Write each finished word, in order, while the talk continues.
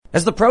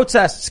As the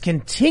protests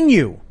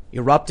continue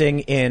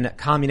erupting in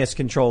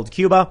communist-controlled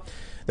Cuba,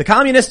 the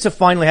communists have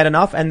finally had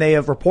enough, and they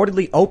have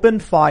reportedly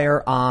opened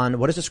fire on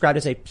what is described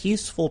as a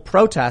peaceful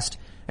protest,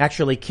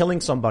 actually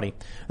killing somebody.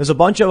 There's a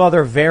bunch of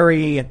other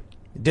very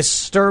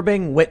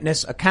disturbing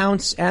witness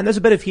accounts, and there's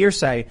a bit of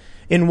hearsay.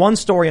 In one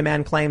story, a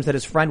man claims that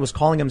his friend was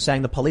calling him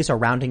saying the police are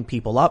rounding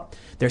people up.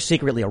 They're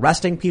secretly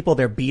arresting people.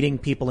 They're beating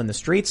people in the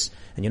streets.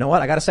 And you know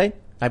what? I gotta say,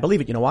 I believe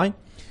it. You know why?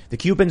 The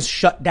Cubans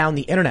shut down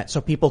the internet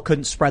so people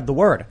couldn't spread the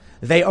word.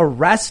 They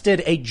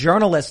arrested a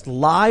journalist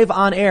live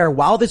on air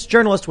while this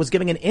journalist was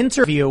giving an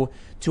interview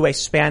to a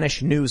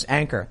Spanish news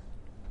anchor.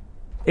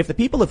 If the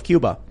people of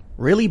Cuba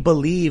really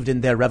believed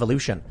in their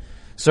revolution,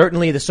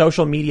 certainly the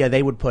social media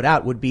they would put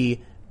out would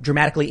be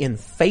dramatically in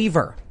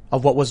favor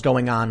of what was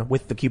going on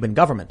with the Cuban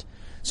government.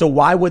 So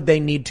why would they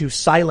need to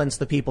silence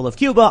the people of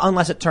Cuba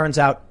unless it turns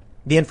out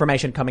the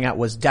information coming out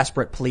was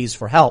desperate pleas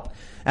for help,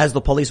 as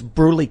the police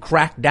brutally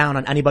crack down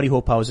on anybody who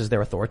opposes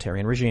their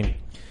authoritarian regime?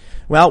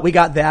 Well, we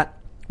got that.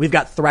 We've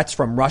got threats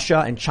from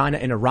Russia and China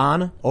and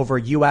Iran over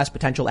U.S.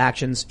 potential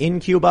actions in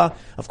Cuba.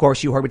 Of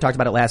course, you heard we talked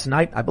about it last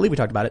night. I believe we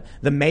talked about it.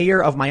 The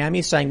mayor of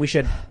Miami saying we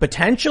should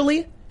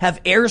potentially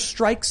have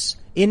airstrikes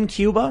in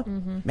Cuba.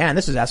 Man,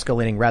 this is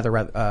escalating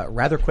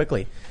rather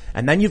quickly.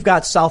 And then you've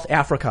got South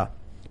Africa.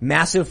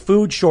 Massive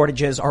food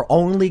shortages are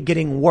only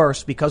getting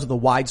worse because of the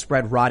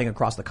widespread rioting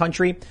across the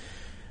country.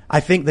 I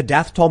think the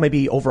death toll may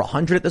be over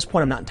 100 at this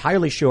point. I'm not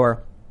entirely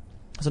sure.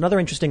 There's another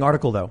interesting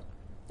article, though.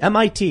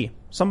 MIT.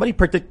 Somebody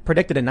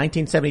predicted in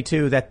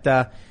 1972 that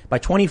by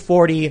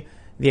 2040,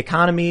 the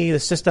economy, the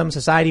system,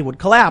 society would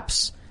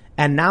collapse.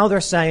 And now they're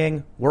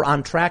saying we're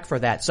on track for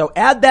that. So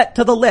add that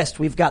to the list.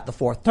 We've got the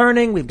fourth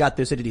turning. We've got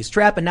Thucydides'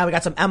 trap. And now we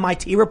got some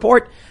MIT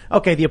report.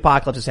 Okay, the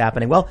apocalypse is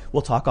happening. Well,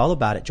 we'll talk all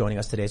about it. Joining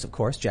us today is, of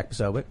course, Jack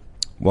Posobiec.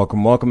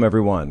 Welcome,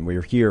 everyone.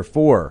 We're here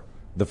for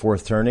the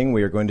fourth turning.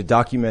 We are going to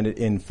document it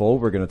in full.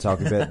 We're going to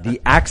talk about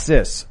the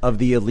axis of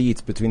the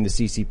elites between the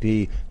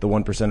CCP, the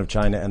 1% of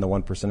China, and the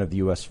 1% of the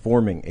U.S.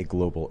 forming a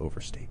global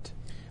overstate.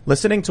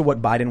 Listening to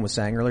what Biden was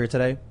saying earlier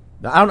today,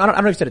 I don't know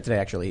if he said it today,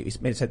 actually.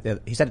 He said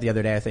it the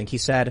other day, I think. He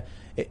said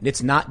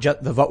it's not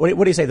just the vote. What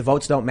did he say? The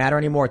votes don't matter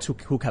anymore. It's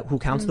who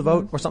counts the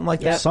vote or something like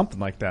that? Something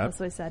like that. That's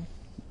what he said.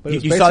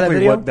 But you saw that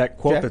video? That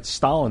quote Jack? that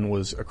Stalin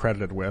was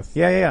accredited with.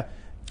 Yeah.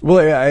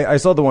 Well, I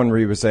saw the one where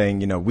he was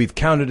saying, we've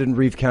counted and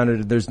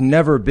recounted. There's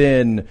never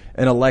been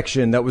an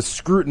election that was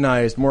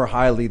scrutinized more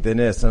highly than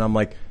this. And I'm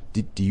like,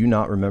 do you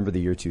not remember the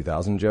year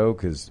 2000, Joe?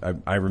 Because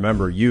I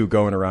remember you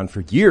going around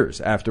for years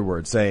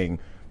afterwards saying,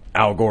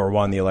 Al Gore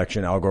won the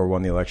election. Al Gore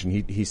won the election.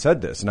 He said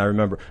this, and I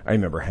remember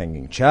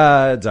hanging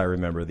chads. I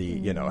remember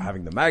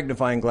having the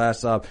magnifying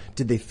glass up.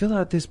 Did they fill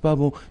out this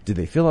bubble? Did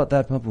they fill out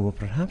that bubble? Well,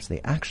 perhaps they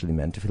actually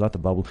meant to fill out the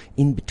bubble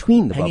in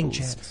between the hanging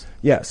bubbles. chads.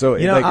 Yeah. So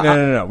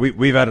no.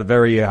 We've had a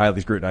very highly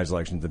scrutinized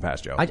election in the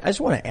past, Joe. I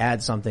just want to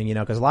add something,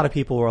 because a lot of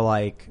people were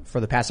like, for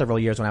the past several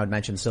years when I would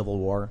mention Civil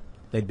War,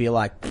 they'd be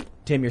like,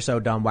 Tim, you're so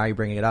dumb. Why are you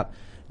bringing it up?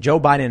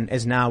 Joe Biden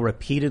is now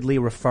repeatedly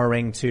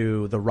referring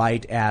to the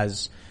right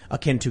as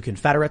akin to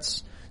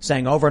Confederates,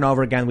 saying over and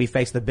over again, we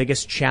face the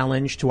biggest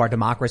challenge to our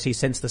democracy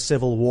since the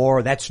Civil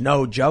War. That's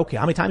no joke.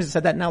 How many times has he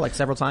said that now? Like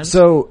several times?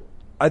 So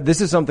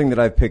this is something that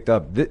I've picked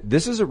up.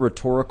 This is a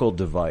rhetorical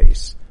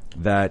device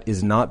that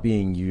is not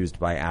being used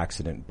by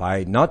accident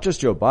by not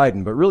just Joe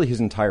Biden, but really his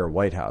entire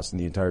White House and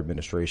the entire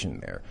administration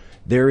there.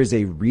 There is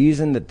a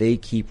reason that they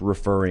keep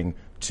referring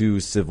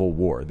to civil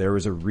war. There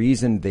is a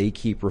reason they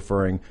keep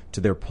referring to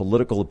their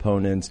political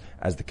opponents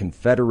as the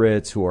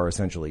Confederates, who are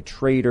essentially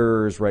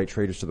traitors, right?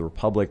 Traitors to the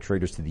Republic,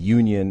 traitors to the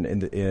Union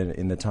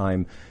in the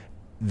time.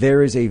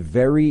 There is a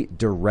very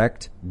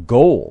direct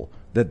goal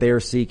that they are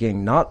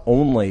seeking, not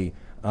only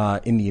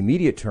in the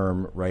immediate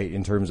term, right,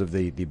 in terms of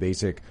the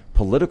basic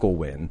political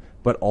win,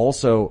 but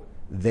also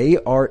they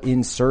are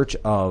in search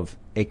of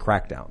a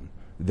crackdown.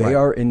 They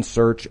are in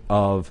search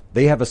of,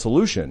 they have a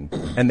solution,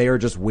 and they are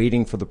just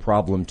waiting for the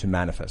problem to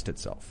manifest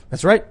itself.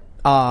 That's right.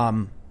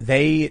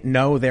 They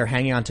know they're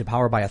hanging on to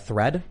power by a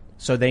thread,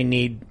 so they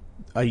need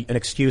an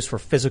excuse for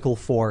physical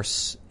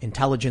force,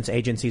 intelligence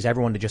agencies,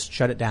 everyone to just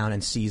shut it down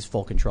and seize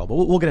full control. But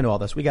we'll get into all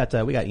this. We got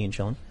Ian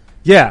chilling.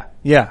 Yeah.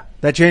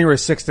 That January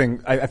 6th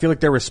thing, I feel like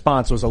their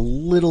response was a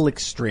little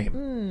extreme.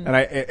 And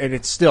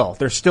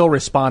they're still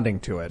responding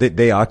to it.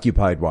 They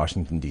occupied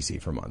Washington, D.C.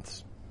 for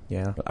months.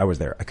 Yeah. I was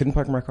there. I couldn't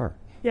park my car.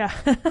 Yeah.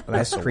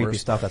 That's creepy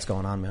stuff that's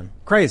going on, man.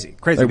 Crazy.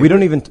 Like, we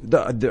don't even,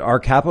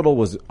 our capital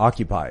was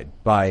occupied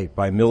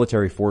by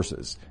military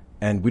forces,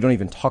 and we don't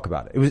even talk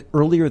about it. It was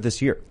earlier this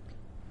year.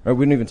 Right?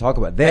 We don't even talk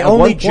about it. They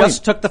only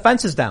just took the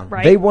fences down.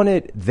 Right. They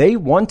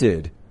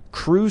wanted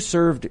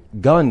crew-served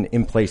gun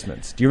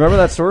emplacements. Do you remember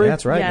that story? Yeah,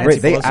 that's right. Yeah.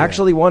 Right. They Pelosi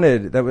actually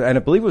wanted that, and I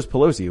believe it was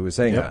Pelosi who was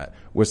saying that.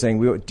 Was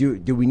saying,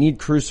 do we need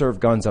crew-served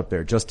guns up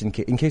there just in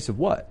case of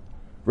what?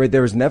 Right,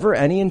 there was never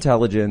any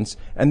intelligence,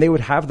 and they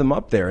would have them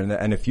up there.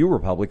 And a few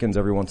Republicans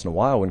every once in a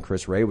while, when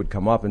Chris Wray would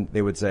come up, and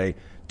they would say,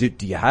 do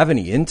you have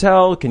any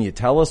intel? Can you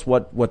tell us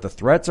what the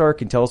threats are?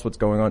 Can you tell us what's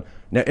going on?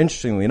 Now,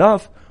 interestingly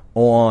enough,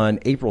 on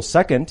April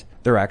 2nd,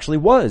 there actually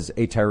was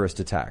a terrorist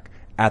attack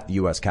at the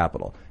U.S.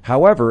 Capitol.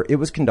 However, it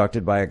was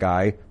conducted by a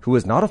guy who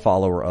was not a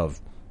follower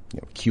of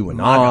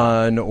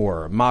QAnon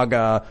or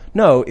MAGA.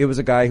 No, it was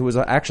a guy who was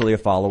actually a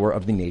follower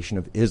of the Nation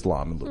of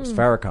Islam, Louis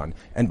Farrakhan.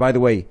 And by the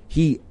way,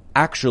 he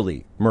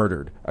actually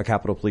murdered a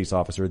Capitol Police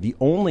officer, the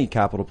only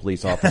Capitol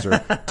Police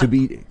officer to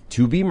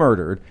be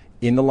murdered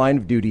in the line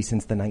of duty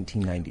since the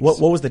 1990s. What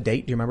was the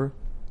date? Do you remember?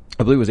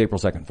 I believe it was April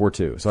 2nd,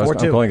 4/2. So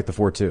I'm calling it the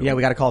 4/2. Yeah,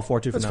 we got to call it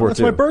 4/2 for now. That's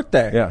my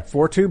birthday. Yeah.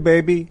 4/2,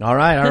 baby. All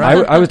right.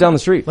 I was down the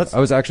street. I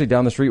was actually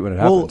down the street when it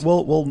happened.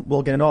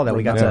 We'll get into all that.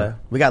 We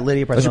got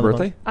Lydia. That's your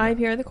birthday? I'm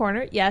here in the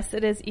corner. Yes,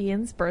 it is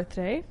Ian's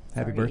birthday.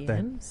 Happy birthday.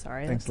 Ian.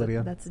 Sorry. Thanks,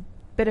 Lydia. That's a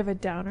bit of a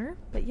downer,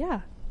 but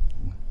yeah.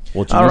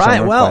 All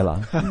right.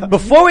 Well,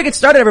 before we get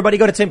started, everybody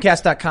go to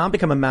timcast.com,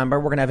 become a member.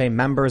 We're going to have a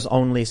members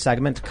only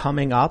segment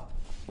coming up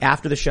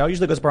after the show.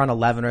 Usually goes around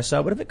 11 or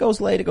so, but if it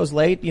goes late, it goes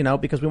late,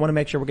 because we want to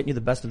make sure we're getting you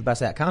the best of the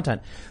best of that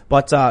content.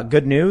 But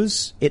good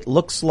news, it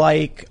looks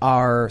like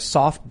our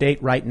soft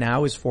date right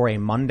now is for a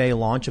Monday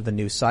launch of the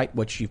new site,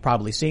 which you've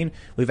probably seen.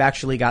 We've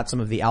actually got some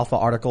of the alpha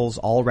articles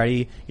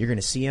already. You're going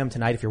to see them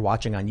tonight if you're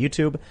watching on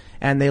YouTube,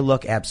 and they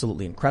look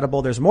absolutely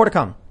incredible. There's more to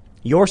come.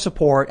 Your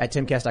support at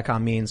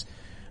timcast.com means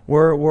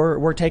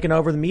we're taking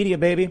over the media,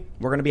 baby.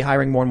 We're going to be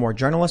hiring more and more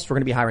journalists. We're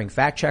going to be hiring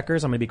fact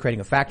checkers. I'm going to be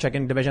creating a fact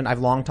checking division. I've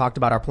long talked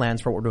about our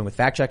plans for what we're doing with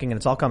fact checking, and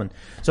it's all coming.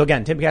 So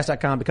again,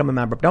 timcast.com, become a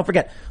member. But don't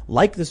forget,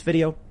 like this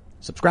video,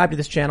 subscribe to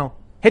this channel,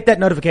 hit that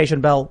notification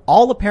bell.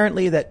 All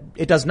apparently that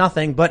it does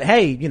nothing, but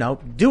hey,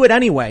 do it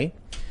anyway,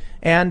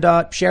 and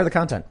share the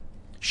content.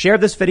 Share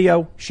this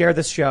video, share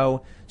this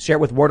show, share it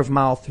with word of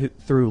mouth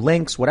through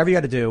links, whatever you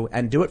got to do,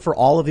 and do it for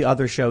all of the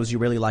other shows you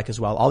really like as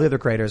well, all the other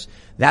creators.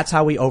 That's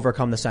how we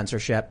overcome the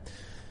censorship.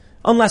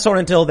 Unless or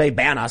until they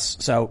ban us.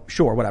 So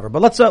sure, whatever.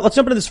 But let's jump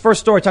into this first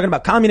story talking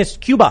about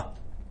communist Cuba.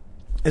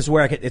 This is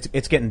where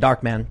it's getting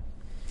dark, man.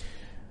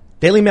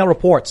 Daily Mail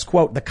reports,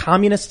 quote, the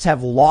communists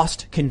have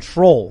lost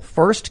control.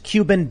 First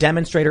Cuban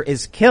demonstrator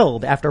is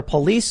killed after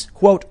police,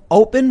 quote,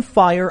 open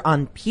fire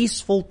on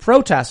peaceful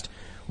protest,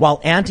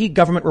 while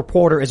anti-government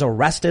reporter is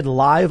arrested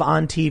live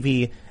on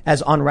TV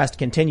as unrest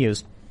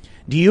continues.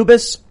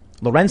 Diubis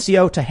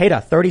Laurencio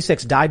Tejeda,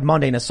 36, died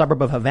Monday in a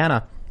suburb of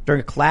Havana during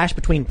a clash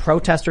between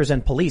protesters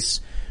and police.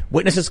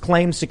 Witnesses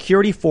claimed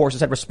security forces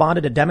had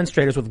responded to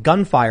demonstrators with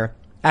gunfire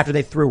after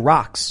they threw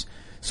rocks.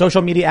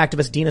 Social media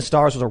activist Dina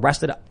Stars was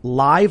arrested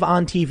live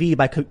on TV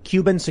by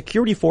Cuban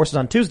security forces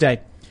on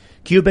Tuesday.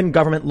 Cuban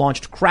government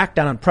launched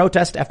crackdown on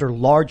protest after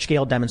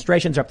large-scale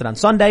demonstrations erupted on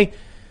Sunday.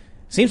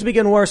 Seems to be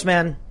getting worse,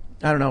 man.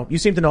 I don't know. You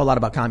seem to know a lot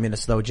about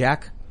communists, though,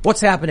 Jack. What's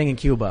happening in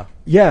Cuba?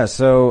 Yeah,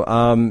 so,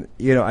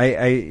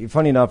 I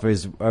funny enough, I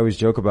always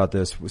joke about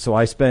this. So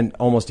I spent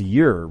almost a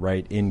year,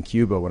 right, in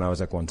Cuba when I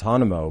was at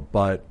Guantanamo,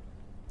 but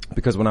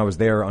because when I was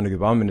there under the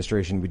Obama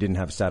administration, we didn't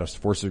have a status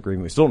forces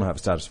agreement. We still don't have a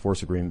status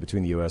force agreement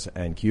between the U.S.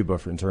 and Cuba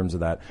in terms of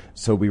that.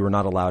 So we were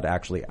not allowed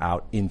actually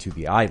out into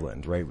the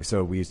island, right?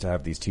 So we used to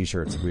have these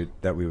T-shirts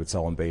that we would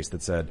sell on base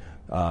that said,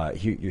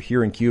 "You're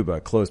here in Cuba,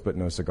 close but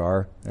no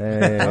cigar."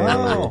 Hey.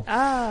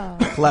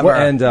 Clever.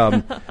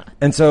 Well,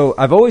 and so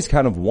I've always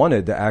kind of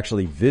wanted to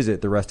actually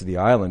visit the rest of the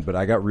island, but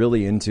I got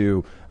really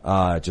into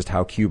just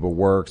how Cuba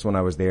works when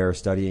I was there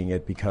studying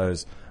it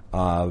because.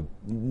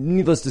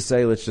 Needless to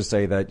say, let's just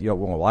say that,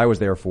 while I was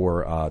there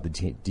for, the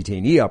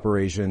detainee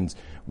operations,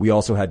 we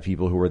also had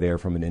people who were there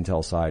from an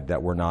intel side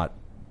that were not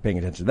paying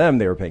attention to them.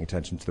 They were paying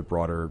attention to the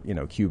broader,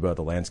 Cuba,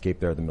 the landscape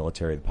there, the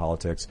military, the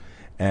politics.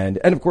 And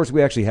of course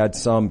we actually had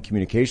some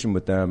communication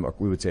with them,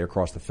 we would say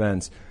across the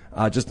fence,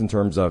 just in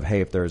terms of,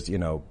 hey, if there's,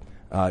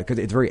 cause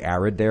it's very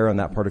arid there on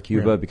that part of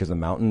Cuba because of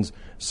the mountains.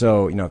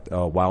 So,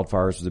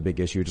 wildfires was a big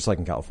issue, just like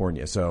in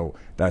California. So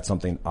that's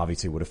something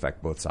obviously would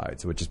affect both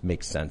sides. So it just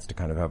makes sense to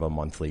kind of have a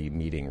monthly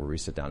meeting where we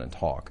sit down and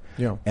talk.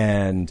 Yeah.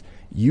 And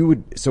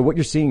so what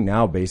you're seeing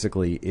now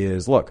basically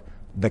is, look,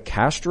 the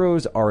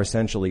Castros are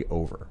essentially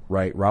over,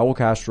 right? Raul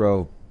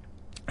Castro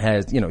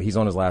has, he's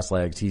on his last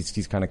legs.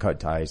 He's kind of cut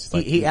ties.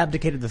 He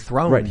abdicated the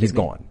throne. Right. He's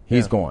gone.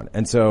 He's gone.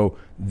 And so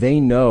they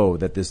know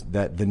that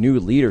the new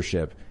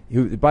leadership,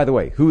 who, by the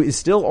way, who is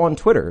still on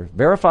Twitter,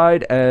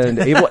 verified and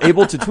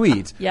able to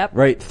tweet, yep.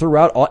 right,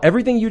 throughout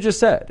everything you just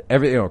said,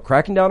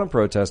 cracking down on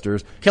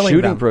protesters,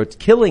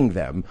 killing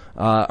them,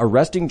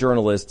 arresting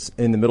journalists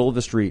in the middle of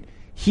the street.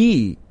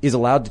 He is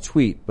allowed to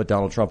tweet, but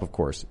Donald Trump, of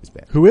course, is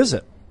banned. Who is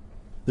it?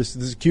 This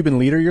is a Cuban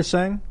leader, you're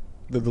saying?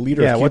 The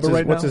leader of Cuba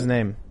right now? What's his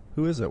name?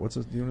 Who is it? What's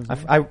his name?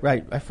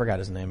 I forgot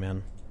his name,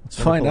 man. Let's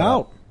find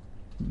out.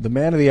 The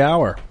man of the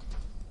hour.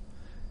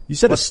 You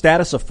said a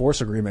status of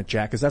force agreement,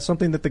 Jack. Is that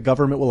something that the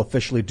government will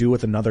officially do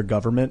with another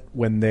government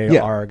when they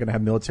are going to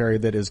have military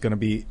that is going to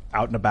be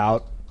out and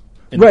about?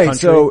 in the Right. country?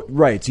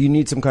 So you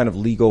need some kind of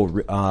legal.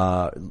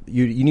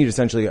 You need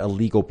essentially a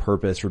legal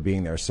purpose for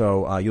being there.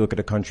 So you look at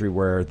a country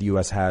where the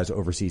U.S. has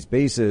overseas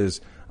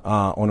bases.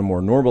 On a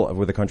more normal,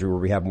 with a country where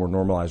we have more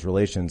normalized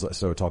relations.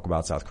 So talk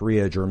about South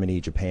Korea,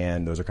 Germany,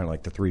 Japan. Those are kind of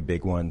like the three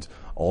big ones.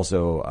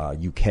 Also,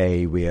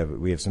 UK, we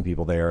have some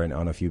people there and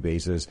on a few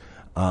bases.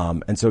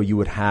 And so you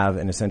would have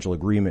an essential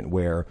agreement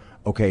where,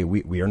 okay,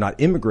 we are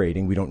not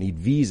immigrating. We don't need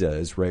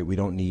visas, right? We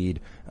don't need,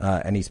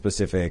 any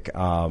specific,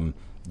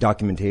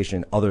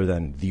 documentation other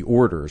than the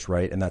orders,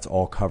 right? And that's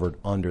all covered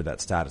under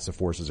that status of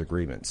forces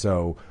agreement.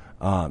 So,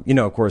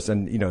 of course,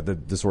 and,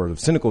 the sort of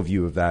cynical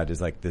view of that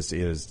is like, this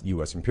is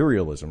U.S.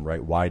 imperialism,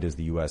 right? Why does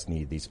the U.S.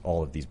 need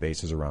all of these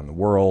bases around the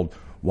world?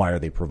 Why are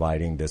they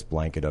providing this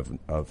blanket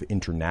of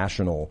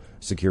international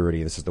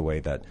security? This is the way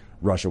that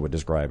Russia would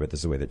describe it. This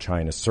is the way that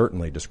China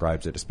certainly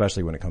describes it,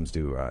 especially when it comes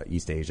to,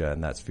 East Asia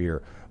and that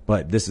sphere.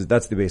 But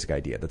that's the basic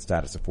idea, that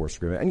status of force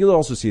agreement. And you'll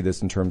also see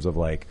this in terms of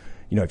like,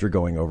 if you're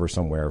going over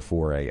somewhere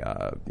for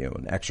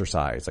an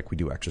exercise, like we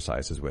do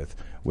exercises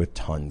with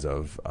tons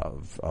of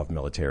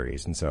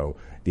militaries. And so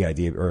the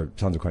idea, or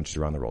tons of countries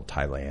around the world,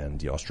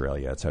 Thailand,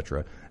 Australia, et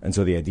cetera. And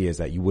so the idea is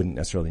that you wouldn't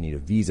necessarily need a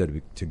visa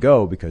to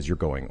go because you're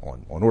going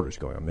on orders,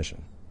 going on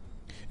mission.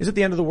 Is it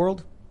the end of the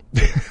world?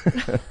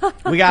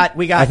 we got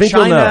I think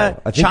China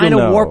you'll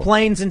know.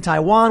 warplanes in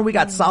Taiwan. We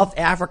got South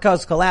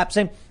Africa's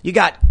collapsing. You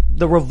got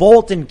the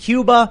revolt in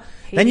Cuba.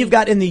 Haiti. Then you've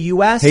got in the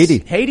U.S.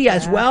 Haiti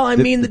as well. I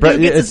mean, the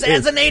dude gets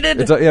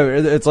assassinated.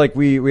 It's like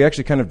we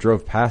actually kind of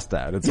drove past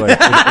that. It's like,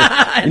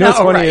 it's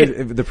funny.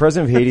 Right? The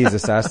president of Haiti is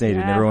assassinated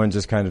and everyone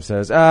just kind of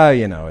says,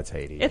 it's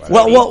Haiti.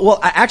 Well,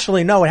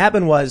 actually, no, what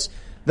happened was,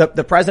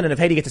 the president of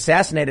Haiti gets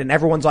assassinated and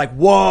everyone's like,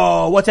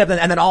 whoa, what's happening?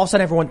 And then all of a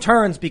sudden everyone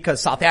turns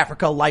because South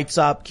Africa lights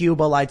up,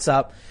 Cuba lights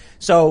up.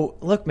 So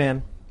look,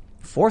 man,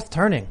 fourth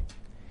turning.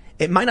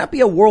 It might not be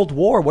a world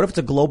war. What if it's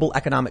a global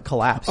economic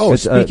collapse? Oh,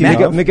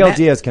 speaking of Miguel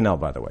Diaz-Canel,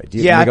 by the way.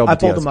 I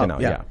pulled him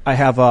up. Yeah. I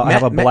have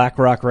a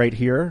BlackRock right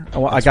here.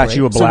 I got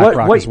you a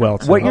BlackRock as well.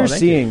 What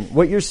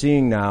you're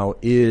seeing now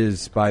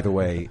is, by the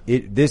way,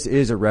 this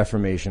is a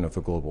reformation of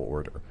the global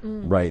order,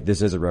 right?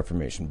 This is a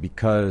reformation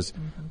because,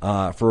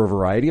 for a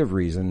variety of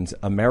reasons,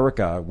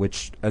 America,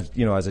 which,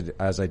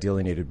 as I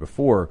delineated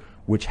before,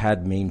 which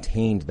had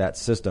maintained that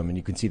system, and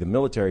you can see the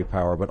military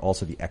power, but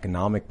also the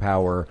economic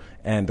power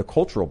and the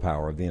cultural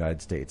power of the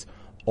United States.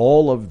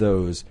 All of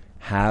those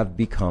have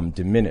become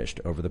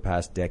diminished over the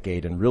past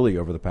decade and really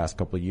over the past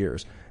couple of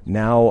years.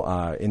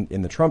 Now,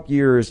 in the Trump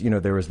years,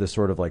 there was this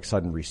sort of like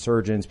sudden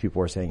resurgence. People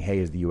were saying, hey,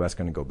 is the U.S.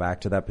 going to go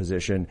back to that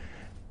position?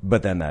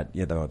 But then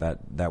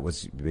that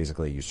was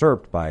basically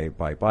usurped by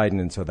Biden.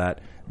 And so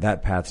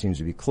that path seems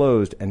to be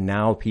closed. And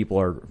now people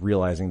are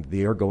realizing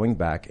they are going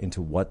back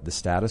into what the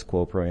status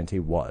quo pro ante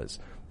was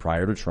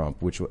prior to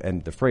Trump,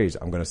 and the phrase,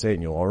 I'm going to say it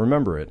and you'll all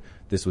remember it,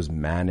 this was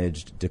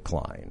managed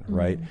decline,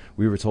 right?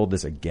 We were told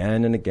this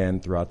again and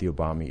again throughout the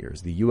Obama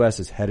years. The U.S.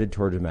 is headed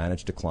toward a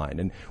managed decline.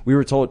 And we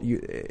were told,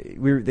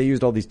 they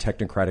used all these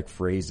technocratic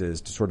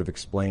phrases to sort of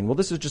explain, well,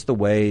 this is just the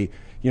way,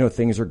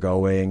 things are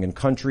going, and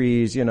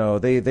countries,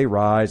 they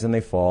rise and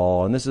they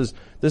fall, and this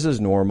is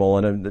normal.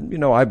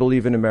 And, I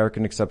believe in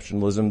American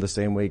exceptionalism the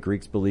same way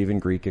Greeks believe in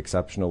Greek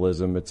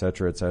exceptionalism, et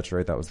cetera, et cetera.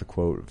 Right? That was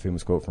the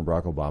famous quote from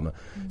Barack Obama.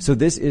 So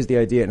this is the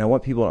idea. And I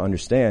want people to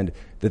understand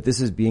that this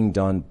is being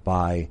done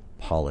by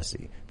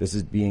policy. This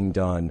is being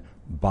done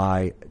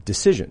by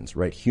decisions,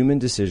 right? Human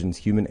decisions,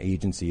 human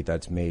agency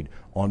that's made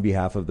on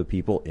behalf of the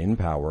people in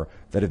power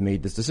that have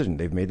made this decision.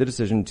 They've made the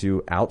decision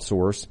to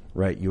outsource,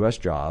 right, U.S.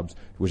 jobs,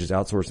 which is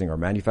outsourcing our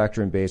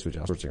manufacturing base, which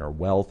is outsourcing our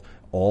wealth,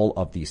 all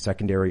of the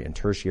secondary and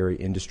tertiary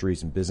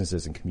industries and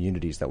businesses and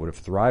communities that would have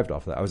thrived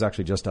off of that. I was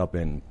actually just up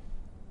in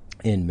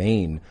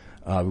Maine.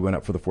 We went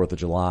up for the 4th of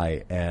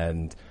July,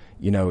 and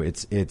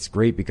it's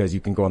great because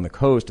you can go on the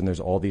coast and there's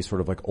all these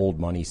sort of like old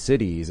money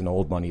cities and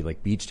old money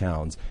like beach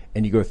towns,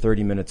 and you go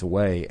 30 minutes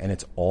away and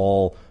it's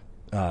all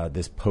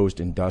this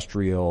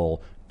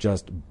post-industrial,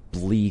 just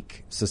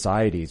bleak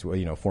societies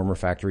where, former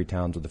factory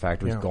towns with the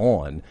factories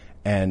gone,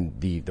 and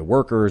the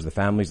workers, the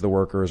families of the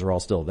workers are all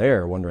still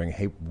there wondering,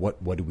 hey,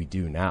 what do we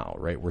do now,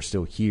 right? We're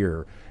still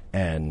here,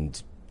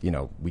 and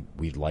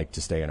we'd like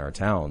to stay in our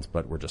towns,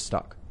 but we're just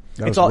stuck.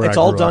 It's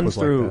all done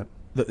through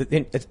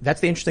that's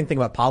the interesting thing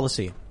about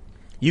policy.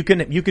 You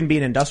can be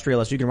an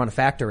industrialist, you can run a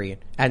factory,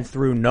 and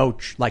through no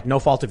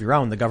fault of your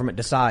own, the government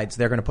decides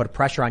they're going to put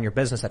pressure on your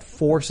business that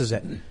forces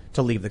it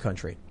to leave the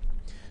country.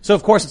 So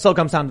of course it still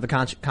comes down to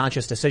the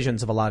conscious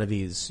decisions of a lot of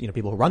these,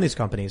 people who run these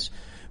companies.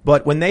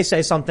 But when they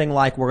say something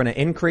like, we're going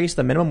to increase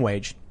the minimum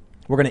wage,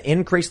 we're going to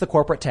increase the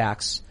corporate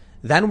tax,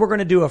 then we're going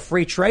to do a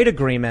free trade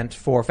agreement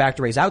for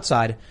factories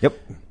outside. Yep.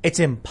 It's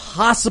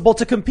impossible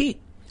to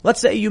compete. Let's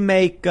say you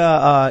make,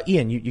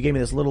 Ian, you gave me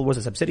this little, was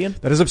this Obsidian?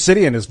 That is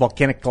Obsidian, is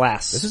volcanic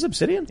glass. This is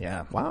Obsidian?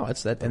 Yeah. Wow,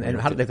 that's that.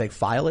 And how do they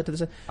file it to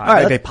this? All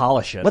right, they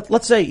polish it.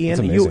 Let's say,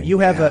 Ian, you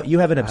have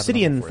an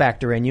Obsidian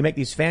factory and you make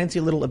these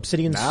fancy little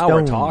Obsidian stones. Now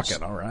we're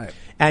talking, all right.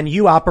 And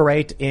you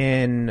operate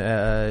in,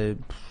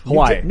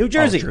 Hawaii. New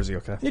Jersey. Oh, Jersey,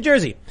 okay. New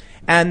Jersey.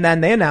 And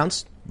then they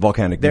announced.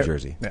 Volcanic New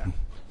Jersey. Yeah.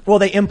 Well,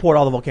 they import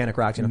all the volcanic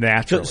rocks.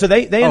 Naturally. So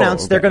they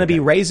announced okay, they're going to be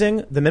okay.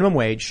 raising the minimum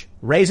wage,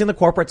 raising the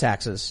corporate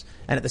taxes,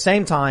 and at the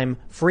same time,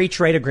 free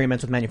trade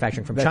agreements with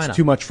manufacturing from That's China.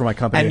 too much for my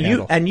company to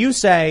handle. And you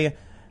say,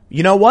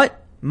 you know what?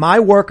 My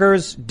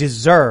workers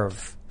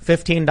deserve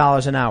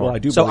 $15 an hour. Well, I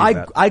do so believe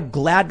that. I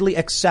gladly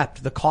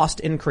accept the cost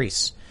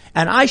increase,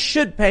 and I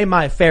should pay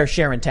my fair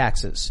share in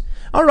taxes.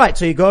 All right,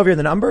 so you go over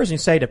the numbers and you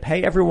say to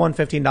pay everyone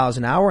 $15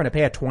 an hour and to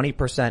pay a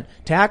 20%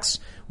 tax,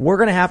 we're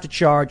going to have to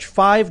charge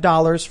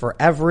 $5 for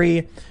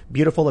every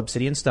beautiful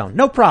obsidian stone.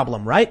 No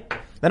problem, right?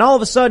 Then all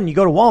of a sudden you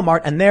go to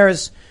Walmart and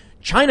there's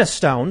China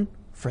stone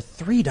for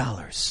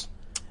 $3.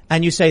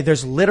 And you say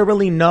there's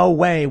literally no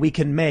way we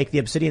can make the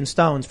obsidian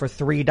stones for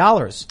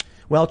 $3.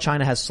 Well,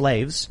 China has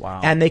slaves.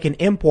 Wow. And they can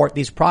import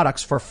these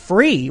products for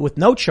free with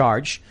no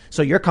charge.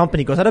 So your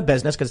company goes out of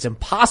business because it's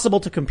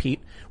impossible to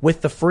compete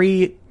with the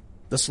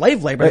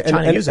slave labor that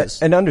China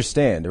uses. And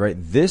understand, right?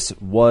 This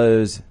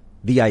was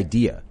the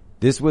idea.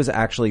 This was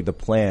actually the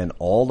plan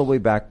all the way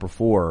back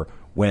before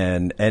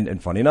when,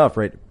 and funny enough,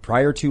 right?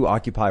 Prior to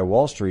Occupy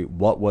Wall Street,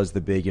 what was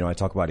the big, I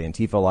talk about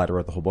Antifa a lot. I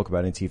wrote the whole book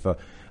about Antifa.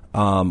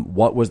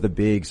 What was the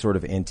big sort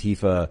of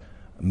Antifa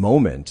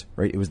moment,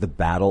 right? It was the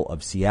Battle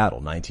of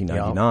Seattle,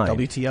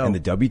 1999. WTO. And the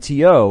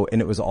WTO,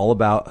 and it was all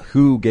about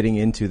who getting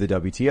into the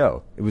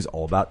WTO. It was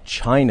all about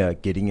China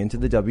getting into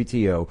the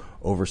WTO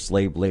over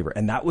slave labor.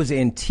 And that was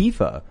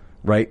Antifa,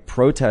 right?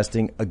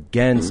 Protesting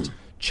against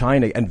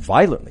China and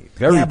violently,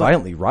 very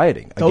violently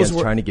rioting against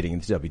China getting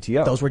into the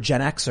WTO. Those were Gen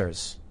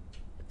Xers.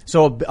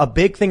 So a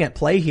big thing at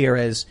play here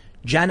is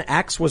Gen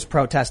X was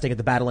protesting at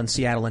the battle in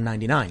Seattle in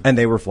 99. And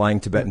they were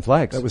flying Tibetan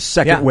flags. That was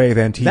second wave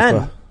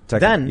Antifa.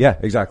 Then yeah,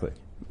 exactly.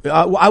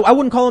 I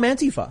wouldn't call them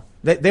Antifa.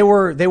 They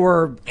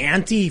were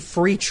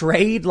anti-free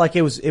trade, like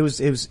it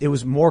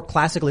was more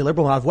classically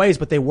liberal in a lot of ways,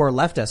 but they were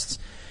leftists.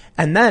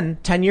 And then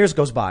 10 years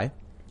goes by,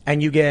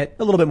 and you get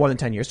a little bit more than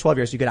 10 years, 12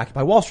 years, you get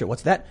Occupy Wall Street.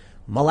 What's that?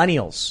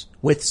 Millennials,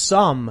 with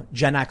some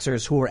Gen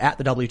Xers who were at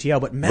the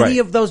WTO, but many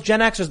of those Gen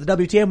Xers, the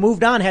WTO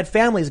moved on, had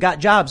families, got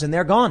jobs, and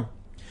they're gone.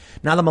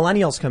 Now the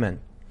millennials come in.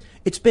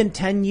 It's been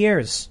 10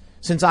 years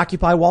since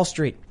Occupy Wall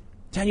Street.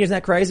 10 years, isn't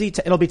that crazy?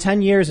 It'll be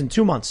 10 years in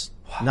 2 months.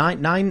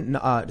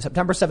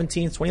 September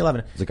 17th,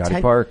 2011.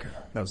 Zuccotti Park.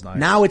 That was nice.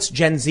 Now it's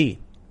Gen Z.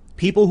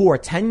 People who are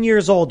 10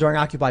 years old during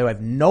Occupy who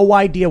have no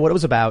idea what it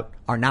was about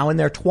are now in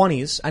their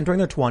 20s, entering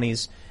their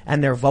 20s,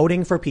 and they're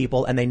voting for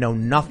people and they know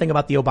nothing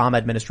about the Obama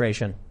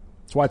administration.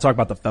 That's why I talk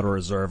about the Federal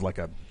Reserve like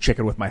a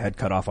chicken with my head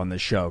cut off on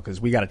this show, because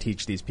we got to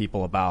teach these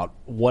people about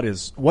what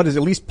is at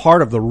least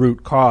part of the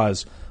root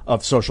cause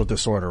of social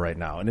disorder right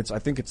now. And I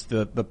think it's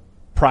the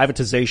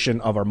privatization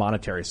of our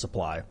monetary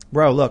supply.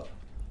 Bro, look,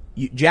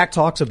 Jack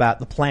talks about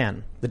the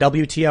plan, the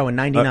WTO in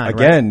 99.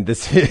 Again, right?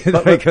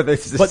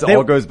 this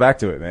all goes back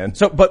to it, man.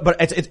 So, but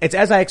it's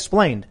as I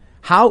explained.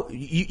 How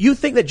you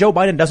think that Joe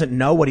Biden doesn't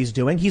know what he's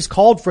doing? He's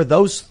called for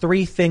those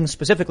three things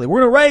specifically.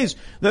 We're going to raise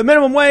the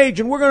minimum wage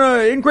and we're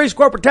going to increase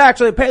corporate tax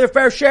so they pay their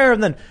fair share,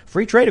 and then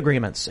free trade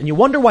agreements. And you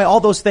wonder why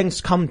all those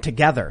things come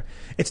together.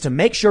 It's to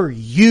make sure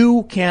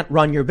you can't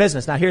run your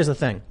business. Now, here's the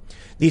thing.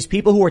 These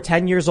people who were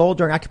 10 years old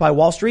during Occupy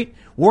Wall Street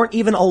weren't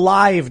even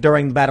alive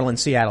during the battle in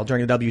Seattle,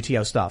 during the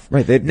WTO stuff.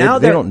 Right. They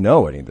don't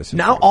know any of this.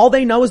 Now all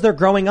they know is they're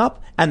growing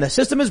up and the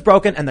system is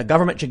broken and the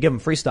government should give them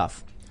free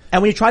stuff.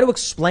 And when you try to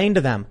explain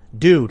to them,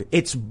 dude,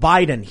 it's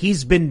Biden.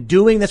 He's been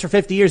doing this for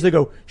 50 years. They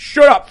go,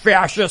 shut up,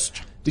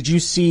 fascist. Did you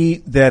see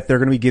that they're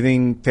going to be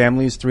giving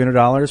families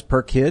 $300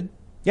 per kid?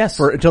 Yes.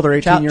 Until they're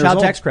 18 years old.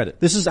 Child tax credit.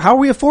 This is how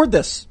we afford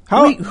this.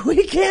 How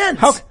we can't.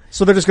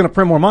 So they're just going to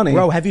print more money.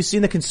 Bro, have you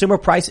seen the consumer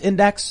price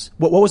index?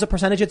 What was the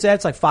percentage it said?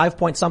 It's like 5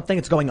 point something.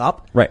 It's going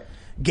up. Right.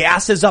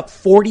 Gas is up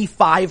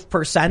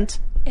 45%.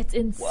 It's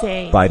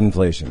insane. Biden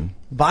inflation.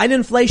 Biden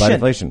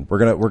inflation. We're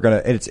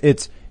gonna.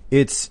 It's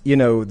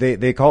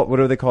they call it, what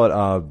do they call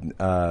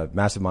it?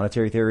 Massive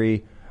monetary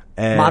theory.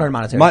 And modern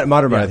monetary.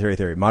 Monetary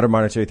theory. Modern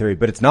monetary theory.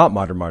 But it's not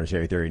modern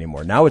monetary theory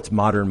anymore. Now it's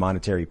modern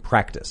monetary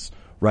practice.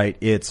 Right?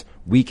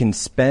 We can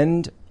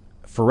spend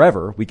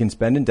forever. We can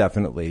spend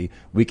indefinitely.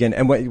 We can,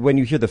 and when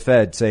you hear the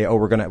Fed say, "Oh,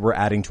 we're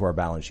adding to our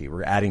balance sheet.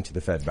 We're adding to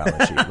the Fed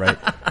balance sheet," right?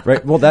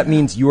 Right. Well, that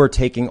means you are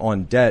taking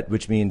on debt,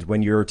 which means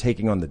when you're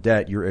taking on the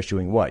debt, you're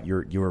issuing what?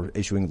 You're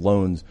issuing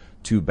loans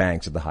to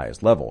banks at the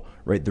highest level,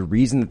 right? The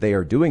reason that they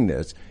are doing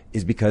this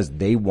is because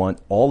they want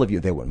all of you.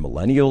 They want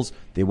millennials.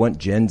 They want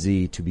Gen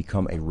Z to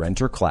become a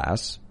renter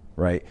class.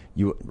 Right.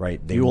 You'll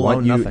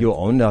own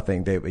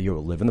nothing. You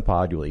will live in the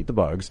pod. You will eat the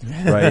bugs.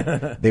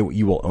 Right.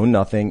 You will own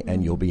nothing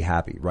and you'll be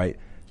happy. Right.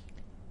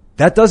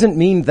 That doesn't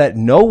mean that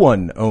no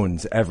one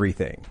owns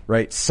everything.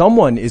 Right.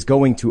 Someone is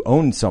going to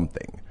own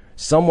something.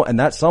 And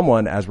that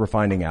someone, as we're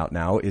finding out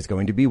now, is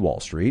going to be Wall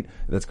Street.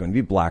 That's going to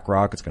be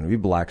BlackRock. It's going to be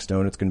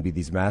Blackstone. It's going to be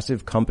these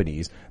massive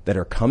companies that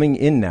are coming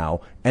in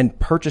now and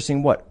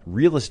purchasing what?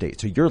 Real estate.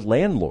 So your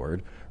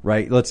landlord,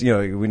 right?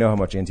 We know how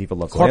much Antifa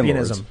loves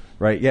landlords.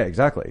 Right. Yeah,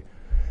 exactly.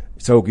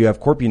 So you have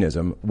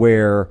corporatism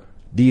where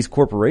these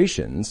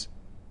corporations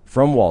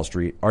from Wall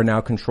Street are now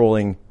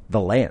controlling the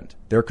land.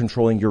 They're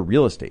controlling your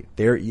real estate.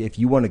 If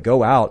you want to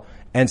go out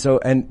And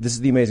this is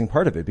the amazing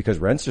part of it, because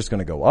rent's just going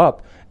to go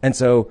up. And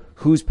so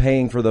who's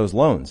paying for those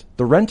loans?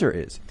 The renter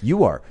is.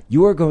 You are.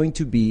 You are going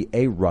to be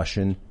a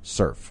Russian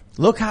serf.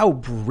 Look how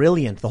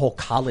brilliant the whole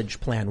college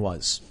plan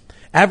was.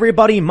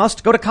 Everybody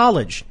must go to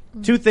college.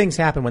 Two things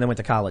happened when they went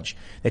to college.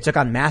 They took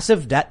on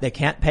massive debt they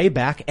can't pay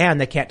back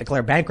and they can't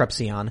declare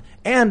bankruptcy on.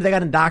 And they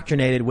got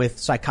indoctrinated with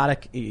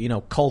psychotic,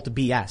 cult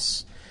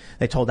BS.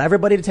 They told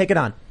everybody to take it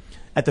on.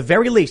 At the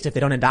very least, if they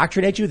don't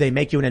indoctrinate you, they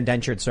make you an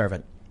indentured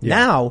servant. Yeah.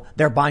 Now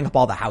they're buying up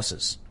all the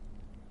houses.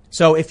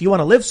 So if you want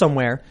to live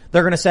somewhere,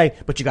 they're going to say,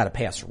 but you got to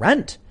pay us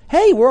rent.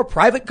 Hey, we're a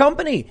private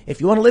company. If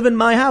you want to live in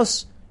my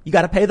house, you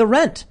got to pay the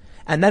rent.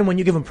 And then when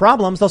you give them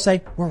problems, they'll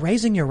say, we're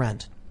raising your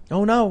rent.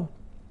 Oh no.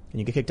 And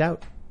you get kicked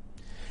out.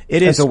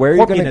 It is. And so where are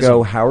you going to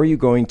go? How are you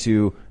going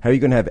to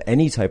have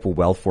any type of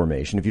wealth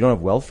formation? If you don't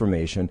have wealth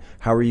formation,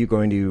 how are you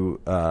going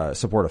to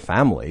support a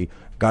family?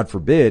 God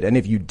forbid. And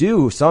if you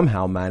do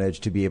somehow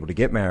manage to be able to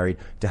get married,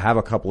 to have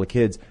a couple of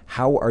kids,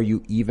 how are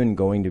you even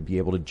going to be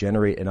able to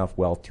generate enough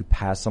wealth to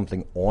pass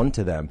something on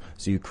to them?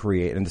 So you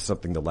create, and this is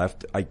something the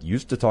left, I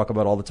used to talk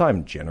about all the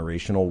time,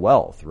 generational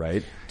wealth,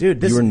 right?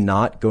 Dude, you're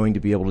not going to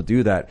be able to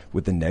do that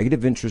with the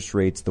negative interest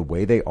rates the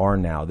way they are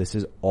now. This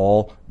is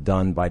all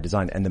done by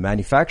design. And the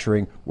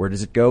manufacturing, where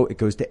does it go? It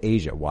goes to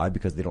Asia. Why?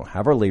 Because they don't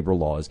have our labor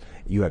laws.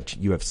 You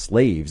have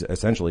slaves,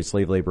 essentially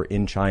slave labor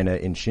in China,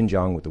 in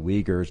Xinjiang with the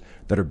Uyghurs,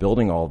 that are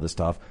building all of this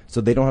stuff, so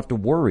they don't have to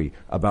worry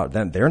about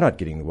them. They're not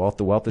getting the wealth.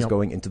 The wealth is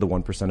going into the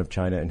 1% of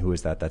China, and who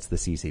is that? That's the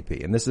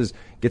CCP. And this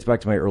gets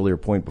back to my earlier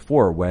point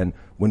before, when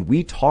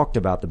we talked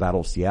about the Battle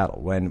of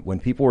Seattle, when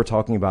people were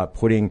talking about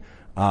putting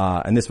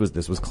and this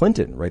was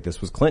Clinton, right? This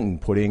was Clinton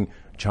putting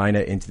China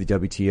into the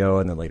WTO,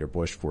 and then later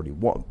Bush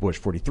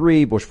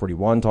 43, Bush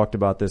 41 talked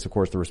about this. Of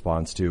course, the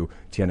response to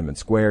Tiananmen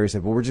Square, he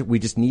said, well, we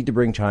just need to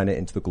bring China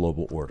into the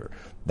global order.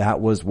 That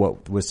was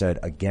what was said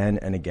again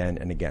and again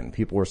and again.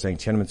 People were saying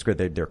Tiananmen Square,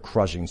 they're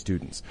crushing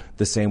students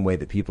the same way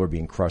that people are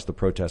being crushed, the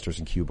protesters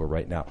in Cuba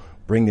right now.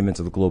 Bring them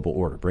into the global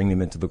order. Bring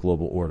them into the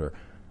global order.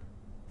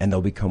 And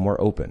they'll become more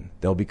open.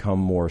 They'll become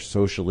more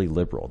socially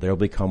liberal. They'll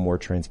become more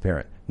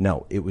transparent.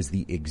 No, it was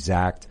the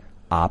exact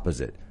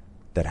opposite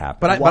that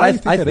happened. But I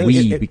think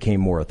we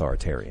became more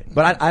authoritarian.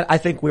 But I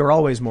think we were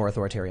always more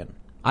authoritarian.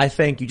 I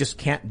think you just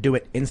can't do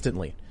it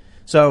instantly.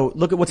 So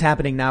look at what's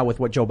happening now with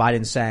what Joe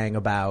Biden's saying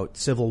about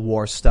Civil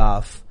War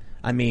stuff.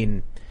 I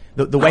mean,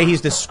 the way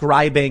he's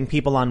describing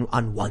people on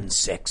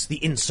 1/6, the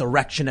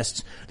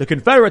insurrectionists, the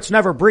Confederates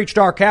never breached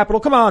our capital.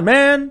 Come on,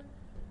 man.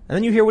 And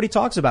then you hear what he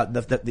talks about,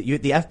 the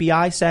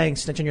FBI saying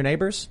snitch on your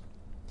neighbors.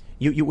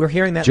 We're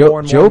hearing that more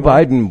and more. Joe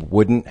Biden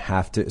wouldn't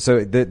have to.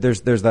 So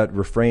there's that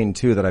refrain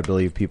too that I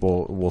believe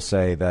people will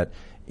say that,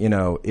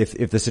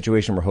 if the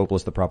situation were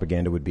hopeless, the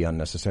propaganda would be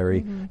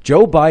unnecessary. Mm-hmm.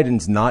 Joe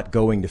Biden's not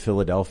going to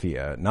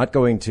Philadelphia, not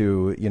going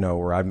to,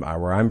 where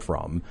I'm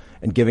from,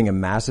 and giving a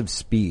massive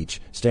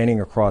speech,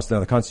 standing across,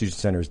 the Constitution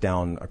Center is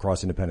down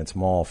across Independence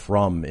Mall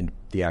from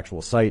the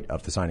actual site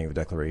of the signing of the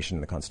Declaration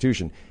and the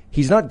Constitution.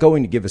 He's not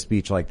going to give a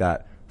speech like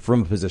that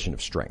from a position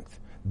of strength.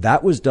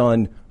 That was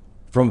done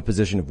from a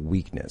position of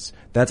weakness.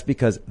 That's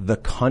because the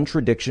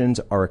contradictions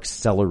are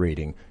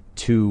accelerating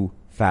too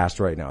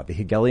fast right now. The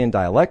Hegelian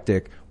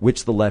dialectic,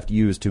 which the left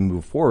used to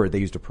move forward, they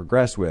used to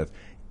progress with,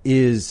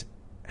 is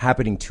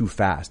happening too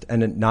fast,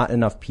 and not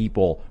enough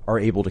people are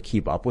able to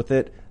keep up with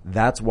it.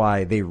 That's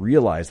why they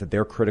realize that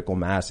their critical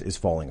mass is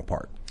falling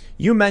apart.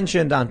 You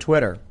mentioned on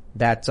Twitter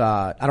that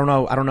I don't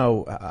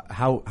know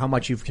how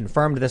much you've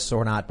confirmed this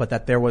or not, but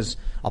that there was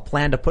a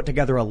plan to put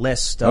together a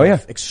list of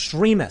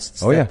extremists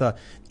that the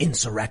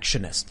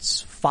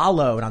insurrectionists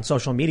followed on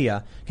social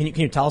media. Can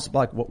you tell us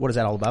what is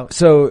that all about?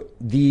 So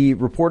the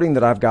reporting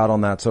that I've got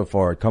on that so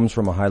far, it comes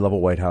from a high-level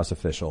White House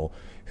official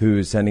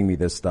who's sending me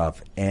this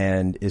stuff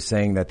and is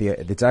saying that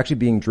it's actually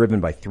being driven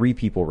by three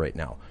people right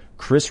now: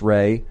 Chris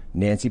Wray,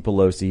 Nancy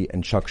Pelosi,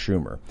 and Chuck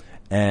Schumer.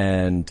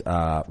 And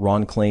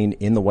Ron Klain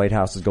in the White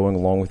House is going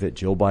along with it.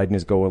 Jill Biden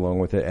is going along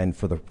with it. And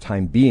for the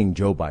time being,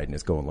 Joe Biden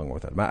is going along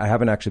with it. I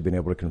haven't actually been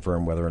able to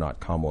confirm whether or not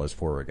Kamala is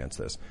for or against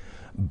this.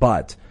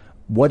 But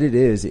what it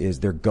is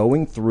they're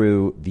going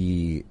through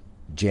the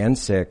Jan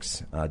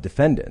 6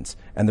 defendants,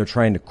 and they're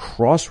trying to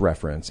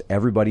cross-reference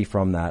everybody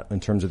from that in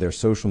terms of their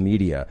social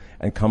media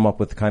and come up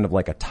with kind of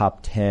like a top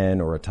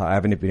 10 or I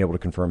haven't been able to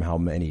confirm how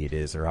many it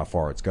is or how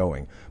far it's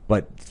going,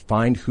 but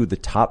find who the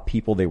top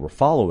people they were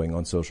following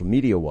on social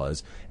media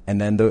was,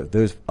 and then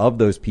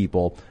those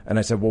people. And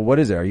I said, well, what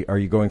is it? Are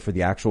you going for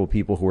the actual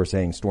people who are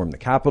saying storm the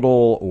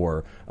Capitol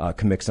or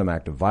commit some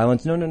act of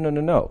violence?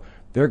 No.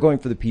 They're going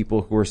for the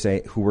people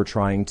who were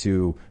trying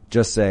to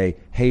just say,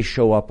 hey,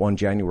 show up on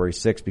January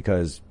 6th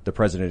because the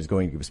president is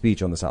going to give a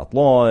speech on the South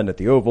Lawn, at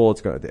the Oval,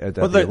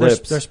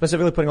 They're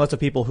specifically putting a list of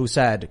people who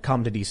said,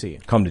 come to D.C.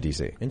 Come to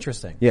D.C.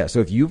 Interesting. Yeah,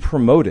 so if you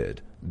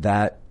promoted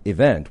that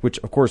event, which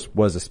of course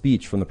was a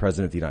speech from the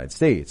president of the United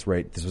States,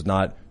 right? This was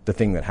not the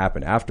thing that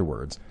happened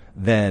afterwards.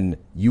 Then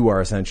you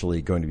are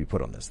essentially going to be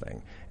put on this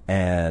thing.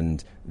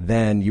 And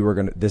then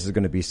this is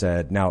going to be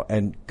said now,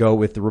 and go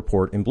with the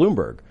report in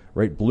Bloomberg.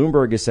 Right,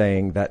 Bloomberg is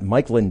saying that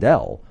Mike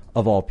Lindell,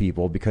 of all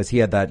people, because he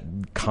had that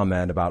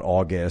comment about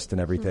August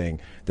and everything,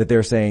 that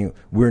they're saying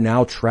we're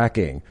now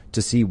tracking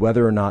to see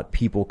whether or not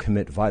people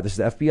commit violence. This is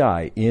the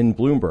FBI in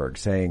Bloomberg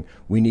saying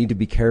we need to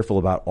be careful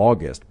about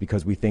August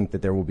because we think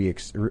that there will be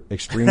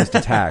extremist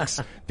attacks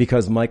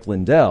because Mike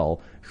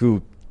Lindell,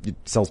 who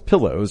sells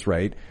pillows,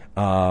 right,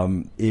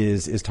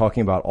 is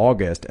talking about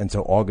August, and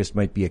so August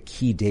might be a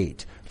key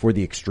date for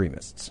the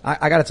extremists.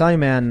 I got to tell you,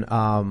 man,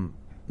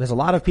 there's a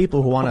lot of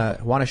people who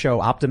want to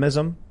show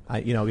optimism.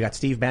 We got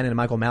Steve Bannon and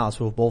Michael Malice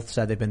who have both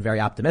said they've been very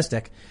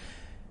optimistic.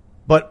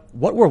 But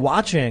what we're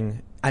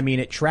watching, I mean,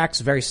 it tracks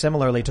very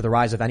similarly to the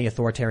rise of any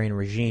authoritarian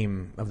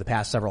regime of the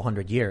past several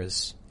hundred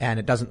years, and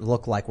it doesn't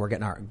look like we're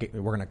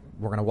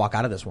gonna walk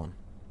out of this one.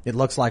 It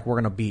looks like we're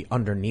going to be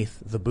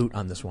underneath the boot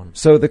on this one.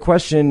 So the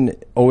question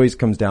always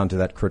comes down to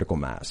that critical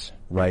mass,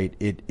 right?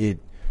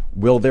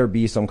 Will there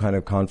be some kind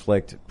of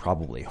conflict?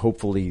 Probably.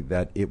 Hopefully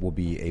that it will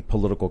be a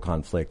political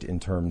conflict in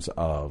terms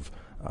of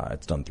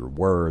it's done through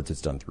words,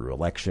 it's done through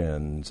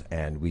elections,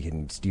 and we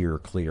can steer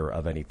clear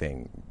of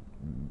anything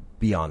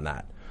beyond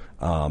that.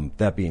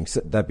 That being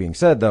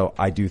said, though,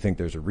 I do think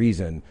there's a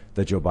reason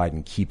that Joe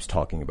Biden keeps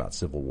talking about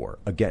civil war.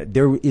 Again,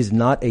 there is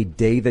not a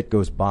day that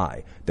goes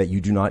by that you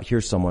do not hear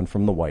someone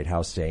from the White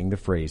House saying the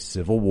phrase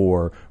civil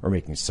war or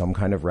making some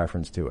kind of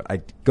reference to it.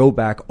 I go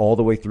back all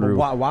the way through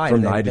why?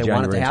 From They 9 to January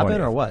want it to happen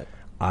 20th. or what?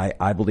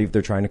 I believe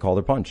they're trying to call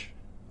their punch.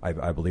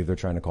 I believe they're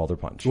trying to call their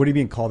punch. What do you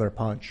mean call their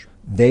punch?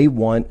 They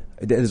want,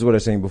 this is what I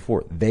was saying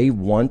before, they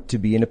want to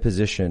be in a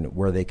position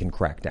where they can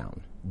crack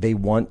down. They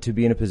want to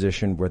be in a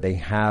position where they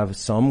have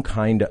some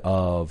kind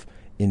of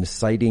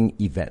inciting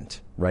event,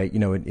 right?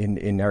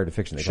 In narrative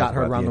fiction, they Shot talk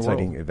heard about around the the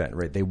inciting world. event,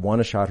 right? They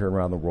want a shot heard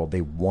around the world.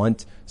 They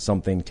want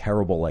something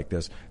terrible like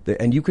this.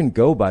 And you can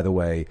go, by the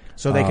way.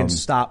 So they can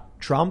stop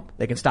Trump.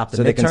 They can stop the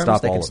so midterms. they can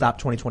stop all of it.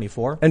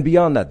 2024. And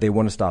beyond that, they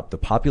want to stop the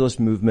populist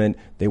movement.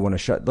 They want to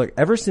shut,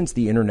 ever since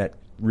the internet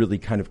really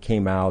kind of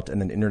came out, and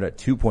then Internet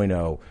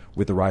 2.0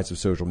 with the rise of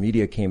social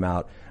media came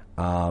out,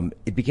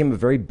 it became a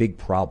very big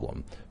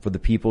problem for the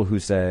people who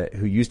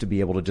used to be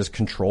able to just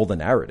control the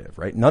narrative,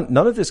 right? None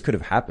of this could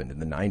have happened in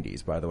the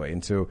 90s, by the way.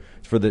 And so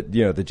for the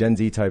Gen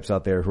Z types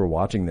out there who are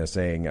watching this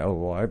saying, oh,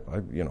 well, I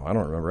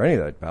don't remember any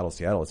of that, Battle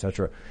Seattle, et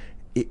cetera.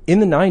 In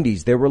the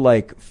 90s, there were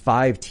like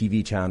 5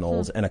 TV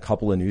channels and a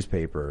couple of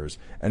newspapers.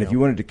 And if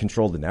you wanted to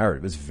control the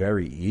narrative, it was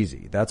very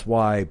easy. That's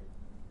why,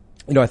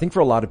 I think for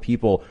a lot of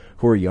people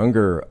who are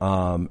younger,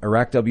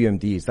 Iraq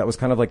WMDs, that was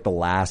kind of like the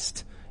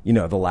last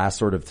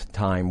sort of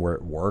time where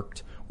it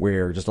worked,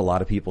 where just a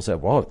lot of people said,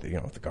 well,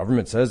 if the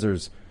government says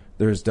there's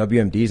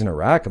WMDs in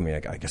Iraq, I mean,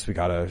 I guess we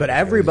gotta. But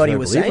everybody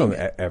was saying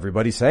it.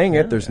 Everybody's saying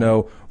it. There's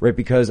no, right,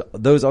 because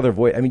those other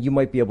you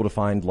might be able to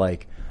find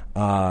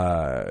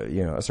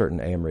a certain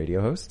AM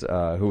radio host,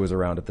 who was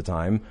around at the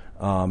time,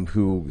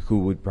 who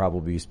would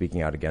probably be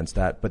speaking out against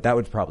that, but that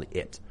was probably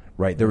it,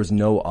 right? There was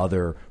no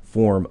other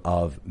form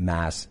of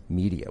mass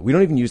media. We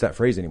don't even use that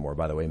phrase anymore,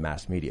 by the way,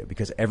 mass media,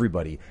 because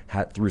everybody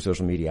through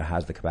social media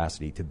has the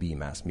capacity to be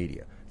mass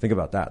media. Think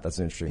about that. That's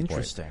an interesting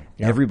point.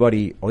 Yeah.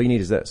 Everybody, all you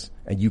need is this,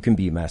 and you can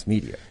be mass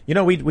media.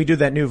 We do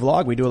that new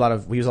vlog. We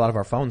use a lot of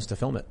our phones to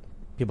film it.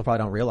 People probably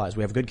don't realize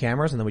we have good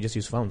cameras, and then we just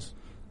use phones.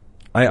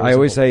 I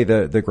always say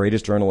the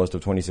greatest journalist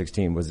of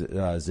 2016 was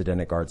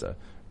Zdenek Garza,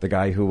 the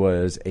guy who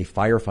was a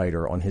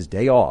firefighter on his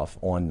day off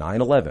on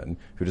 9/11,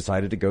 who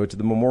decided to go to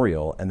the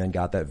memorial and then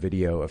got that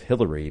video of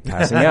Hillary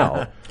passing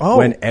out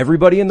when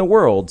everybody in the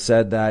world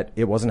said that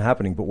it wasn't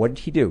happening. But what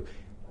did he do?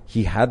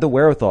 He had the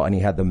wherewithal and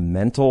he had the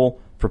mental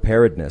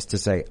preparedness to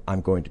say, I'm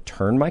going to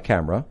turn my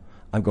camera,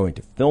 I'm going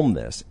to film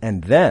this,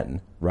 and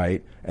then,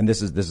 right, and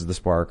this is the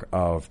spark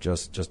of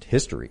just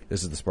history.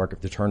 This is the spark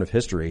of the turn of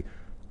history.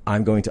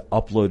 I'm going to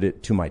upload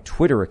it to my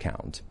Twitter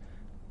account.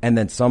 And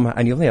then somehow,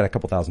 and he only had a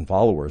couple thousand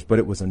followers, but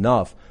it was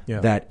enough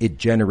that it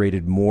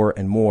generated more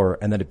and more.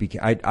 And then it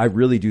became, I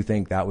really do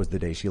think that was the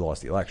day she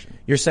lost the election.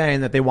 You're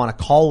saying that they want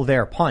to call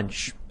their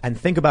punch and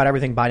think about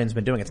everything Biden's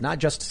been doing. It's not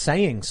just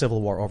saying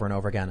civil war over and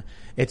over again.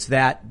 It's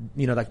that,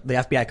 the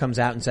FBI comes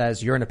out and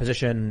says, you're in a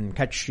position,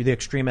 catch the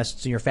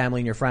extremists and your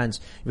family and your friends.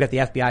 You've got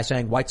the FBI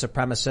saying white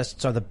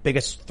supremacists are the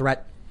biggest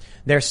threat.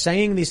 They're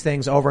saying these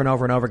things over and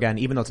over and over again,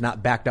 even though it's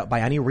not backed up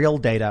by any real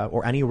data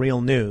or any real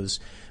news,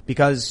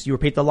 because you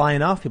repeat the lie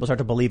enough, people start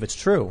to believe it's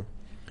true.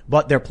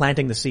 But they're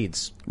planting the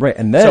seeds. Right.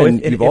 And then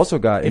you've also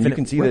got, and you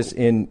can see this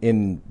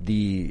in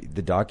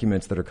the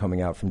documents that are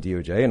coming out from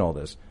DOJ and all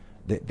this.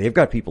 They've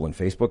got people in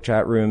Facebook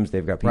chat rooms.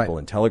 They've got people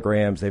in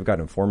telegrams. They've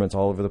got informants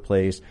all over the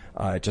place.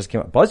 It just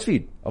came out.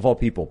 BuzzFeed, of all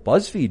people,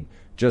 BuzzFeed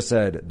just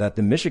said that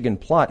the Michigan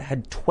plot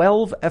had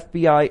 12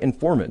 FBI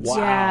informants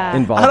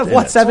involved. Out of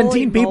what,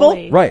 17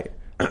 people? Right.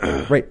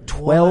 Right.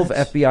 12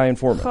 FBI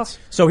informants.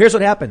 So here's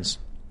what happens.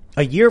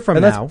 A year from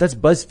now. That's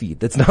BuzzFeed.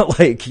 That's not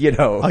like,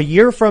 A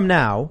year from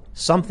now,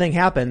 something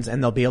happens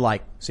and they'll be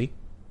like, see,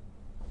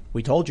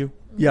 we told you.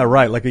 Yeah,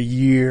 right. Like a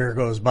year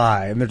goes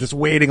by and they're just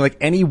waiting like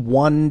any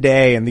one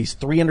day and these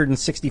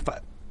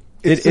 365.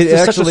 It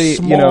actually,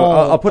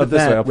 I'll put it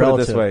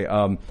this way.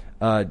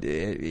 do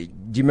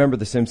you remember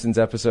the Simpsons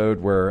episode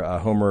where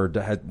Homer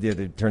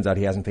it turns out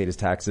he hasn't paid his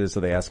taxes,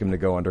 so they ask him to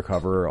go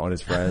undercover on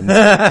his friends?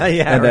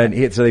 And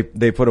then so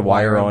they put a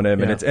wire on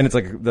him, and it's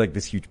like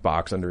this huge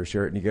box under his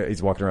shirt, and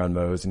he's walking around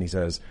Moe's, and he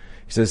says,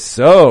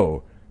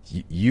 so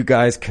you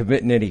guys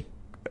committing any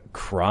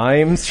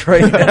crimes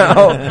right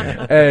now?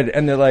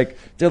 and they're like,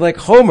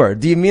 Homer,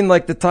 do you mean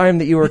like the time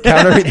that you were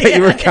trying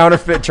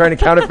to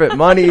counterfeit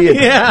money?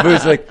 And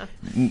Boo's like,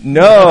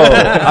 no,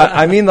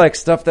 I mean like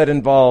stuff that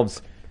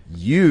involves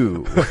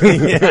you.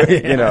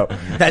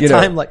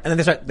 Time, like, and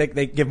then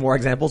they give more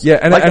examples. Yeah,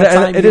 and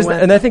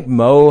I think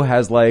Mo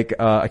has like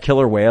a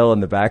killer whale in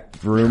the back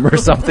room or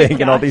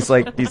something, and all these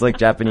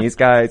Japanese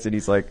guys, and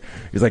he's like,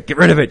 get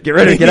rid of it,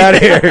 get out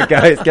of here,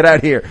 guys, get out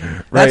of here.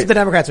 Right? That's what the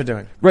Democrats are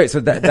doing. Right.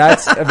 So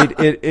that's, I mean,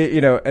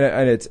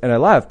 and I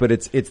laugh, but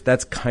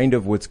that's kind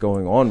of what's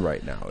going on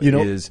right now.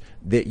 Is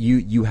that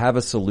you have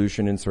a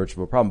solution in search of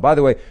a problem. By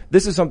the way,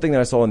 this is something that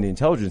I saw in the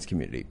intelligence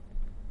community,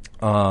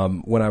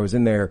 when I was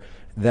in there,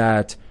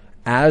 that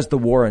as the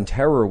war on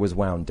terror was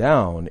wound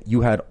down,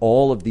 you had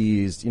all of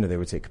these, they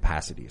would say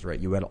capacities,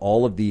 right? You had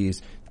all of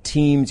these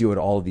teams, you had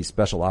all of these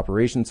special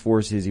operations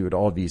forces, you had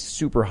all of these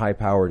super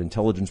high-powered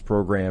intelligence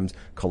programs,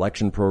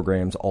 collection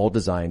programs, all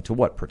designed to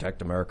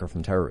protect America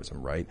from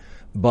terrorism, right?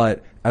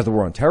 But as the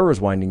war on terror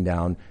is winding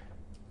down,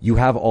 you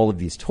have all of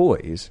these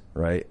toys,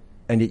 right?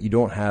 And yet you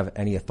don't have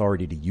any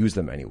authority to use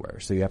them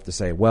anywhere. So you have to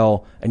say, and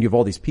you have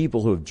all these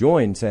people who have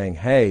joined saying,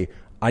 hey,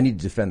 I need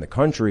to defend the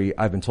country.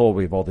 I've been told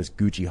we have all this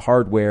Gucci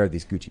hardware,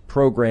 these Gucci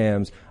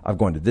programs. I've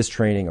gone to this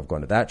training. I've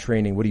gone to that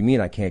training. What do you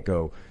mean I can't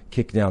go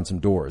kick down some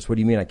doors? What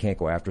do you mean I can't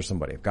go after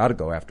somebody? I've got to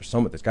go after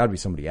someone. There's got to be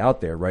somebody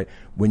out there, right?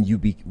 When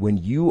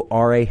you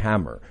are a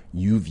hammer,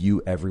 you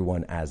view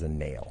everyone as a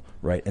nail,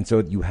 right? And so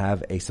you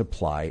have a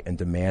supply and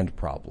demand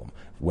problem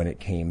when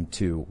it came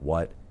to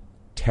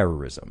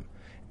terrorism.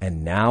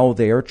 And now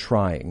they are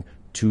trying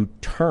to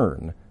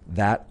turn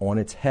that on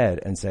its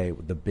head and say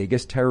the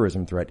biggest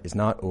terrorism threat is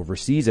not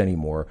overseas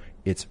anymore.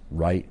 It's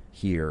right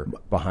here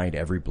behind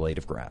every blade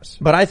of grass.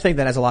 But I think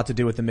that has a lot to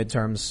do with the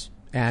midterms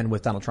and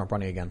with Donald Trump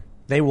running again.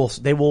 They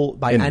will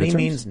by any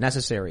means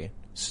necessary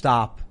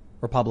stop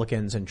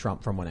Republicans and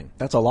Trump from winning.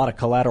 That's a lot of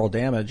collateral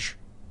damage.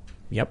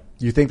 Yep.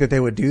 You think that they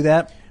would do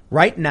that?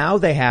 Right now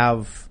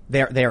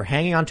they're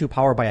hanging on to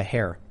power by a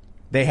hair.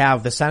 They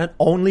have the Senate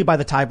only by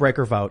the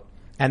tiebreaker vote,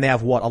 and they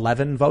have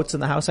 11 votes in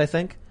the House, I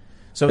think.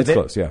 So it's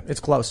close, yeah. It's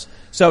close.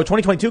 So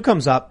 2022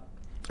 comes up.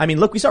 I mean,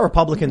 look, we saw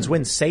Republicans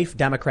win safe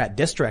Democrat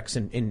districts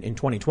in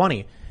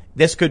 2020.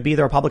 This could be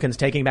the Republicans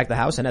taking back the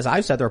House. And as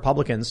I've said, the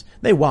Republicans,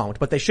 they won't,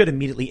 but they should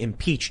immediately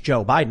impeach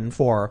Joe Biden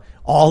for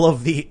all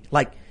of the,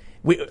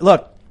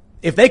 look,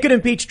 if they could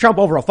impeach Trump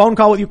over a phone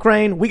call with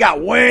Ukraine, we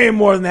got way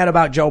more than that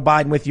about Joe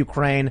Biden with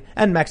Ukraine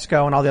and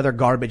Mexico and all the other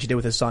garbage he did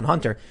with his son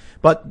Hunter.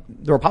 But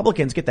the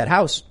Republicans get that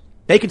House.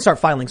 They can start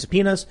filing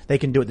subpoenas. They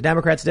can do what the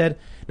Democrats did.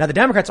 Now, the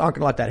Democrats aren't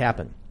going to let that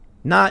happen.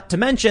 Not to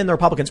mention the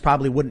Republicans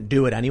probably wouldn't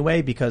do it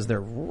anyway because they're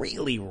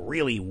really,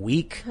 really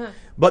weak.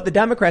 But the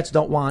Democrats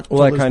don't want to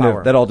lose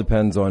power. That all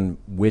depends on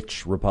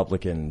which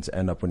Republicans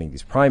end up winning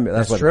these primaries.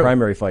 That's why the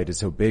primary fight is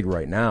so big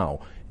right now.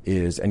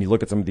 And you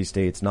look at some of these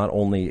states, not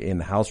only in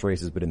the House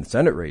races, but in the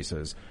Senate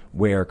races,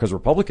 because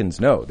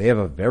Republicans know they have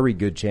a very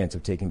good chance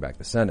of taking back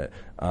the Senate.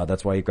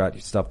 That's why you've got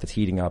stuff that's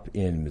heating up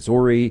in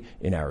Missouri,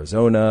 in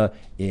Arizona,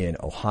 in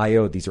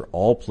Ohio. These are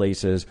all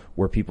places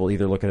where people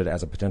either look at it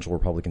as a potential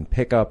Republican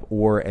pickup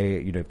or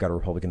you've got a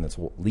Republican that's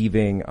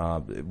leaving.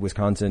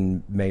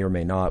 Wisconsin may or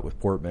may not with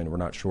Portman. We're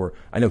not sure.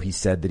 I know he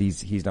said that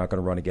he's not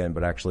going to run again,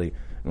 but actually,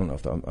 I don't know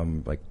if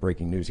I'm like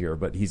breaking news here,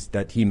 but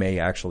he may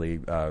actually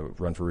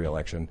run for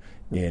re-election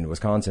in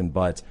Wisconsin.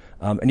 But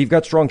and you've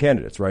got strong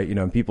candidates, right?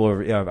 And people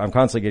are. I'm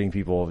constantly getting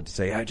people to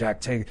say, "Hey,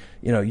 Jack,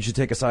 you should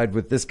take a side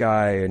with this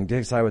guy and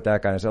take a side with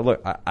that guy." And I said,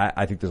 "Look,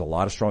 I think there's a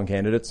lot of strong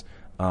candidates."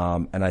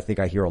 And I think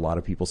I hear a lot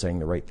of people saying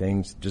the right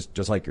things,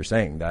 just like you're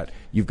saying, that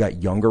you've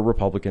got younger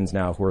Republicans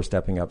now who are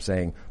stepping up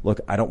saying,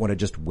 look, I don't want to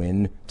just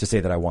win to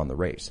say that I won the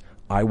race.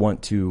 I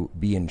want to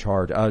be in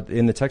charge.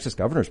 In the Texas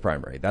governor's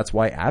primary, that's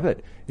why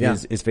Abbott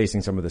is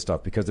facing some of this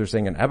stuff, because they're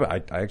saying, and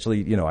Abbott, I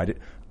actually,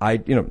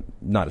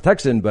 not a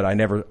Texan, but I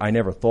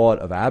never thought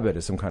of Abbott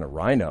as some kind of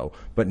rhino.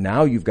 But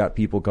now you've got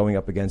people going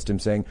up against him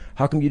saying,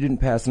 how come you didn't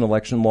pass an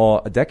election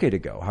law a decade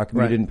ago? How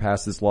come you didn't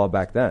pass this law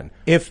back then?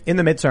 If in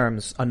the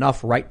midterms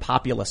enough right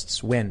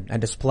populists win and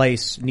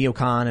displace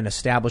neocon and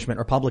establishment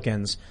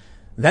Republicans,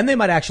 then they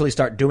might actually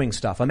start doing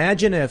stuff.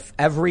 Imagine if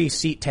every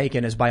seat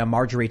taken is by a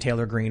Marjorie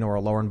Taylor Greene or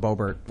a Lauren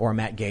Boebert or a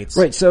Matt Gaetz.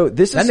 Right. So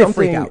this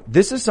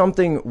is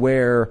something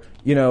where,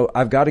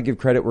 I've got to give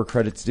credit where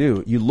credit's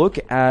due. You look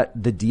at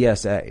the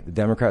DSA, the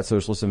Democrat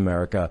Socialists of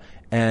America,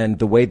 and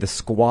the way the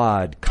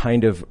squad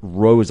kind of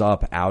rose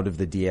up out of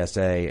the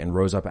DSA and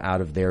rose up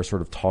out of their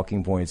sort of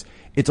talking points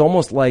it's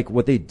almost like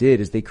what they did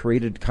is they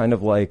created kind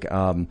of like,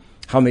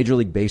 how Major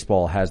League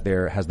Baseball has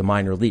the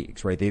minor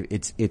leagues, right?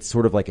 It's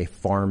sort of like a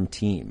farm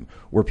team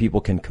where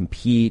people can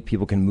compete,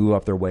 people can move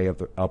up their way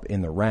up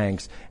in the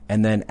ranks,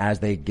 and then as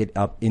they get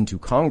up into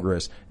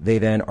Congress, they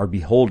then are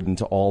beholden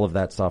to all of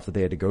that stuff that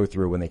they had to go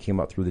through when they came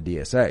up through the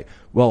DSA.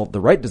 Well,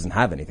 the right doesn't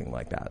have anything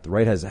like that. The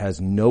right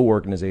has no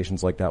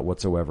organizations like that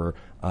whatsoever.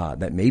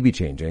 That may be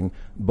changing,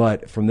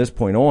 but from this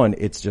point on,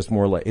 it's just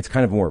more like, it's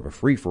kind of more of a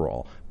free for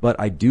all. But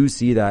I do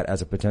see that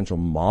as a potential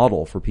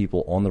model for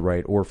people on the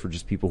right, or for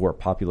just people who are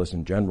populists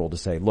in general, to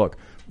say, look,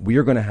 we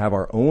are going to have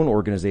our own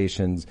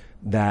organizations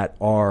that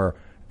are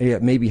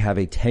maybe have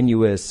a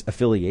tenuous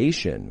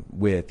affiliation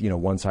with,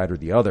 one side or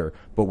the other,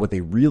 but what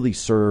they really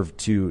serve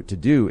to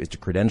do is to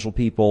credential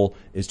people,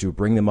 is to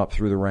bring them up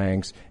through the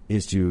ranks,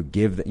 is to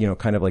give,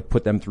 kind of like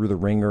put them through the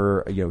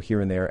ringer,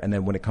 here and there. And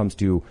then when it comes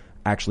to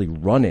actually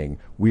running,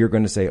 we are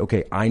going to say,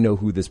 okay, I know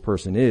who this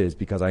person is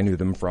because I knew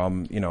them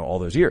from, all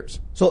those years.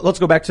 So let's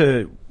go back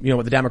to,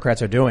 what the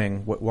Democrats are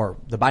doing, or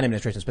the Biden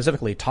administration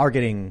specifically,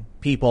 targeting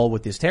people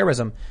with this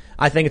terrorism.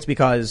 I think it's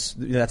because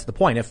that's the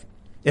point.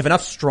 If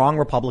enough strong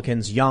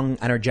Republicans, young,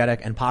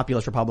 energetic, and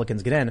populist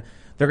Republicans get in,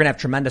 they're going to have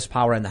tremendous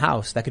power in the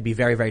House that could be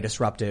very, very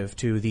disruptive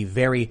to the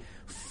very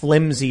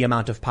flimsy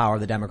amount of power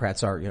the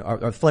Democrats are,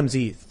 or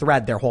flimsy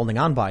thread they're holding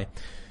on by.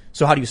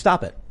 So how do you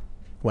stop it?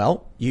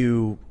 Well,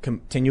 you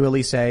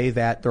continually say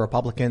that the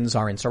Republicans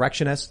are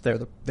insurrectionists. They're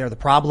the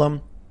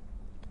problem.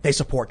 They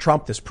support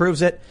Trump. This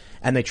proves it.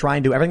 And they try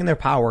and do everything in their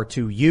power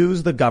to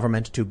use the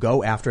government to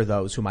go after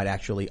those who might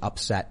actually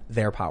upset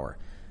their power.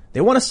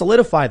 They want to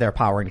solidify their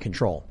power and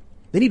control.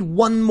 They need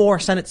one more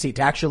Senate seat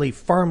to actually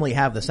firmly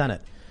have the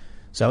Senate.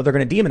 So they're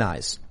going to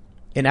demonize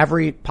in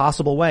every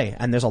possible way.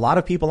 And there's a lot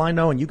of people I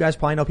know, and you guys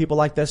probably know people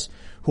like this,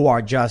 who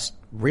are just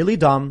really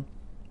dumb,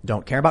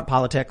 don't care about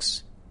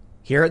politics,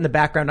 hear it in the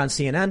background on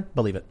CNN,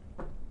 believe it.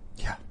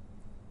 Yeah.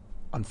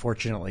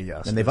 Unfortunately,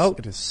 yes. And they vote.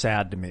 It is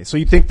sad to me. So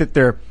you think that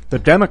the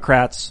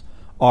Democrats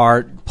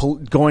are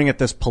going at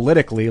this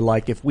politically,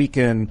 like if we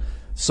can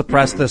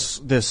suppress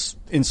this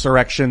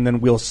insurrection,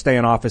 then we'll stay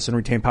in office and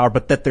retain power,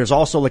 but that there's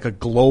also like a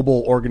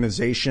global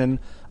organization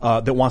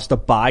that wants to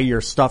buy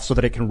your stuff so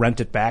that it can rent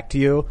it back to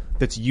you,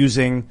 that's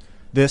using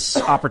this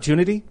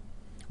opportunity?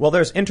 Well,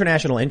 there's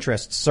international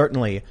interests,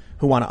 certainly,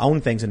 who want to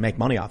own things and make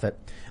money off it.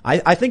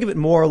 I think of it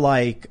more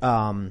like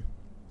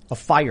a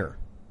fire,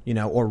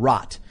 or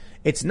rot.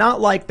 It's not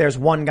like there's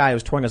one guy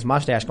who's twirling his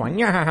mustache going,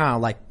 yeah,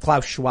 like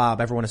Klaus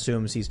Schwab. Everyone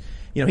assumes he's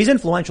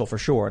influential for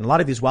sure. And a lot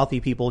of these wealthy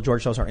people,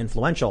 George Soros, are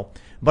influential,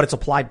 but it's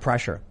applied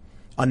pressure.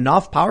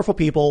 Enough powerful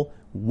people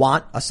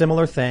want a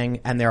similar thing,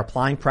 and they're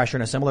applying pressure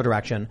in a similar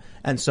direction.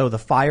 And so the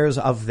fires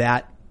of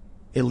that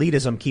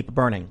elitism keep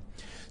burning.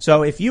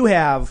 So if you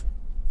have,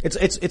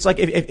 it's like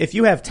if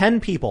you have 10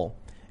 people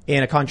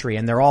in a country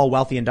and they're all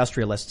wealthy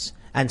industrialists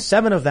and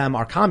 7 of them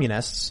are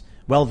communists,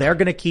 well, they're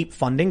going to keep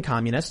funding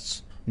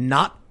communists,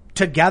 not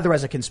together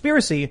as a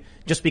conspiracy,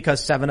 just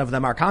because 7 of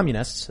them are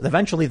communists.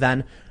 Eventually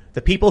then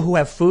the people who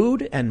have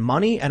food and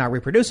money and are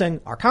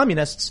reproducing are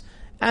communists.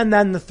 And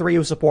then the 3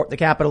 who support the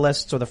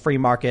capitalists or the free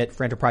market,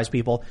 free enterprise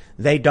people,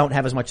 they don't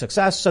have as much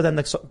success. So then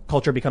the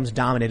culture becomes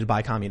dominated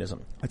by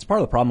communism. It's part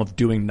of the problem of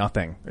doing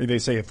nothing. They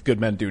say if good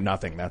men do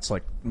nothing, that's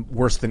like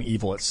worse than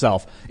evil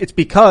itself. It's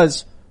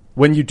because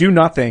when you do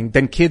nothing,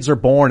 then kids are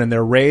born and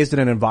they're raised in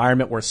an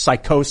environment where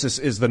psychosis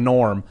is the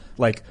norm,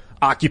 like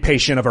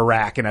occupation of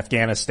Iraq and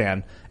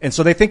Afghanistan. And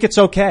so they think it's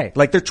okay.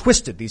 Like they're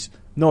twisted.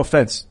 No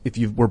offense if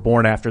you were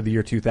born after the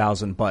year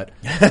 2000, but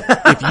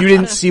if you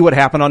didn't see what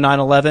happened on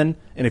 9/11,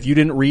 and if you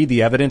didn't read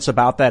the evidence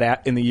about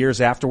that in the years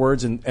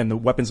afterwards and the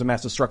weapons of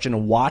mass destruction,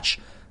 and watch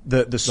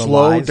the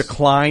slow lies.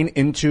 Decline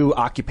into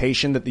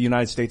occupation that the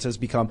United States has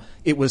become,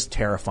 it was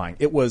terrifying.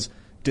 It was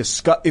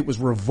it was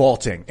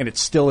revolting, and it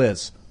still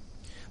is.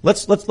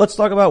 Let's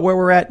talk about where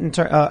we're at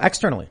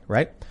externally,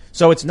 right?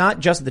 So it's not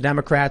just the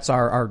Democrats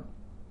are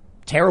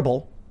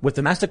terrible with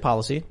domestic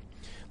policy.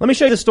 Let me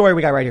show you the story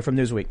we got right here from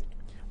Newsweek.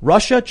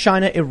 Russia,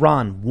 China,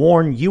 Iran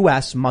warn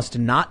U.S. must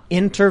not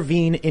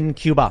intervene in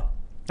Cuba.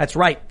 That's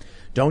right.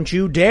 Don't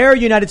you dare,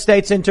 United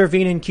States,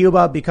 intervene in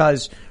Cuba,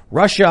 because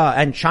Russia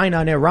and China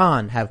and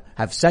Iran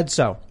have said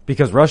so.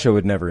 Because Russia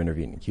would never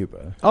intervene in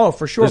Cuba. Oh,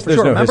 for sure,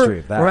 There's no history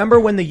of that. Remember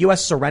when the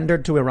U.S.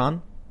 surrendered to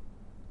Iran?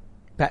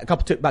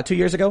 About 2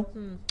 years ago?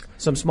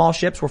 Some small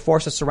ships were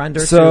forced to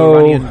surrender to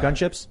Iranian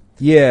gunships?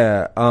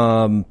 Yeah.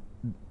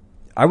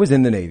 I was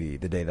in the Navy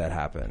the day that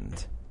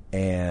happened,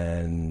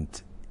 and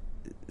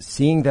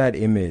seeing that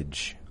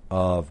image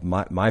of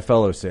my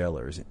fellow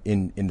sailors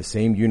in the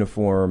same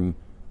uniform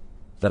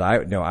that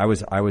I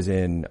was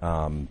in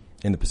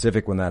the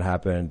Pacific when that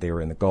happened. They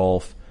were in the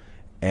Gulf,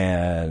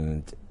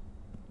 and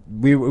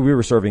we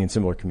were serving in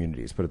similar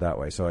communities, put it that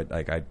way. So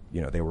I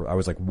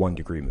was like 1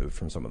 degree moved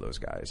from some of those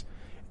guys.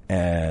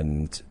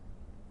 And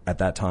at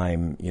that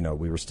time,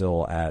 we were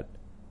still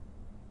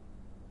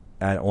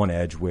on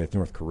edge with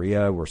North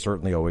Korea. We're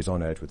certainly always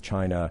on edge with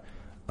China.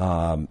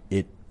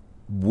 It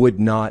would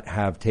not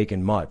have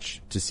taken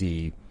much to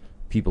see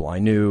people I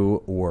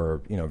knew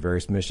or,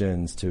 various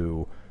missions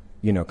to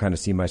kind of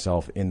see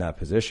myself in that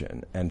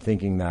position and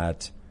thinking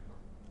that,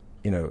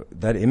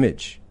 that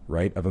image,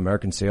 right, of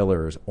American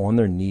sailors on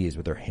their knees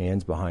with their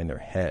hands behind their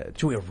head.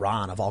 To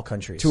Iran, of all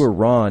countries. To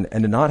Iran,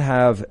 and to not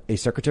have a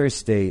Secretary of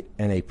State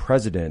and a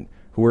president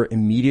who are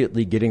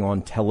immediately getting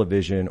on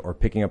television or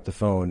picking up the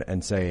phone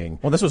and saying...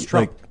 Well, this was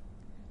Trump.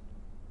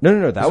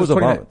 No, that was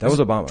Obama. That was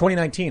Obama.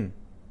 2019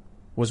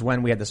 was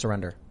when we had the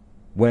surrender.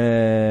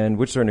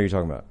 Which surrender are you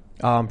talking about?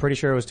 I'm pretty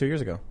sure it was 2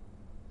 years ago.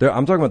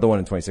 I'm talking about the one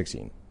in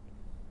 2016.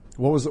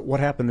 What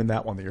happened in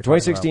that one that you're talking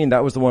about? 2016,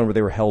 that was the one where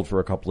they were held for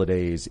a couple of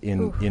days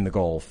in the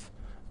Gulf.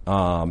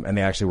 And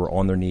they actually were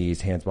on their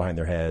knees, hands behind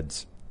their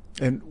heads.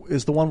 And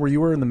is the one where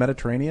you were in the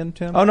Mediterranean,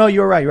 Tim? Oh, no,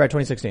 you were right.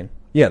 2016.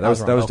 Yeah, that was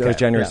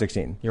January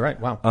 16. You're right.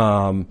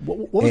 Wow.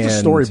 What was the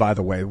story, by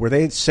the way? Were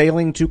they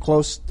sailing too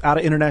close out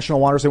of international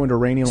waters? They went to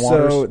Iranian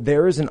waters? So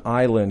there is an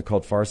island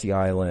called Farsi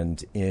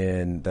Island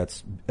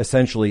that's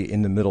essentially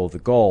in the middle of the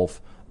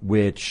Gulf,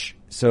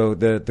 so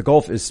the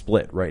Gulf is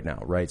split right now,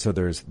 right? So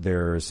there's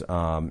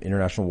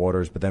international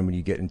waters, but then when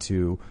you get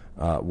into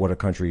what a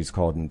country is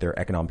called in their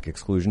economic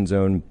exclusion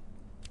zone,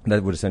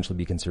 that would essentially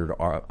be considered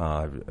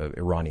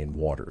Iranian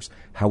waters.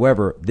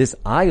 However, this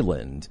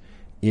island,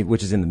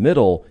 which is in the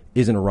middle,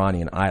 is an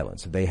Iranian island.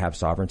 So they have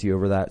sovereignty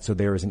over that. So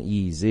there is an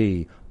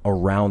EEZ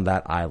around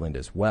that island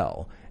as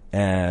well.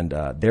 And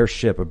their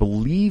ship, I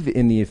believe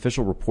in the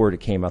official report it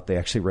came out, they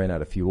actually ran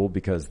out of fuel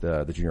because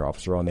the junior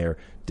officer on there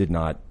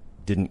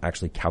didn't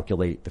actually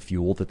calculate the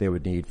fuel that they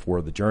would need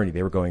for the journey.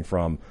 They were going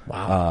from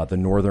the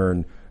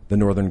northern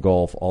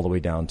Gulf all the way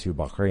down to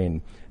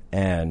Bahrain.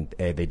 And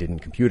they didn't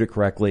compute it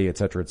correctly, et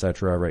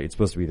cetera, right? It's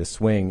supposed to be the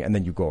swing, and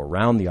then you go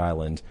around the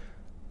island,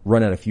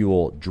 run out of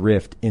fuel,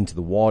 drift into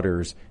the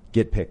waters,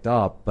 get picked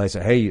up. They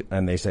say, hey,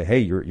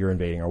 you're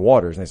invading our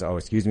waters. And they say, oh,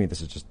 excuse me,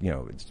 this is just,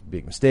 it's a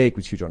big mistake,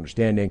 with huge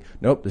understanding.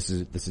 Nope, this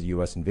is a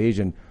U.S.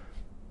 invasion.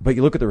 But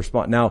you look at the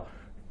response. Now,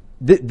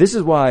 this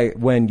is why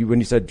when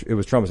you said it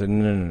was Trump, I said,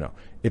 no.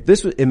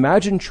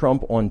 Imagine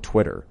Trump on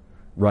Twitter.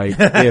 Right.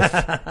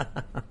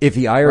 If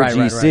the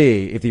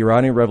IRGC, if the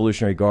Iranian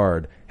Revolutionary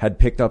Guard had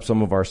picked up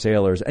some of our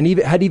sailors and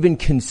even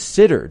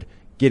considered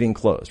getting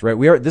close,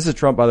 right? This is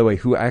Trump, by the way,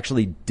 who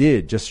actually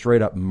did just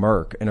straight up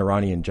murk an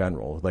Iranian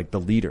general, like the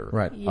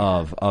leader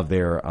of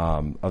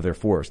their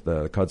force,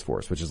 the Quds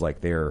force, which is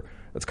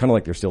it's kind of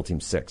like their SEAL Team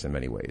 6 in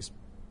many ways.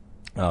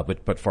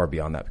 But far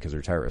beyond that because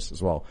they're terrorists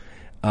as well.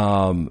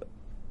 Obama.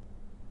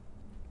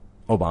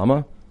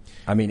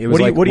 I mean, it was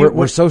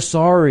we're so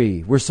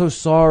sorry. We're so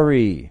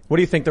sorry. What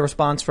do you think the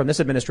response from this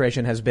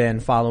administration has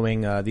been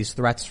following these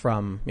threats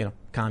from,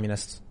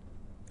 communists?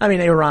 I mean,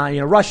 Iran,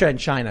 Russia and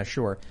China,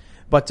 sure.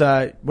 But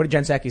what did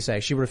Jen Psaki say?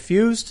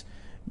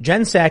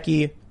 Jen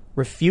Psaki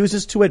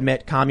refuses to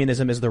admit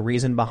communism is the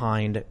reason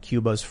behind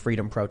Cuba's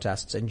freedom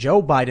protests. And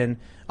Joe Biden,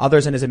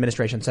 others in his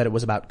administration said it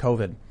was about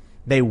COVID.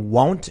 They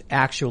won't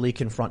actually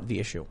confront the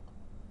issue.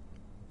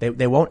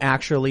 They won't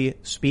actually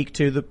speak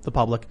to the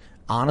public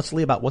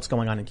honestly about what's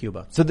going on in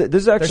Cuba. So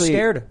this is actually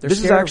they're scared. This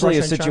is actually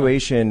a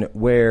situation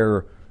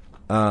where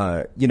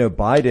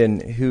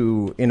Biden,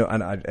 who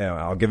and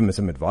I'll give him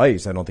some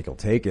advice. I don't think he'll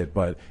take it,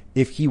 but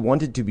if he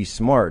wanted to be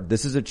smart,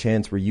 this is a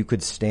chance where you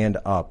could stand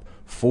up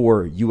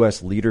for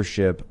U.S.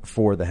 leadership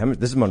for this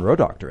is Monroe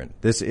Doctrine.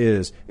 This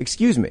is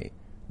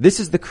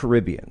the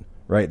Caribbean,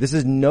 right? This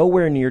is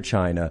nowhere near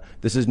China.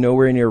 This is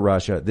nowhere near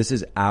Russia. This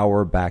is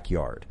our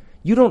backyard.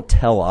 You don't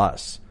tell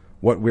us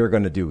what we're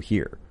going to do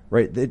here.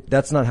 Right?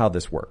 That's not how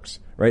this works,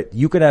 right?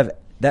 You could have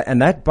that,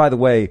 and that, by the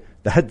way,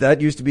 that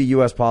used to be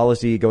U.S.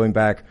 policy going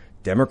back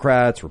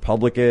Democrats,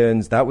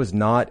 Republicans. That was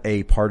not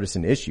a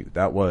partisan issue.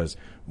 That was,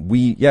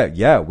 we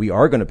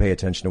are going to pay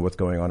attention to what's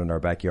going on in our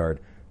backyard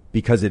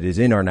because it is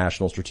in our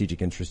national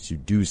strategic interest to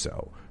do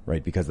so,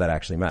 right? Because that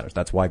actually matters.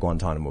 That's why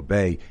Guantanamo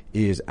Bay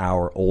is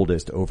our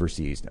oldest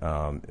overseas,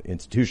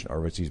 institution, our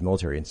overseas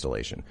military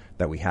installation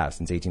that we have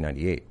since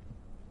 1898.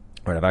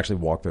 Right, I've actually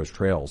walked those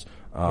trails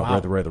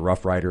where the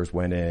Rough Riders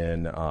went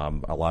in.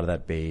 A lot of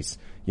that base,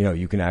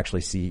 you can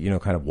actually see,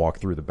 kind of walk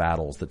through the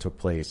battles that took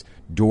place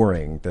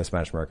during the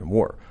Spanish-American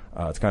War.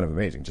 It's kind of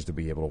amazing just to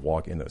be able to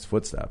walk in those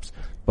footsteps.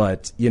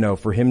 But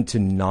for him to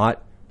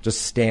not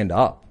just stand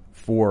up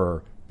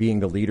for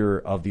being the leader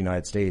of the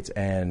United States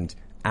and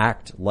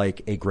act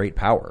like a great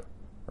power,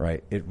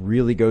 right? It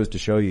really goes to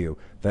show you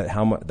that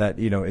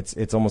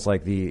it's almost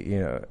like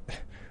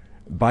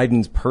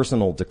Biden's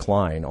personal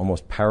decline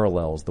almost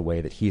parallels the way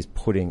that he's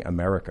putting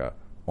America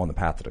on the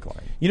path to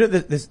decline.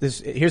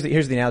 Here's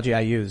the analogy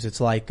I use.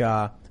 It's like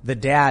the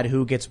dad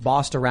who gets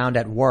bossed around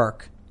at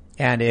work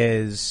and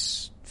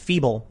is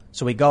feeble,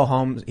 so he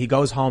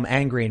goes home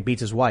angry and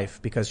beats his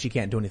wife because she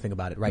can't do anything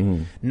about it, right?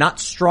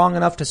 Not strong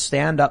enough to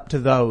stand up to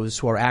those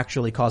who are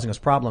actually causing us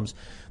problems.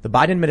 The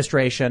Biden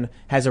administration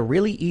has a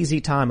really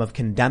easy time of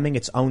condemning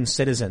its own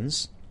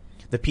citizens.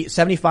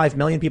 75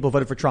 million people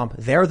voted for Trump.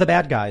 They're the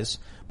bad guys.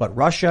 But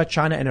Russia,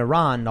 China, and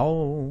Iran,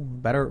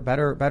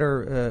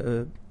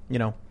 better,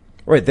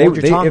 Right. Hold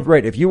your tongue.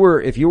 Right. If you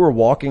were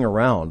walking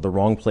around the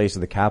wrong place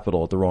of the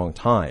Capitol at the wrong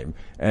time,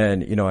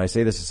 and, you know, I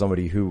say this as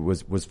somebody who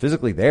was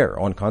physically there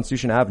on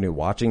Constitution Avenue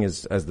watching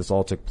as this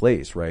all took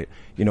place, right?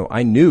 You know,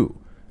 I knew,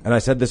 and I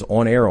said this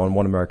on air on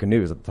One American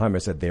News at the time, I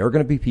said, there are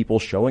going to be people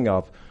showing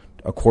up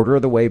a quarter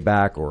of the way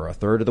back or a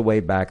third of the way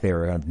back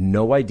there. I have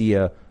no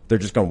idea. They're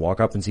just going to walk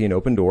up and see an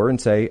open door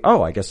and say,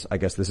 "Oh, I guess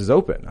this is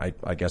open."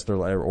 I guess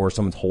or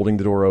someone's holding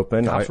the door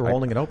open. Cops were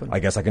holding it open. I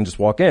guess I can just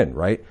walk in,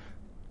 right?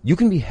 You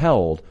can be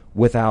held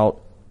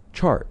without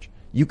charge.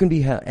 You can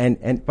be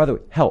and by the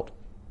way, held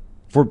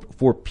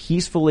for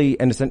peacefully,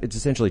 and it's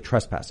essentially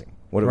trespassing.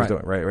 What it was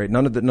doing, right?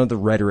 None of the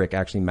rhetoric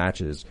actually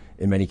matches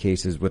in many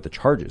cases with the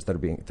charges that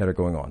are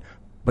going on.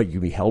 But you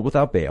can be held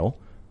without bail,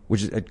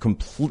 which is a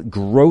complete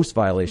gross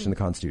violation of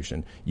the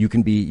Constitution. You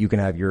can be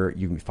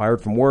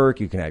fired from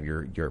work. You can have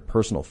your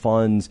personal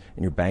funds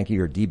and your banking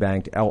or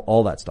debanked.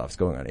 All that stuff's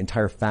going on.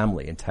 Entire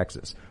family in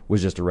Texas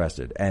was just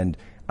arrested, and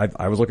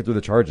I was looking through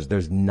the charges.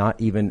 There's not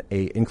even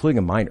including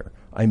a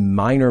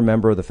minor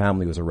member of the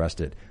family was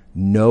arrested.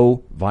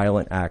 No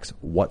violent acts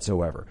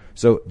whatsoever.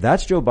 So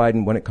that's Joe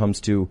Biden when it comes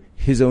to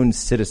his own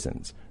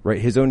citizens, right?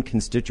 His own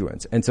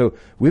constituents. And so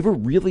we have a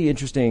really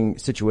interesting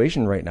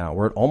situation right now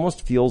where it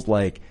almost feels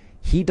like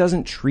he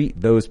doesn't treat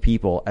those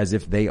people as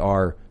if they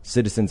are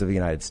citizens of the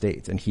United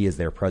States and he is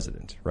their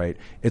president, right?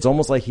 It's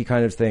almost like he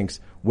kind of thinks,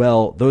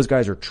 well, those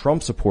guys are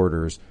Trump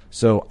supporters,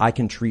 so I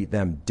can treat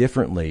them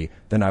differently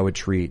than I would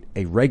treat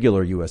a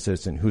regular U.S.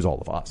 citizen who's all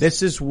of us.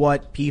 This is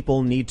what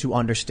people need to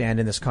understand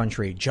in this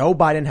country. Joe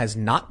Biden has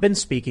not been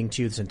speaking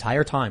to you this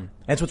entire time.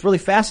 That's what's really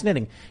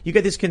fascinating. You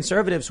get these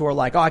conservatives who are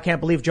like, oh, I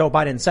can't believe Joe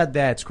Biden said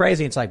that. It's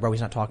crazy. It's like, bro,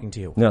 he's not talking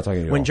to you. Not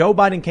talking to you. When Joe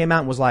Biden came out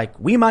and was like,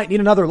 we might need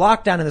another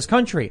lockdown in this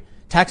country,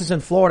 Texas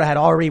and Florida had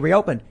already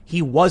reopened.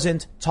 He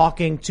wasn't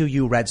talking to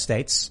you, red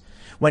states.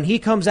 When he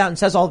comes out and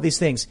says all of these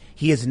things,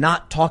 he is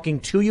not talking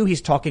to you.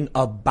 He's talking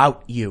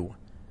about you.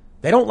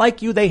 They don't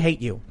like you. They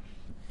hate you.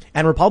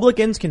 And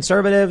Republicans,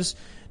 conservatives,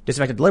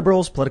 disaffected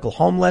liberals, political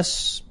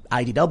homeless,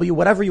 IDW,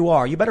 whatever you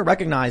are, you better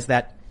recognize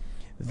that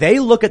they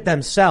look at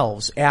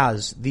themselves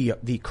as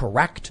the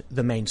correct,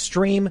 the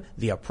mainstream,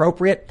 the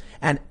appropriate,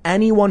 and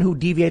anyone who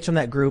deviates from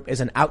that group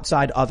is an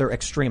outside other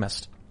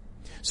extremist.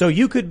 So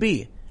you could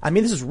be, I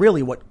mean, this is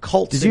really what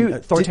cults and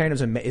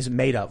authoritarianism is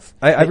made of.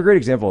 I have a great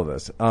example of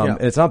this.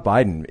 And it's not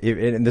Biden,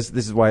 and this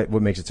is what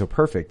makes it so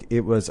perfect. It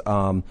was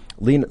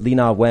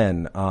Lina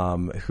Wen,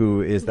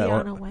 who is that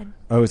Leana Wen.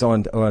 Oh, it's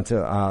on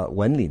to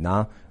Wen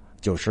Lina.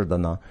 就是的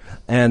呢.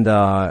 And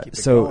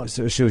so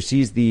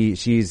she's a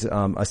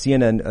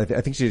CNN,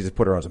 I think she just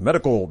put her on as a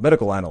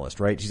medical analyst,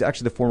 right? She's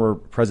actually the former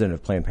president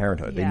of Planned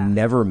Parenthood. Yeah. They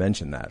never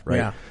mention that, right?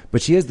 Yeah.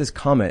 But she has this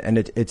comment, and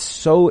it's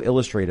so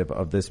illustrative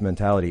of this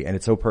mentality, and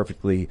it so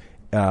perfectly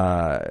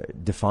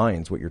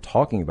defines what you're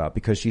talking about,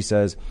 because she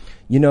says,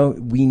 you know,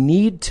 we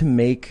need to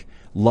make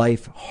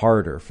life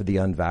harder for the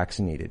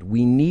unvaccinated.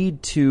 We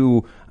need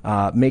to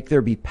make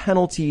there be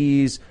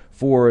penalties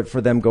for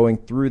them going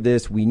through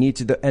this. We need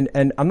to,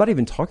 and I'm not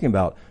even talking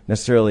about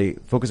necessarily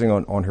focusing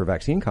on her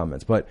vaccine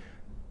comments, but,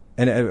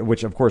 and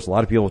which of course a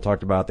lot of people have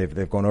talked about,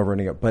 they've gone over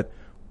and again, but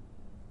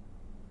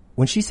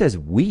when she says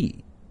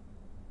we,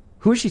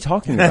 who is she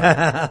talking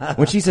about?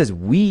 When she says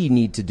we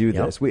need to do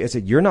this, I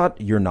said, you're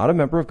not a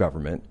member of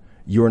government.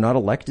 You're not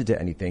elected to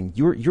anything.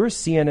 You're a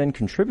CNN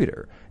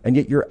contributor, and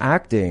yet you're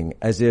acting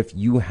as if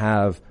you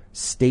have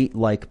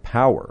state-like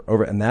power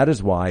over, and that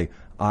is why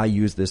I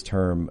use this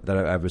term that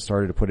I've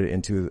started to put it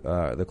into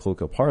the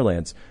colloquial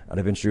parlance, and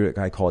eventually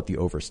I call it the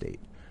overstate,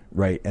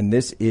 right? And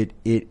this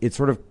it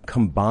sort of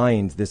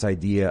combines this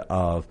idea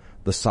of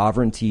the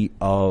sovereignty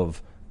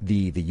of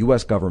the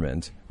U.S.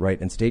 government, right,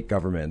 and state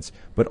governments,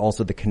 but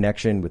also the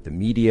connection with the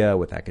media,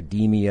 with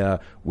academia,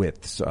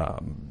 with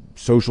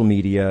social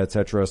media, et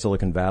cetera,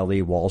 Silicon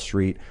Valley, Wall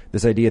Street.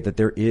 This idea that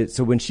there is.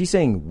 So when she's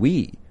saying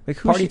we, like,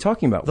 who is she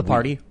talking about? The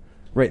party.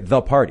 Right,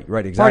 the party,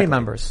 right, exactly. Party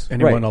members.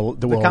 Anyone Right.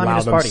 that will allow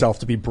Communist Party. themselves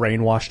to be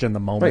brainwashed in the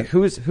moment. Right,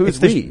 who's It's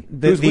we?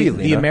 Who's we, the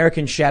Lena?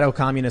 American Shadow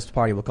Communist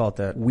Party, we'll call it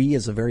that. We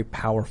is a very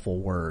powerful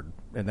word,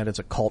 and that is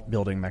a cult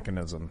building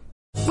mechanism.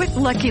 With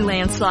Lucky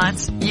Land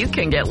Slots, you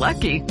can get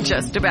lucky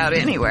just about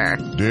anywhere.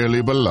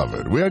 Dearly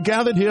beloved, we are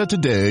gathered here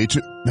today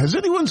to... Has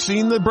anyone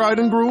seen the bride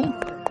and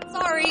groom?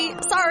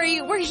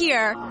 Sorry, we're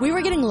here. We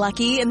were getting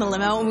lucky in the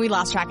limo and we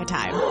lost track of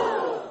time.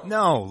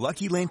 No,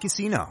 Lucky Land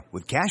Casino,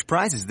 with cash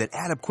prizes that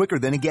add up quicker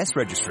than a guest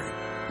registry.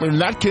 In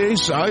that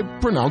case, I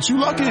pronounce you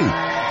lucky.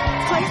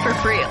 Play for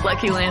free at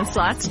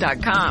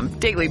LuckyLandSlots.com.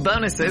 Daily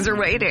bonuses are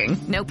waiting.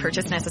 No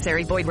purchase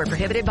necessary. Void where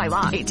prohibited by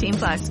law.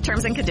 18+.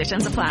 Terms and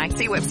conditions apply.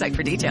 See website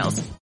for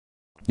details.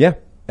 Yeah.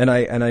 And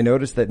I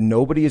noticed that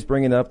nobody is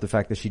bringing up the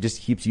fact that she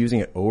just keeps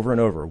using it over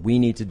and over. We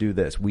need to do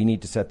this. We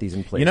need to set these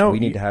in place. You know, we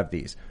need to have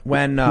these.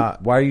 When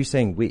why are you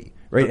saying we?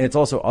 Right? And it's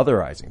also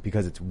otherizing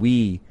because it's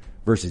we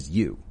versus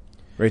you.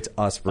 Right? It's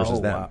us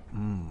versus them.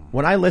 Wow.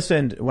 When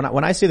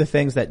I see the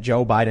things that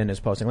Joe Biden is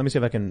posting, let me see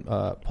if I can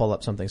pull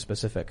up something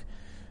specific.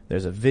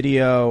 There's a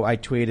video I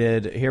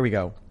tweeted. Here we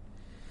go.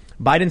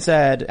 Biden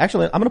said,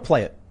 actually, I'm going to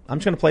play it. I'm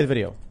just going to play the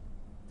video.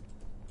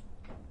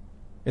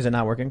 Is it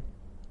not working?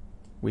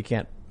 We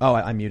can't. Oh,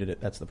 I muted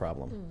it. That's the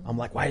problem. I'm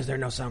like, why is there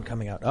no sound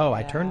coming out? Oh,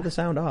 I turned the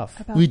sound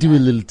off. We do a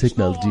little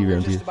technology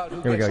around here.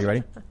 Here we go. You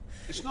ready?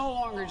 It's no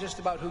longer just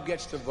about who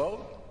gets to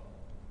vote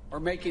or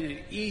making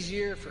it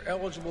easier for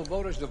eligible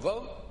voters to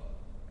vote.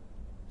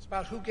 It's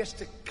about who gets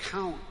to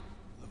count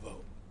the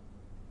vote.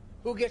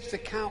 Who gets to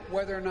count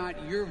whether or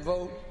not your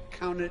vote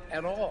counted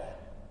at all.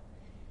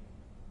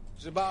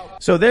 It's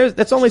about... So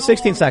that's only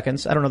 16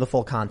 seconds. I don't know the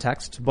full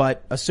context,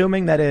 but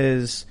assuming that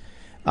is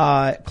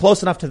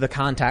close enough to the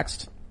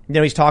context, you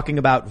know, he's talking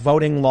about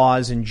voting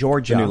laws in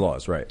Georgia. The new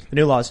laws, right. The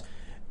new laws.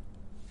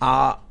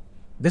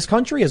 This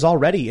country is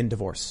already in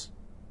divorce.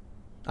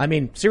 I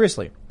mean,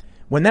 seriously.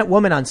 When that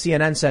woman on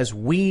CNN says,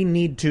 we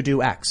need to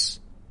do X,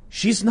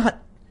 she's not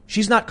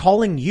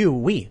calling you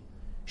we.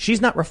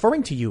 She's not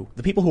referring to you,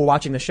 the people who are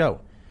watching the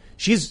show.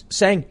 She's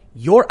saying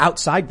you're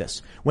outside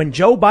this. When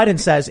Joe Biden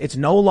says it's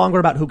no longer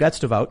about who gets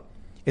to vote,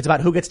 it's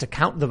about who gets to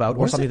count the vote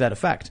or something to that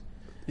effect.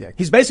 Yeah.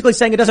 He's basically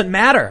saying it doesn't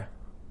matter.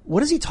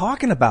 What is he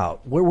talking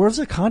about? Where's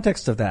the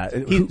context of that?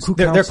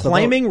 They're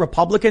claiming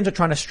Republicans are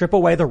trying to strip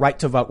away the right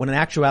to vote when in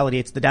actuality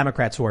it's the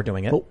Democrats who are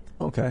doing it. Oh,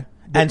 okay.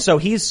 And so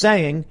he's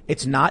saying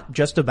it's not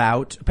just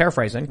about,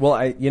 paraphrasing. Well,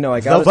 I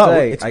gotta vote.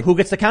 say, It's who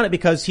gets to count it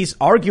because he's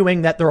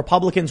arguing that the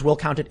Republicans will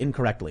count it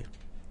incorrectly.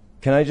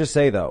 Can I just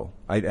say though,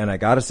 I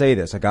gotta say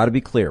this, I gotta be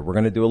clear. We're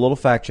gonna do a little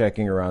fact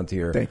checking around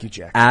here. Thank you,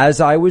 Jack.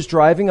 As I was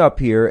driving up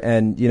here,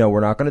 and we're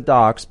not gonna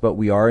dox, but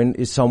we are in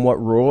a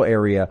somewhat rural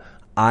area,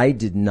 I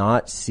did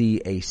not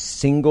see a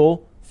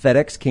single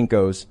FedEx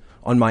Kinko's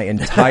on my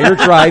entire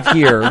drive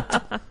here.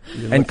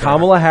 And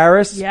Kamala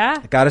Harris, Yeah.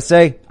 I gotta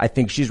say, I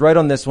think she's right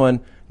on this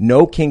one.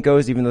 No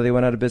Kinko's, even though they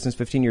went out of business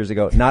 15 years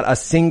ago. Not a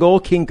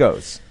single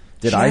Kinko's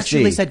did I see. She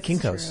actually said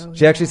Kinko's.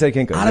 She actually said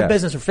Kinko's. Out of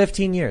business for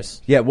 15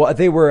 years. Yeah, well,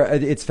 they were,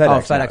 it's FedEx.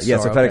 Oh, FedEx. Yeah,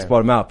 so store, FedEx okay. bought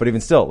them out. But even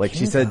still, like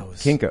she said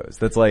Kinko's. Kinko's.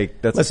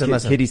 That's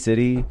Listen. Kitty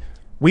City.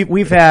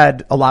 We've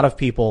had a lot of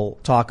people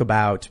talk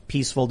about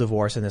peaceful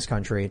divorce in this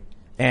country.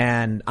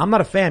 And I'm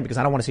not a fan because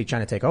I don't want to see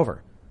China take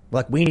over.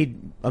 Like, we need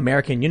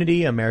American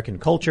unity, American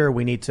culture.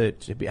 We need to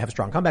have a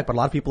strong comeback. But a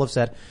lot of people have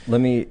said,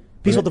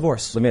 peaceful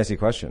divorce. Let me ask you a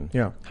question.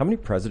 Yeah. How many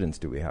presidents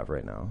do we have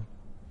right now?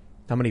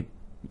 How many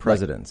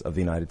presidents of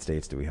the United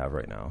States do we have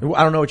right now?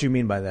 I don't know what you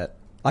mean by that.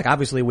 Like,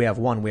 obviously we have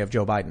one. We have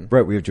Joe Biden.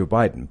 Right, we have Joe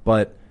Biden.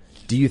 But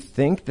do you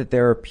think that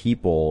there are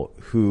people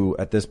who,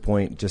 at this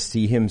point, just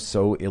see him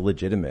so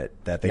illegitimate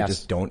that they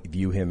just don't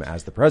view him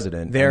as the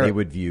president, and they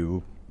would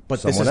view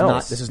someone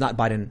else? This is not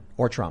Biden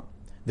or Trump.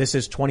 This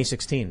is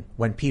 2016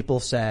 when people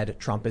said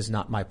Trump is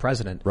not my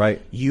president. Right.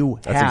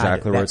 That's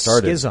exactly that where it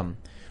started. Schism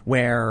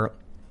where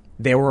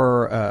there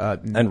were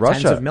and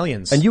Russia. Tens of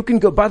millions. And you can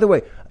go, by the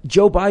way,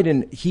 Joe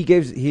Biden,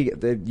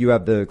 you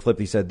have the clip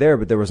he said there,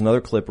 but there was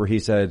another clip where he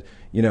said,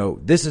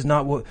 that's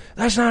not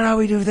how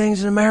we do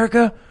things in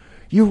America.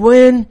 You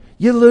win,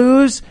 you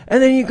lose,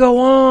 and then you go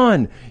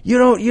on. You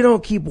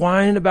don't keep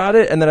whining about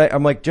it. And then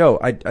I'm like, Joe,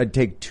 I'd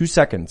take 2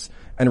 seconds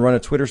and run a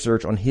Twitter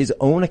search on his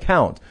own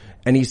account.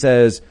 And he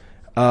says,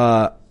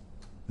 the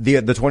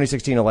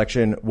 2016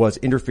 election was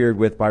interfered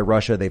with by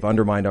Russia. They've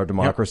undermined our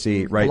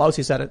democracy, right?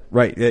 Pelosi said it.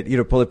 Right.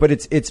 But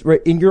it's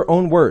right in your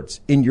own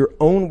words. In your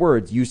own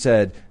words, you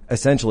said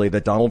essentially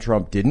that Donald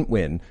Trump didn't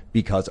win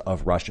because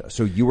of Russia.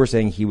 So you were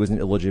saying he was an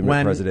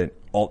illegitimate president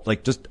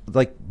just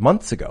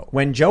months ago.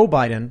 When Joe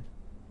Biden,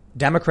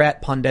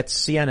 Democrat pundits,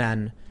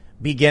 CNN,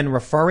 begin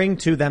referring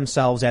to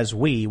themselves as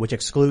we, which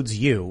excludes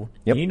you,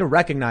 you need to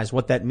recognize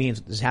what that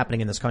means is happening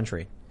in this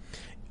country.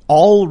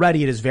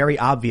 Already it is very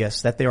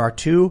obvious that there are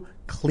two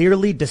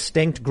clearly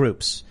distinct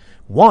groups.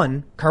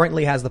 One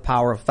currently has the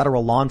power of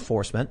federal law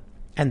enforcement,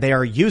 and they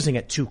are using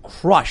it to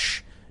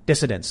crush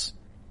dissidents.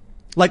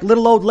 Like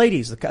little old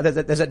ladies. There's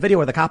that video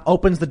where the cop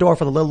opens the door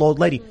for the little old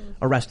lady,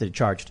 arrested,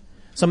 charged.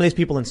 Some of these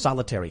people in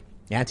solitary.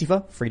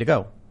 Antifa, free to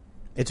go.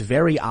 It's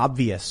very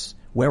obvious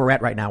where we're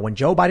at right now. When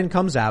Joe Biden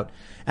comes out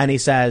and he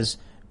says,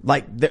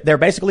 they're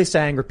basically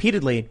saying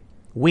repeatedly,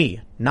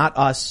 we, not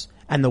us.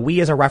 And the we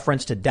is a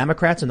reference to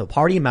Democrats and the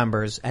party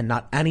members and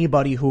not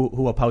anybody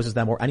who opposes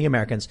them or any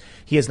Americans.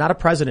 He is not a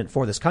president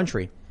for this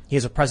country. He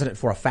is a president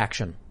for a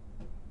faction.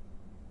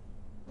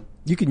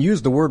 You can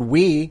use the word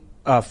we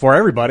for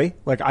everybody.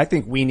 Like, I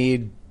think we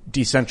need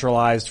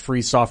decentralized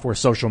free software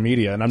social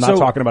media. And I'm not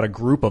talking about a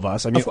group of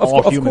us. I mean,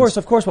 all humans.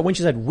 Of course. But when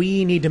she said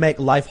we need to make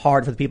life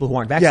hard for the people who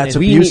aren't vaccinated. Yeah,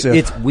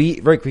 it's abusive.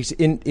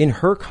 Right. In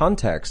her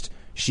context,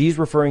 she's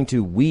referring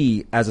to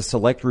we as a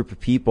select group of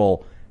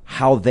people,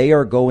 how they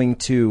are going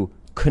to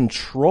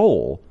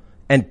control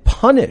and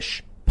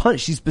punish.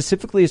 She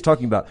specifically is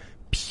talking about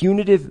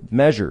punitive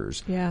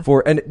measures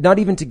for, and not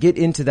even to get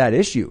into that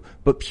issue,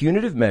 but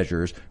punitive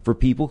measures for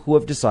people who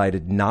have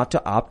decided not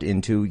to opt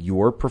into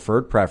your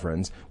preferred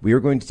preference. We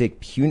are going to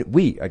take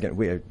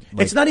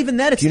it's not even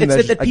that. It's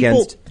that people,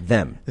 against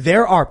them.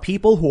 There are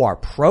people who are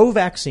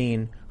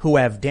pro-vaccine who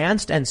have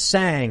danced and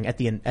sang at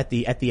the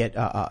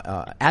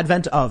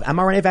advent of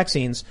mRNA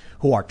vaccines,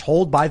 who are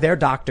told by their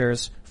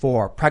doctors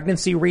for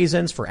pregnancy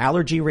reasons, for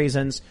allergy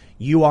reasons,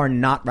 you are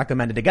not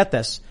recommended to get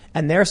this.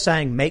 And they're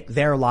saying make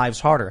their lives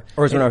harder.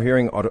 Or as we're now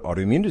hearing,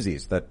 autoimmune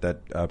disease,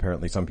 that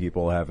apparently some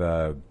people have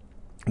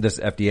this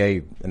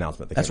FDA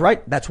announcement. That's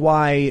right. That's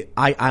why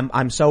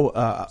I'm so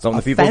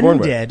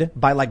offended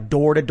by like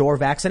door-to-door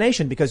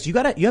vaccination, because you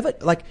go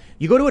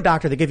to a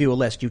doctor, they give you a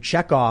list, you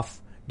check off.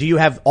 Do you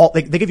have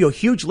they give you a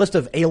huge list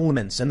of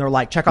ailments, and they're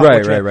like, check off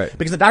what you have. Right.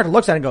 Because the doctor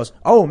looks at it and goes,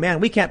 oh man,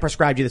 we can't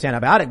prescribe you this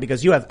antibiotic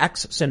because you have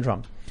X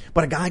syndrome.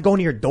 But a guy going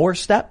to your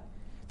doorstep,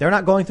 they're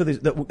not going through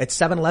at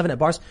 7-Eleven, at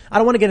bars. I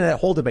don't want to get into that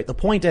whole debate. The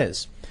point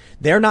is,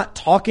 they're not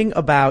talking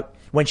about,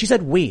 when she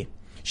said we,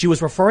 she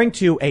was referring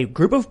to a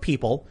group of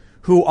people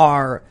who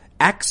are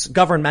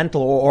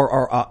ex-governmental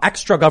or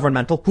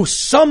extra-governmental, who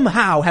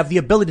somehow have the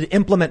ability to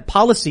implement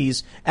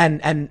policies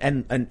and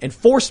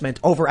enforcement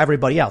over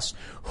everybody else.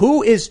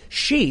 Who is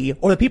she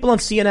or the people on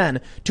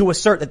CNN to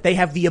assert that they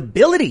have the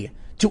ability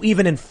to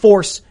even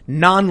enforce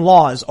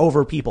non-laws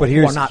over people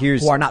who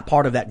are not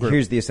part of that group?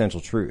 Here's the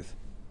essential truth.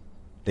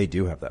 They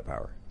do have that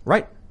power.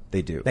 Right.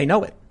 They do. They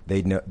know it.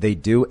 They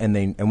do,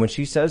 and when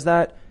she says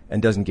that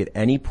and doesn't get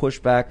any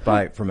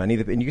pushback from any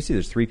of the, and you can see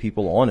there's 3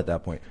 people on at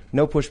that point.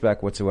 No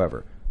pushback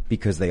whatsoever.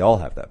 Because they all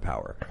have that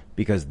power.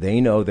 Because they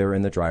know they're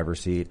in the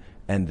driver's seat,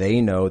 and they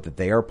know that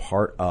they are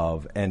part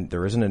of, and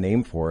there isn't a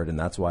name for it, and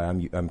that's why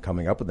I'm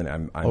coming up with it.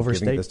 I'm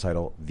giving this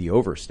title the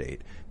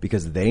overstate,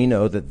 because they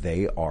know that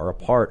they are a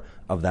part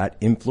of that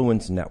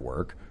influence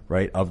network,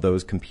 right, of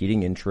those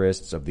competing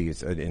interests of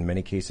these, in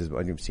many cases,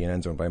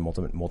 CNN's owned by a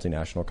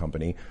multinational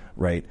company,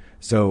 right?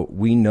 So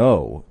we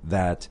know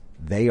that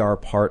they are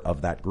part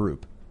of that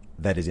group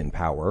that is in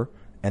power,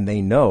 and they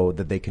know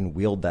that they can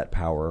wield that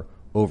power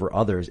over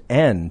others.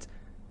 And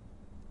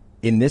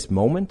in this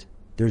moment,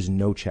 there's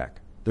no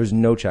check. There's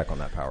no check on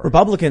that power.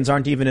 Republicans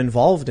aren't even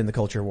involved in the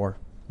culture war.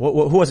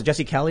 Who was it?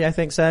 Jesse Kelly, I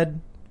think,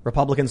 said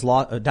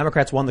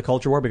Democrats won the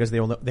culture war because they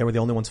were the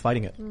only ones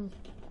fighting it.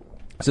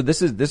 So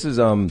this is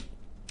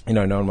I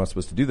know I'm not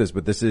supposed to do this,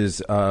 but this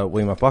is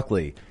William F.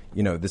 Buckley.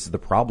 This is the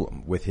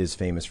problem with his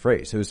famous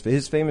phrase. So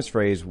his famous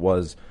phrase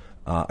was,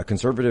 a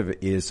conservative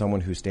is someone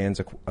who stands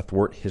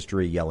athwart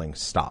history yelling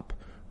stop,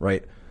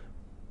 right?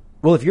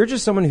 Well, if you're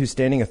just someone who's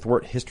standing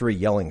athwart history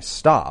yelling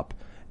stop,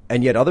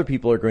 and yet other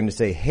people are going to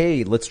say,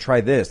 hey, let's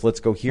try this, let's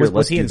go here,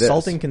 was he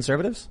insulting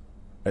conservatives?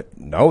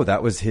 No,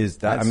 that was his,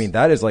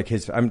 that is like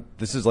his,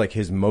 this is like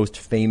his most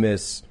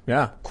famous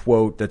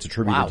quote that's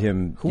attributed to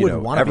him. Who would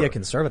want to be a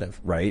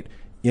conservative? Right.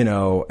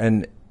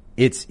 And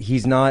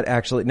he's not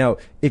actually, now,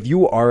 if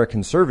you are a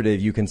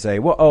conservative, you can say,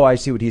 well, I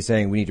see what he's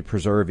saying. We need to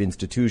preserve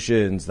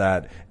institutions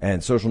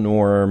and social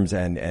norms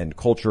and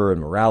culture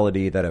and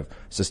morality that have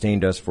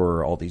sustained us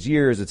for all these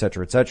years, et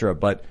cetera, et cetera.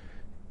 But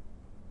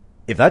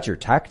if that's your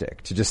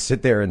tactic, to just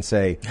sit there and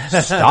say,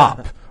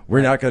 stop,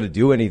 we're not going to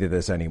do any of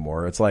this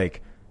anymore. It's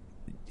like,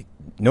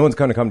 no one's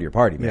going to come to your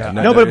party, man.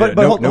 Yeah.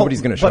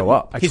 Nobody's going to show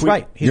up. He's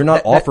right. You're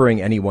not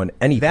offering anyone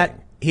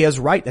anything. He is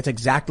right. That's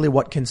exactly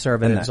what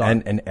conservatives are.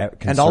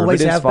 And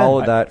always have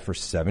followed that for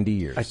 70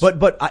 years.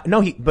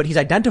 But he's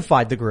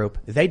identified the group.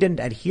 They didn't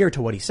adhere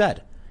to what he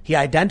said. He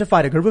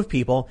identified a group of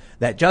people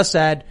that just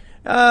said,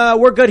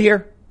 we're good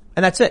here.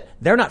 And that's it.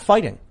 They're not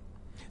fighting.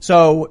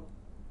 So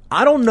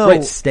I don't know.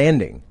 Right,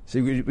 standing. So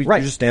you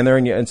just stand there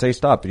and say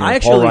stop.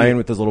 Paul Ryan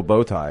with his little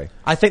bow tie.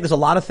 I think there's a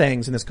lot of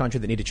things in this country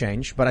that need to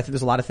change, but I think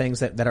there's a lot of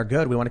things that are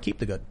good. We want to keep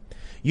the good.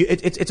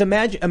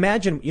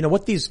 Imagine,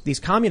 what these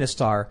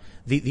communists are,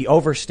 the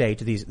overstate,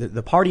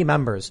 the party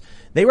members.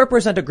 They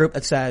represent a group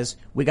that says,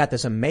 we got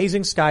this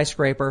amazing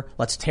skyscraper,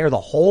 let's tear the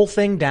whole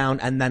thing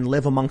down and then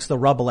live amongst the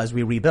rubble as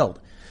we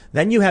rebuild.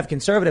 Then you have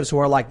conservatives who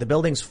are like, the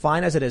building's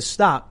fine as it is,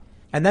 stop.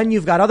 And then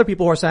you've got other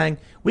people who are saying,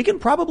 we can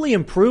probably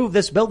improve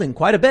this building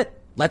quite a bit.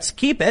 Let's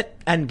keep it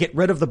and get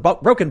rid of the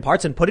broken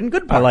parts and put in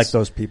good parts. I like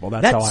those people.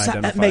 That's how I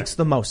identify. That makes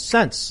the most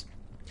sense.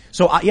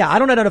 So I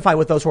don't identify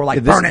with those who are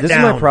like, burn it down. This is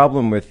my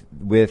problem with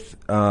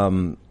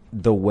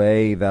the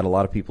way that a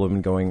lot of people have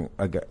been going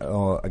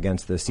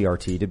against the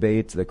CRT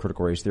debate, the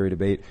critical race theory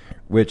debate,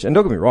 which, and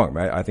don't get me wrong,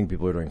 I think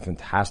people are doing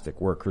fantastic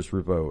work, Chris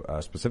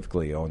Rupo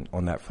specifically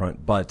on that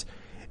front. But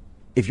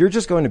if you're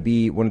just going to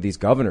be one of these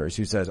governors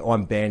who says,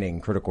 I'm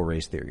banning critical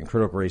race theory and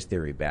critical race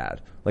theory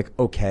bad, like,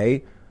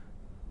 okay,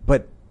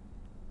 but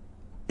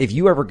if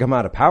you ever come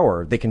out of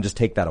power, they can just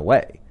take that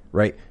away,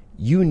 right?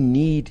 You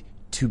need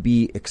to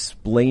be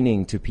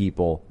explaining to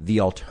people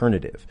the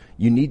alternative.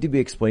 You need to be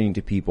explaining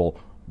to people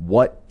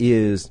what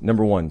is,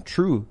 number one,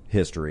 true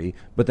history,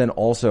 but then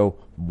also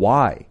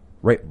why,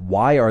 right?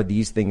 Why are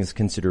these things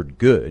considered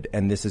good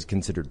and this is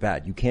considered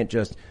bad? You can't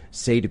just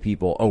say to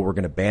people, we're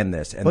going to ban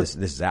this and this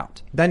is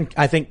out. Then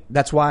I think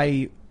that's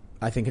why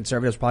I think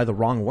conservative is probably the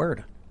wrong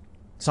word.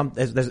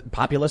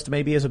 Populist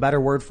maybe is a better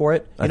word for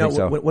it. I think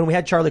so. When we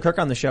had Charlie Kirk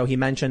on the show, he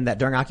mentioned that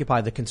during Occupy,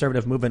 the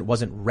conservative movement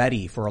wasn't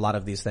ready for a lot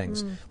of these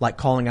things, like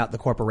calling out the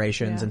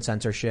corporations and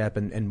censorship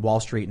and Wall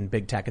Street and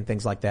big tech and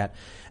things like that.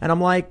 And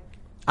I'm like,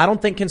 I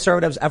don't think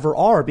conservatives ever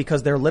are,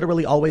 because they're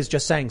literally always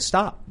just saying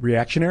stop.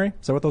 Reactionary?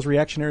 Is that what those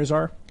reactionaries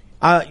are?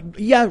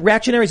 Yeah,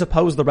 reactionaries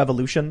oppose the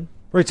revolution.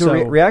 Right, so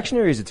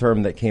reactionary is a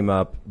term that came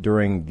up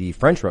during the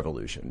French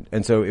Revolution.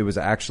 And so it was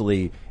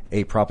actually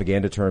a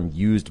propaganda term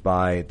used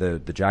by the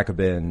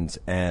Jacobins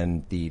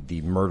and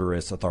the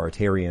murderous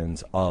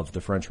authoritarians of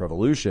the French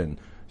Revolution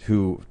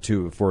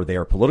for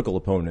their political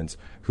opponents,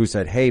 who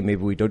said, hey,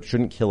 maybe we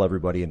shouldn't kill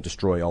everybody and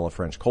destroy all of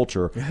French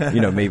culture.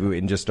 Maybe we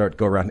can just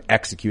go around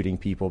executing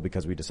people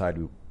because we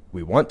decide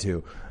we want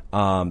to.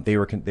 They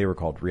were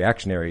called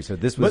reactionary. So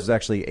this was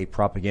actually a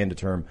propaganda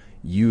term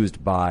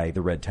used by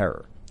the Red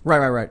Terror.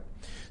 Right.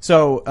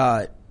 So,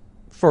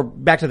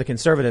 back to the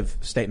conservative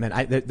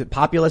statement, the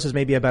populist is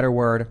maybe a better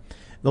word.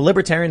 The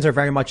libertarians are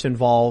very much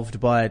involved,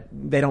 but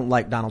they don't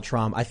like Donald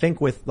Trump. I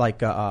think with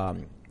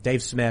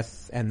Dave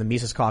Smith and the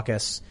Mises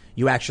Caucus,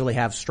 you actually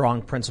have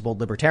strong principled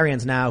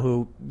libertarians now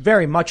who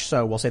very much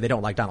so will say they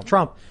don't like Donald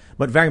Trump,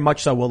 but very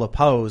much so will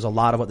oppose a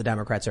lot of what the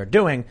Democrats are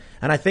doing.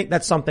 And I think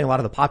that's something a lot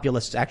of the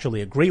populists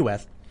actually agree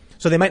with.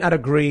 So they might not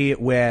agree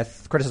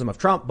with criticism of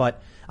Trump,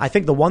 but I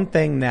think the one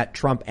thing that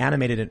Trump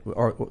animated,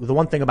 or the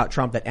one thing about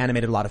Trump that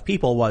animated a lot of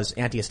people, was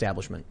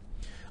anti-establishment.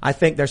 I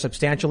think there's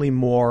substantially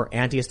more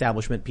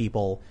anti-establishment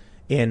people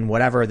in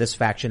whatever this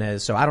faction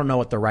is. So I don't know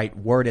what the right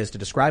word is to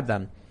describe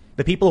them.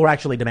 The people who are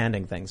actually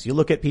demanding things. You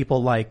look at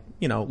people like,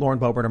 Lauren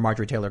Boebert or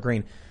Marjorie Taylor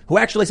Greene, who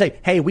actually say,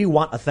 hey, we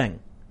want a thing.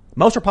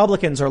 Most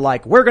Republicans are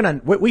like,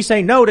 we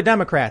say no to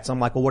Democrats.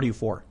 I'm like, well, what are you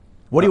for?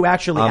 What are you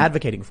actually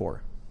advocating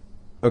for?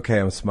 Okay,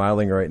 I'm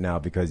smiling right now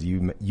because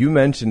you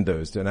mentioned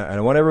those, and I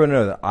want everyone to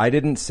know that I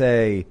didn't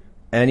say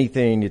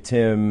anything to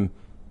Tim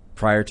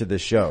prior to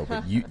this show,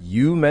 but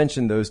you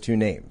mentioned those two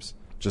names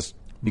just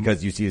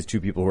because you see as two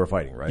people who are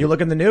fighting, right? You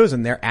look in the news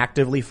and they're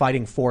actively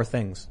fighting for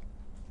things.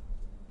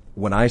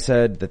 When I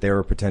said that they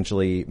were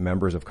potentially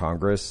members of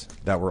Congress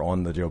that were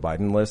on the Joe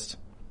Biden list,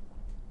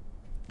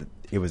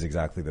 it was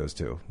exactly those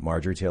two,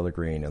 Marjorie Taylor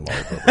Greene and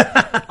Lauren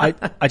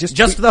Boebert. I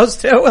just those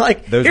two.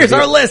 Here's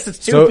our list. It's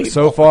two people.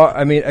 So far,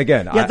 I mean,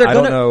 again, I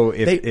don't know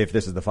if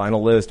this is the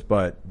final list,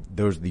 but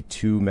those are the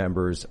two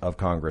members of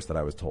Congress that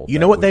I was told. You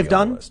know what they've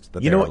done?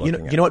 You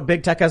know what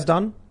big tech has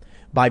done?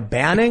 By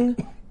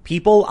banning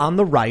people on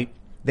the right,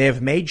 they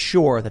have made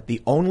sure that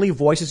the only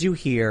voices you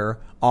hear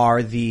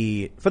are for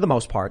the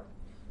most part,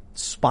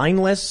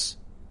 spineless,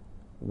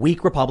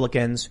 weak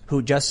Republicans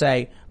who just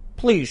say,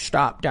 please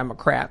stop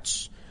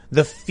Democrats.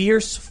 The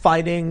fierce,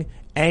 fighting,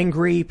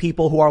 angry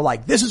people who are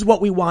like, this is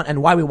what we want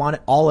and why we want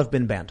it, all have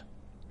been banned.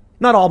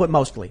 Not all, but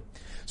mostly.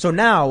 So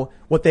now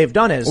what they've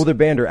done is... Well, they're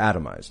banned or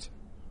atomized.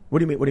 What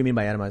do you mean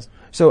by atomized?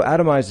 So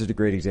atomized is a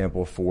great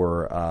example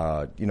for,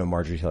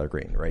 Marjorie Taylor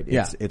Greene, right?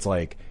 It's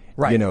like,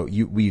 right.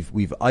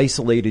 We've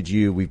isolated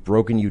you, we've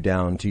broken you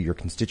down to your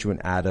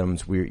constituent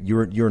atoms.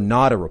 You're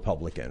not a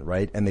Republican,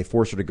 right? And they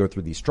force her to go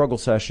through these struggle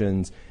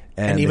sessions.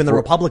 And even the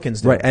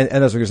Republicans do. Right. And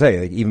that's what I'm going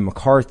to say. Even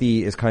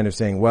McCarthy is kind of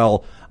saying,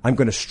 well, I'm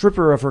going to strip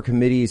her of her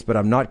committees, but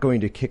I'm not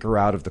going to kick her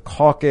out of the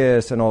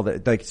caucus and all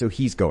that. So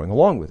he's going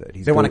along with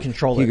it. They want to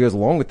control it. He goes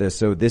along with this.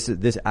 So this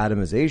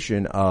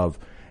atomization of,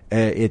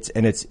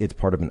 it's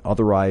part of an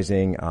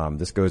otherizing.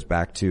 This goes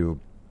back to,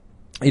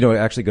 it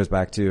actually goes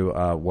back to,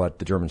 what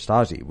the German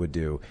Stasi would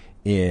do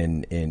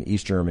in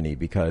East Germany,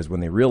 because when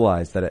they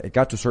realized that it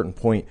got to a certain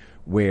point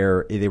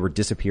where they were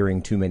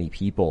disappearing too many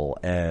people,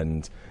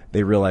 and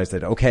they realized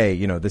that, okay,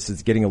 this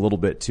is getting a little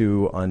bit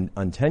too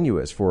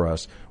untenuous for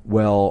us.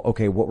 Well,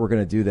 okay, what we're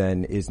going to do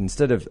then is,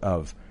 instead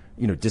of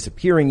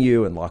disappearing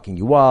you and locking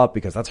you up,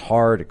 because that's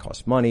hard, it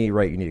costs money,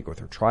 right? You need to go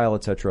through trial,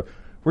 etc.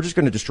 We're just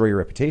going to destroy your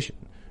reputation.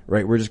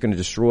 Right? We're just going to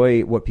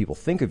destroy what people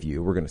think of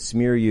you. We're going to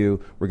smear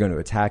you. We're going to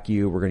attack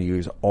you. We're going to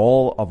use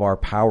all of our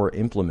power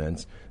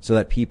implements so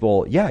that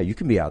people, you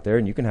can be out there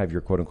and you can have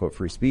your quote unquote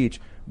free speech,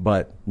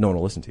 but no one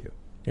will listen to you.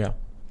 Yeah.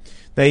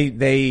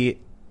 They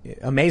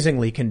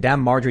amazingly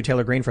condemn Marjorie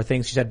Taylor Greene for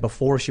things she said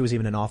before she was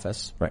even in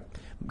office. Right.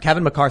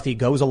 Kevin McCarthy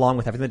goes along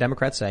with everything the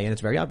Democrats say, and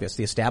it's very obvious.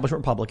 The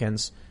establishment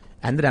Republicans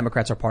and the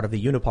Democrats are part of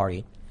the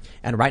Uniparty.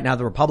 And right now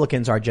the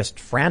Republicans are just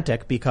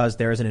frantic because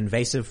there is an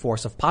invasive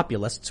force of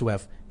populists who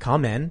have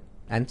come in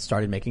and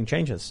started making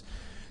changes.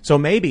 So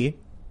maybe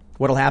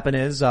what'll happen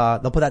is,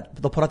 they'll put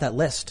out that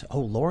list.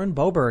 Oh, Lauren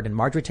Boebert and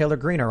Marjorie Taylor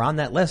Greene are on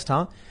that list,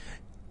 huh?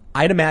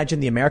 I'd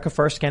imagine the America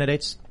First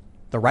candidates,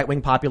 the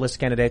right-wing populist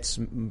candidates,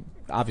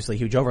 obviously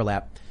huge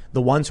overlap,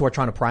 the ones who are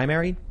trying to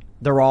primary,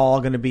 they're all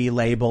going to be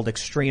labeled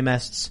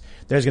extremists.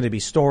 There's going to be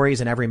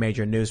stories in every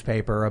major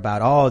newspaper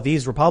about,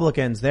 these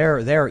Republicans,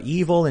 they're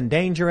evil and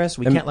dangerous.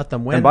 We can't let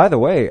them win. And by the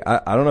way,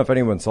 I don't know if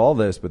anyone saw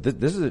this, but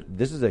this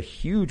is a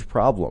huge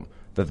problem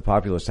that the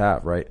populists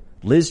have, right?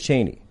 Liz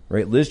Cheney,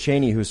 right? Liz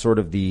Cheney, who's sort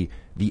of the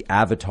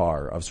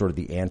avatar of sort of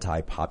the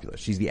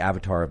anti-populist. She's the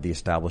avatar of the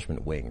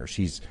establishment wing, or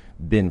she's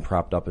been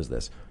propped up as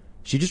this.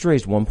 She just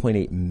raised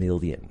 $1.8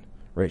 million,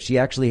 right? She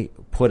actually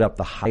put up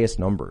the highest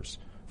numbers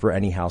for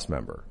any House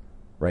member.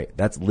 Right,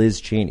 that's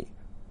Liz Cheney.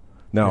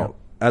 Now,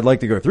 I'd like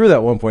to go through that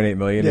 1.8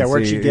 million and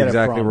where'd see she get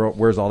exactly it from?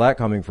 Where's all that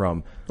coming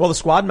from. Well, the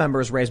Squad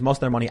members raise most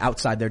of their money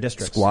outside their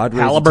districts. Squad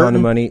raised a ton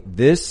of money.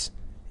 This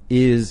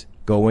is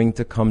going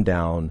to come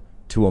down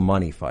to a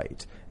money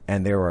fight.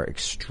 And there are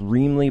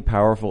extremely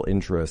powerful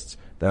interests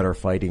that are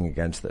fighting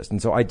against this.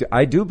 And so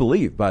I do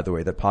believe, by the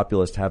way, that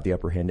populists have the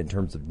upper hand in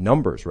terms of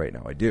numbers right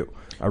now.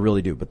 I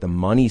really do. But the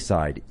money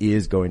side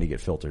is going to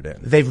get filtered in.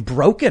 They've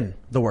broken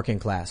the working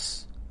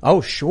class. Oh,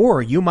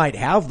 sure, you might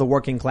have the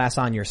working class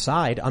on your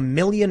side. 1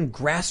 million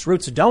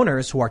grassroots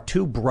donors who are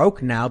too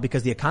broke now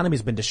because the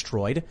economy's been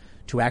destroyed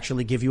to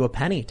actually give you a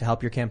penny to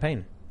help your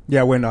campaign.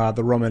 Yeah, when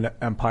the Roman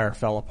Empire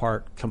fell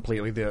apart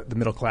completely, the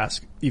middle class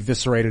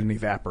eviscerated and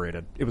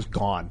evaporated. It was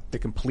gone. They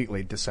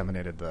completely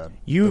disseminated the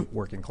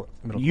working middle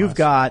class. You've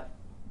got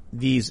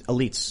these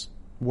elites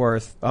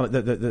worth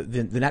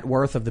the net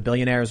worth of the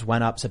billionaires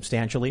went up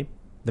substantially.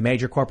 The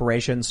major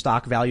corporations'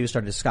 stock values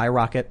started to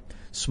skyrocket.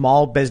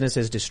 Small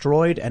businesses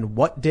destroyed. And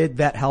what did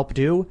that help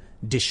do?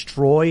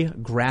 Destroy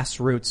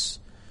grassroots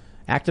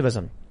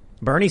activism.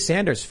 Bernie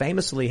Sanders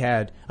famously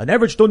had an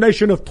average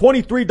donation of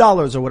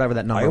 $23 or whatever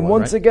that number was. I am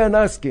once again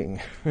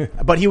asking.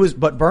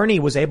 But Bernie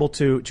was able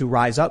to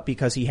rise up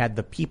because he had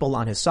the people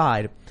on his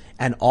side,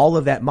 and all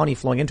of that money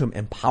flowing into him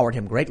empowered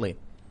him greatly.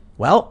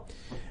 Well,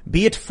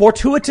 be it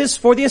fortuitous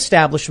for the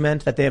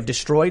establishment that they have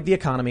destroyed the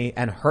economy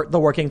and hurt the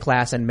working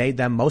class and made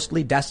them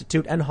mostly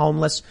destitute and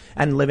homeless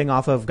and living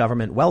off of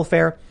government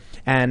welfare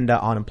and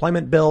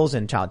unemployment bills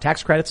and child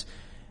tax credits.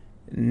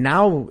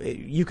 Now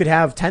you could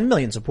have 10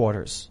 million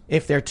supporters.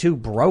 If they're too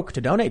broke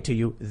to donate to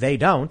you, they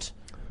don't.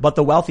 But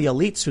the wealthy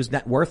elites whose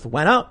net worth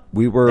went up,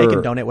 they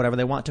can donate whatever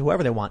they want to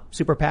whoever they want.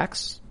 Super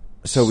PACs.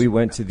 So we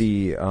went to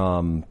the,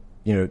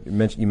 you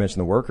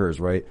mentioned the workers,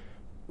 right?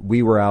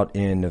 We were out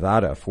in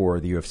Nevada for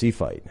the UFC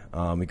fight.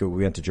 We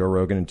went to Joe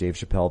Rogan and Dave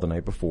Chappelle the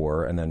night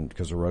before, and then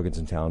because Rogan's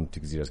in town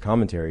because he does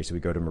commentary, so we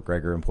go to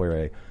McGregor and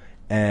Poirier,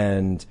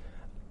 and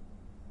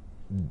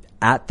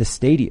at the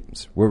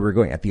stadiums where we were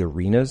going, at the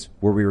arenas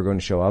where we were going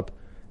to show up,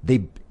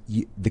 the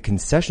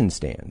concession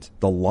stands,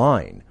 the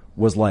line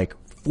was like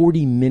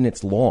 40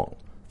 minutes long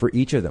for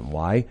each of them.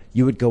 Why?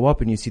 You would go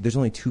up and you see there's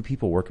only 2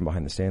 people working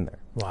behind the stand there.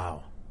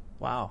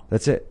 Wow.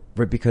 That's it.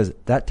 Right? Because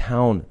that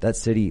town, that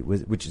city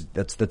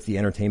that's the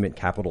entertainment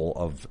capital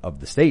of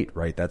the state,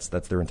 right? That's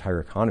their entire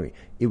economy.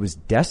 It was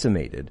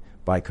decimated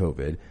by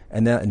COVID,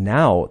 and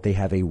now they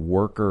have a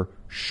worker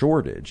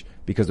shortage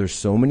because there's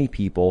so many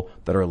people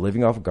that are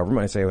living off of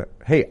government. I say,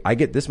 hey, I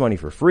get this money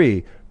for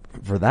free.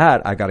 For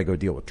that, I got to go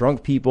deal with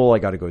drunk people. I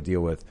got to go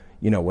deal with,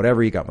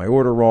 whatever. You got my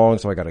order wrong,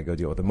 so I got to go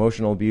deal with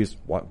emotional abuse.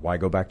 Why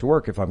go back to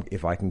work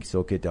if I can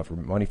still get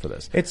government money for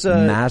this? It's a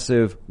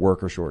massive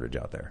worker shortage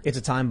out there. It's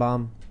a time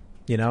bomb.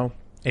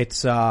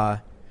 It's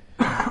the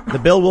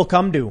bill will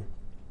come due.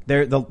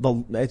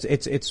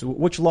 It's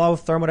which law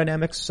of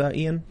thermodynamics,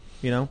 Ian?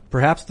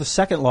 Perhaps the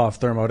second law of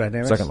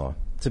thermodynamics. Second law.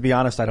 To be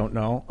honest, I don't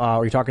know.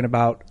 Are you talking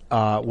about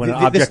when an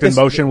object in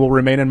motion will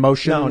remain in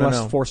motion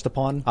unless forced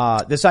upon?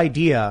 This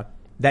idea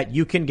that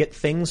you can get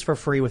things for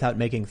free without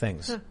making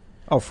things.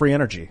 Oh, free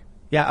energy.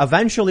 Yeah,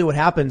 eventually what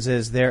happens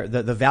is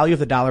the value of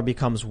the dollar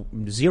becomes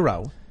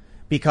zero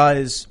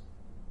because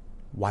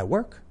why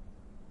work?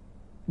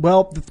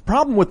 Well, the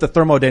problem with the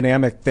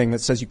thermodynamic thing that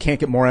says you can't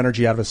get more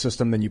energy out of a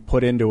system than you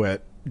put into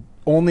it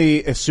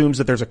only assumes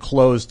that there's a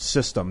closed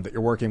system that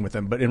you're working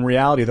within. But in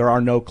reality, there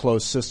are no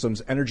closed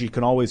systems. Energy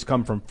can always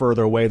come from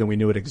further away than we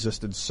knew it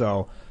existed.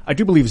 So I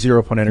do believe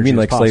 0 point energy You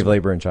mean is possible. Slave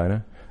labor in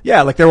China?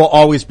 Yeah, there will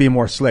always be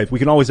more slaves. We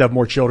can always have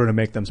more children and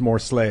make them more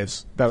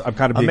slaves. I'm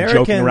kind of being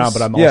joking around,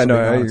 but I'm also being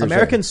honest.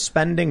 Americans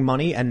spending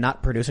money and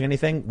not producing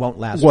anything won't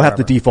last We'll forever.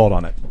 have to default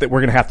on it. We're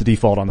going to have to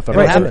default on the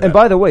federal government. And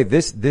by the way,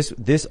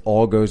 this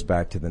all goes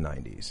back to the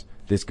 90s.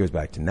 This goes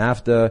back to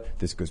NAFTA.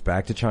 This goes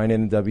back to China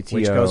and the WTO.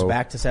 Which goes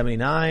back to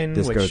 79.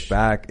 This goes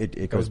back.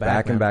 It goes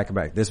back and back and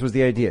back. This was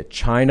the idea.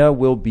 China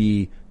will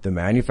be the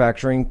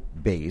manufacturing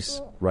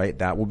base, right?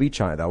 That will be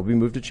China. That will be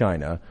moved to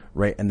China,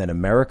 right? And then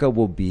America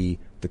will be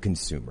the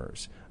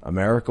consumers.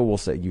 America will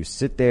say, you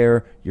sit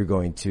there, you're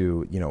going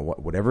to,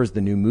 whatever is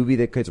the new movie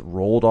that gets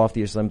rolled off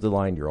the assembly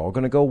line, you're all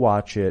going to go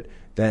watch it.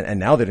 And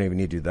now they don't even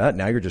need to do that.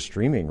 Now you're just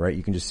streaming, right?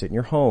 You can just sit in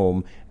your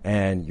home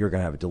and you're going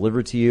to have it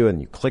delivered to you, and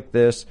you click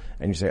this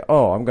and you say,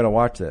 oh, I'm going to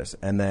watch this.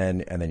 And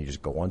then you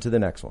just go on to the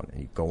next one,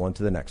 and you go on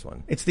to the next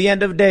one. It's the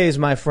end of days,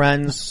 my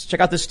friends. Check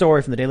out this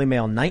story from the Daily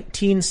Mail.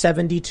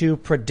 1972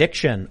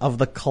 prediction of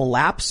the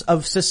collapse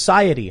of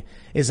society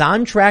is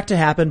on track to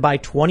happen by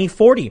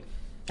 2040.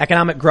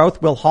 Economic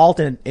growth will halt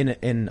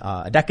in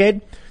a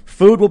decade.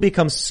 Food will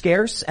become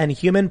scarce and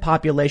human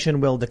population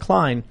will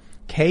decline.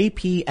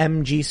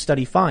 KPMG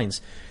study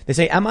finds. They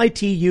say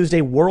MIT used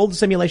a world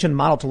simulation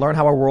model to learn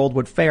how our world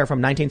would fare from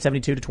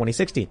 1972 to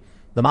 2060.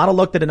 The model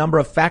looked at a number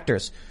of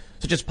factors,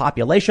 such as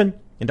population,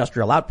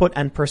 industrial output,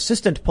 and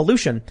persistent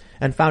pollution,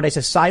 and found a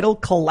societal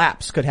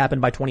collapse could happen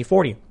by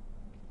 2040.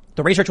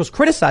 The research was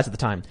criticized at the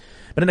time,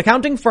 but an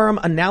accounting firm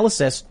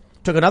Analysis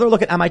took another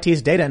look at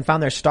MIT's data and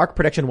found their stark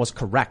prediction was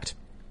correct.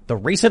 The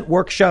recent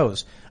work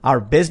shows our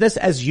business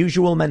as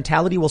usual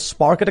mentality will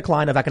spark a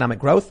decline of economic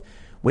growth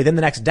within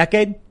the next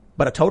decade,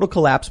 but a total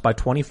collapse by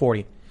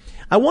 2040.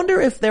 I wonder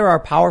if there are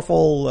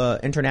powerful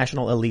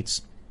international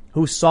elites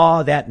who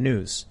saw that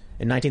news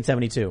in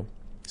 1972,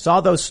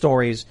 saw those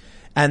stories,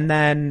 and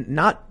then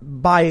not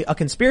by a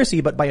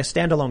conspiracy, but by a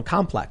standalone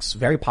complex.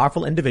 Very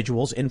powerful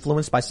individuals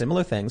influenced by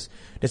similar things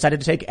decided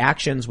to take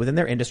actions within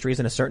their industries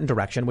in a certain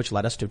direction, which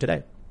led us to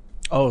today.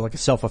 Oh, like a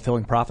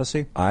self-fulfilling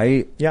prophecy?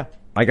 I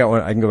got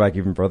one. I can go back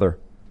even further.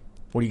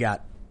 What do you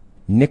got?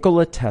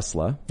 Nikola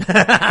Tesla.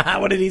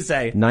 What did he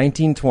say?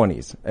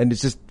 1920s. And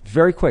it's just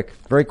very quick.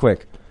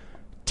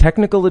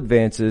 Technical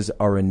advances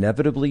are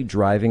inevitably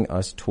driving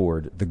us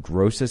toward the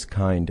grossest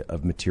kind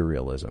of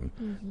materialism.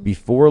 Mm-hmm.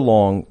 Before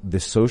long, the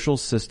social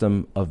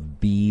system of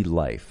bee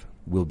life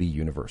will be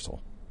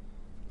universal.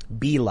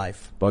 Bee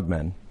life.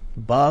 Bugmen.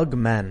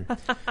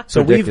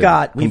 So we've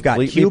got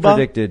Cuba.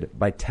 Predicted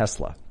by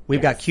Tesla.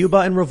 We've got Cuba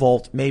and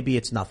revolt. Maybe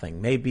it's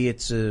nothing. Maybe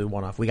it's a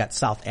one-off. We got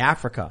South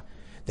Africa.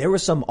 There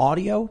was some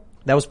audio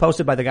that was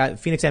posted by the guy,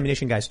 Phoenix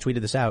Ammunition guys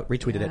tweeted this out,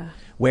 retweeted it,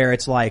 where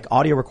it's like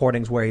audio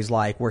recordings where he's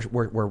like,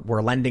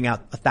 we're lending out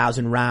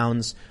 1,000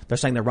 rounds. They're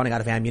saying they're running out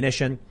of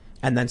ammunition.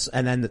 And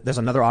then there's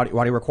another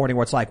audio recording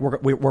where it's like,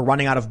 we're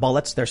running out of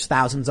bullets. There's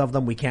thousands of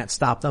them. We can't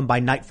stop them.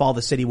 By nightfall,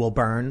 the city will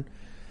burn.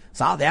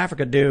 South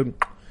Africa, dude.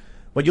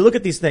 When you look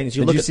at these things,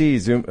 Did you see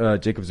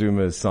Jacob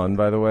Zuma's son,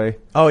 by the way?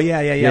 Oh,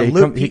 yeah.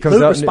 He comes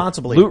loot out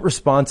responsibly. Loot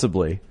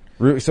responsibly.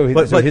 So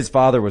his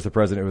father was the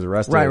president who was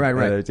arrested.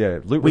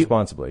 Right. Loot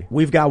responsibly.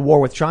 We've got war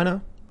with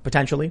China,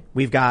 potentially.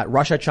 We've got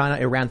Russia, China,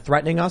 Iran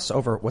threatening us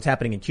over what's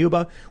happening in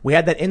Cuba. We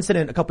had that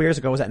incident a couple years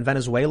ago, was that in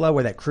Venezuela,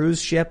 where that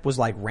cruise ship was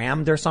like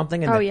rammed or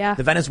something, and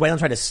the Venezuelans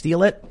tried to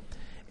steal it.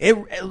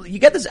 You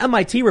get this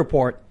MIT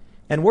report,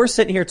 and we're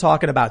sitting here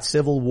talking about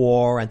civil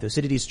war and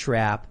Thucydides'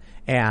 trap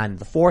and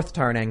the fourth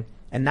turning,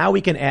 and now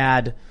we can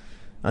add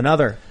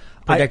another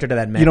predictor to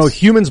that mix. You know,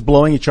 humans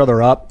blowing each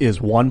other up is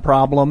one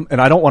problem,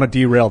 and I don't want to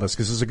derail this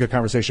because this is a good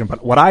conversation,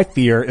 but what I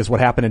fear is what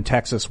happened in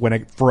Texas when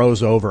it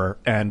froze over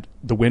and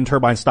the wind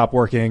turbines stopped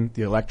working,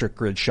 the electric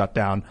grid shut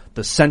down,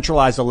 the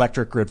centralized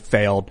electric grid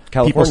failed,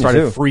 people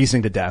started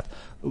freezing to death,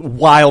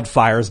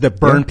 wildfires that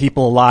burn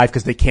people alive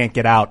because they can't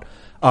get out,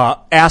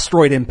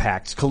 asteroid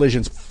impacts,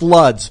 collisions,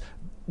 floods.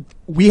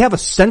 We have a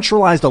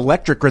centralized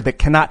electric grid that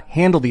cannot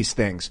handle these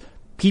things.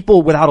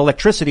 People without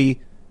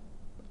electricity,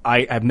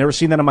 I've never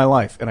seen that in my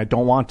life, and I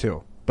don't want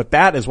to. But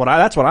that's what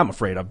I'm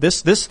afraid of.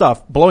 This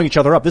stuff, blowing each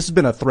other up, this has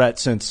been a threat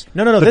since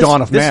the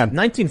dawn of man.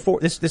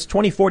 This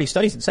 2040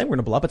 study isn't saying we're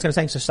going to blow up. It's going to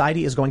say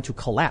society is going to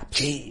collapse.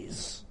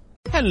 Jeez.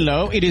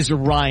 Hello, it is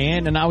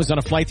Ryan, and I was on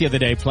a flight the other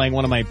day playing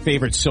one of my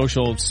favorite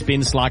social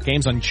spin slot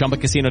games on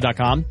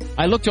ChumbaCasino.com.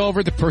 I looked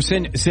over the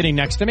person sitting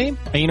next to me,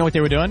 and you know what they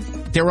were doing?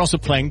 They were also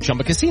playing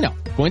Chumba Casino.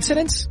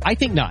 Coincidence? I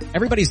think not.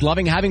 Everybody's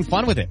loving having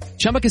fun with it.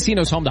 Chumba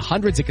Casino is home to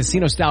hundreds of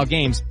casino-style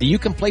games that you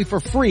can play for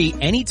free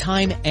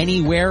anytime,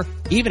 anywhere,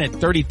 even at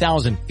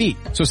 30,000 feet.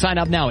 So sign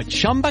up now at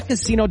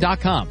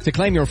ChumbaCasino.com to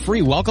claim your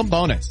free welcome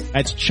bonus.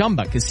 That's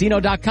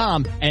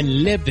ChumbaCasino.com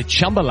and live the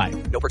Chumba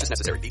life. No purchase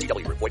necessary.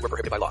 VGW. Void where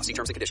prohibited by law. See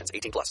terms and conditions.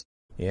 18+.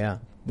 Yeah.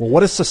 Well,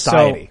 what is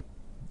society?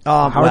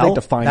 How are they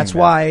defining that's that?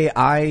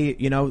 Why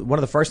one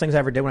of the first things I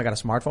ever did when I got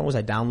a smartphone was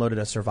I downloaded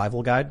a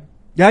survival guide.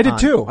 Yeah, I did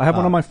too. I have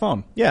one on my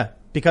phone. Yeah,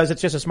 because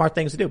it's just a smart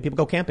thing to do. People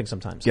go camping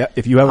sometimes. Yeah,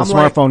 if you have a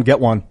smartphone, get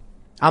one.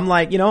 I'm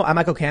like, I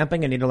might go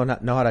camping and need to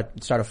know how to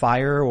start a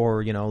fire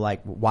or,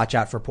 watch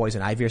out for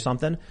poison ivy or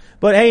something.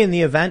 But hey, in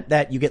the event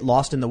that you get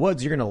lost in the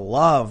woods, you're going to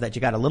love that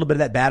you got a little bit of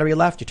that battery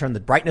left. You turn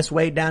the brightness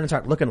way down and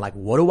start looking like,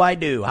 what do I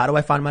do? How do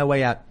I find my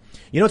way out?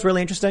 You know what's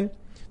really interesting?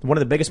 One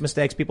of the biggest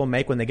mistakes people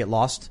make when they get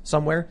lost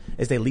somewhere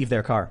is they leave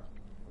their car.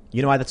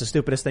 You know why that's the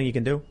stupidest thing you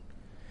can do?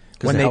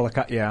 When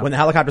the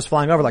helicopter's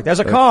flying over, like, there's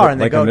a car, and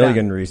they go down. Like a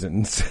million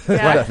reasons.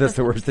 Yeah. That's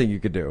the worst thing you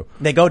could do.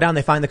 They go down,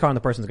 they find the car, and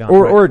the person's gone.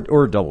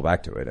 Or double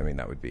back to it. I mean,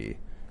 that would be...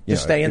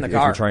 Just stay in the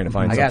car. If you're trying to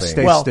find I guess.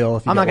 something. Stay still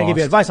if you I'm not going to give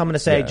you advice. I'm going to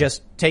say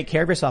just take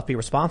care of yourself, be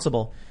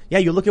responsible. Yeah,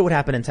 you look at what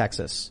happened in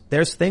Texas.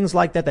 There's things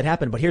like that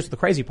happen, but here's the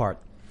crazy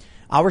part.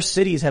 Our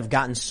cities have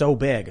gotten so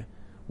big.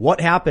 What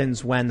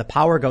happens when the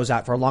power goes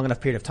out for a long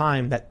enough period of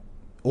time that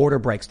order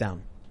breaks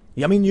down?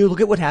 I mean, you look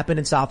at what happened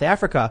in South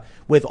Africa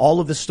with all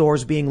of the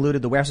stores being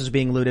looted, the warehouses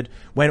being looted.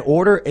 When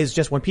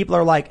people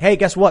are like, hey,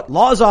 guess what?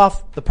 Law's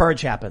off, the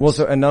purge happens.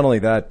 Well, and not only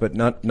that, but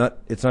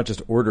it's not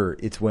just order,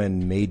 it's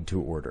when made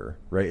to order,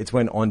 right? It's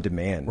when on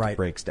demand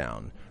breaks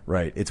down,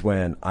 right? It's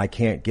when I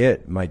can't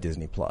get my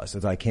Disney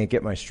Plus. I can't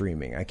get my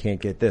streaming. I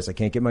can't get this. I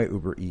can't get my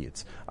Uber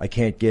Eats. I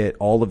can't get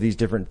all of these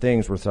different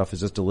things where stuff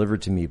is just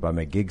delivered to me by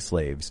my gig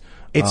slaves.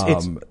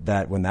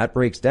 That when that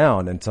breaks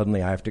down and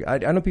suddenly I have to,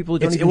 I know people who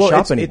don't even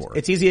shop anymore.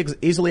 It's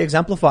easily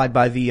exemplified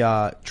by the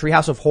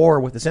Treehouse of Horror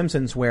with The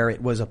Simpsons, where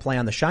it was a play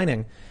on The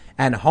Shining,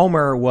 and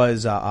Homer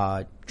was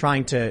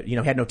trying to, he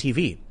had no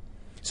TV,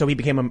 so he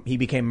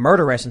became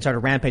murderous and started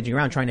rampaging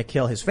around trying to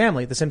kill his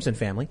family, the Simpson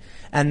family,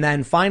 and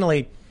then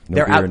finally.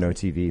 No beer, no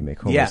TV,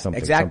 make Homer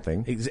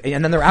something.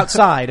 And then they're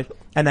outside,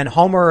 and then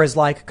Homer is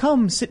like,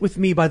 come sit with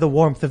me by the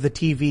warmth of the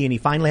TV, and he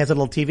finally has a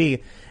little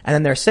TV, and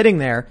then they're sitting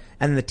there,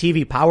 and the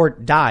TV power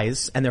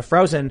dies, and they're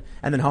frozen,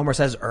 and then Homer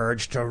says,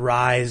 urge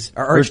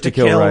to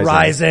kill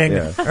rising.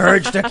 Yeah.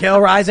 Urge to kill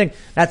rising.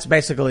 That's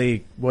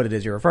basically what it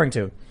is you're referring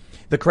to.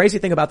 The crazy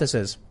thing about this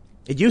is,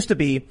 It used to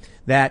be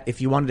that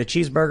if you wanted a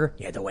cheeseburger,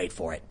 you had to wait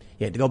for it.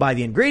 You had to go buy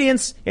the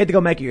ingredients. You had to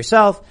go make it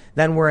yourself.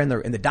 Then we're in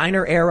the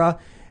diner era.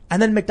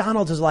 And then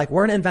McDonald's is like,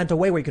 we're going to invent a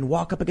way where you can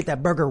walk up and get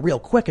that burger real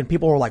quick. And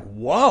people were like,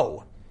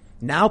 whoa.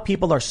 Now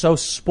people are so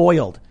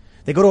spoiled.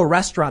 They go to a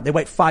restaurant, they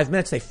wait 5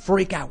 minutes, they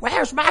freak out.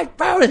 Where's my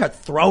food? They start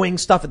throwing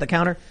stuff at the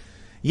counter.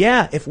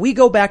 Yeah, if we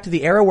go back to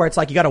the era where it's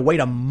like you got to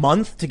wait a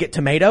month to get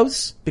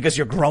tomatoes because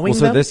you're growing them.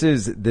 So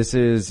this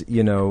is,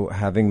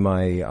 having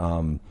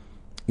my,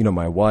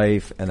 my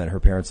wife and then her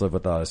parents live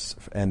with us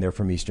and they're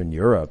from Eastern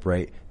Europe,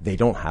 right? They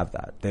don't have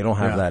that. They don't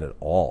have that at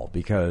all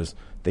because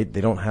they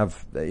don't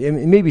have,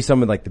 maybe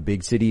some of like the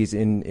big cities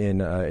in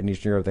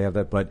Eastern Europe, they have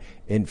that, but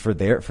for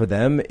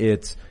them,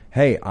 it's,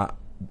 hey,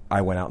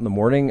 I went out in the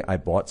morning, I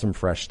bought some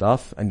fresh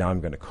stuff, and now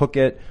I'm going to cook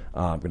it.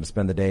 I'm going to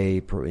spend the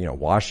day,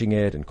 washing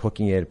it and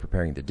cooking it,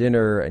 preparing the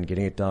dinner and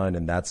getting it done.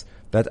 And that's,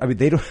 I mean,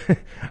 they don't,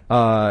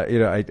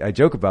 I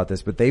joke about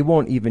this, but they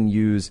won't even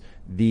use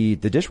the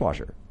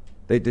dishwasher.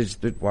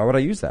 Why would I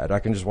use that? I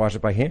can just wash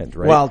it by hand,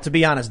 right? Well, to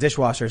be honest,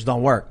 dishwashers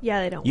don't work.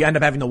 Yeah, they don't. You end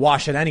up having to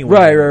wash it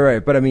anyway. Right.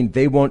 But I mean,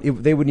 they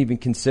wouldn't even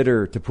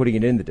consider to putting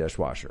it in the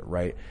dishwasher,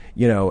 right?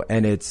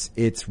 And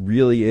it's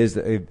really is,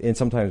 and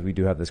sometimes we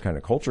do have this kind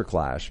of culture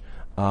clash.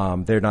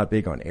 They're not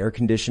big on air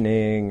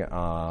conditioning.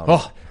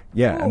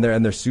 And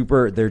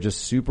they're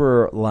just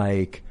super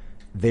like,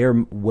 they're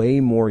way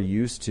more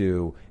used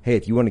to, hey,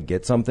 if you want to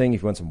get something,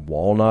 if you want some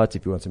walnuts,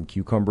 if you want some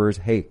cucumbers,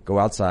 hey, go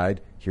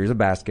outside. Here's a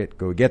basket.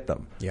 Go get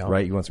them. Yeah.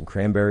 Right? You want some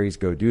cranberries?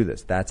 Go do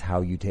this. That's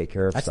how you take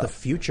care of stuff. That's the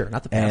future,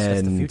 not the past.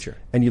 That's the future.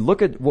 And you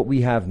look at what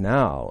we have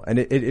now, and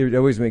it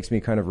always makes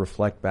me kind of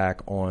reflect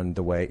back on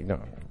the way,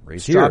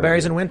 raised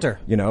strawberries here, in winter.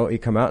 You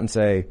come out and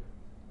say,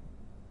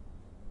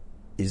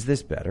 is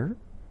this better?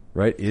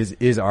 Right?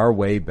 Is our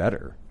way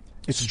better?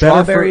 It's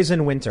strawberries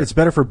in winter. It's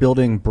better for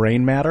building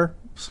brain matter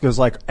because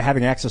like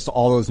having access to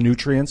all those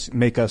nutrients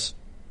make us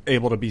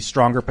able to be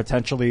stronger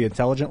potentially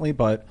intelligently,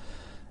 but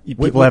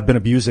people have been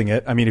abusing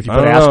it. I mean, if you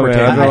put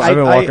aspartame, I've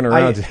been walking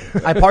around.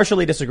 I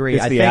partially disagree.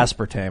 It's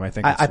aspartame. I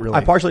think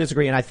I partially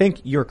disagree, and I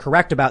think you're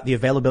correct about the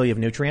availability of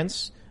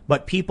nutrients.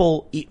 But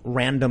people eat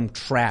random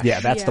trash. Yeah,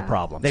 that's the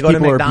problem. They go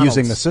people to McDonald's. Are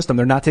abusing the system.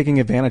 They're not taking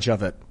advantage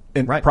of it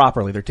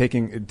properly. They're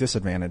taking a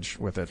disadvantage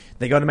with it.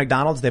 They go to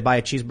McDonald's. They buy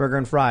a cheeseburger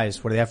and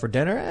fries. What do they have for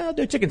dinner? I'll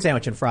do a chicken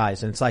sandwich and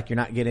fries. And it's like you're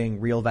not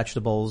getting real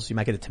vegetables. You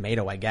might get a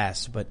tomato, I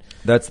guess. But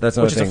that's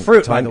another which thing. Is a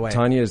fruit, by the way.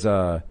 Tanya's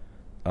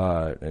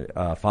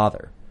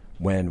father.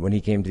 When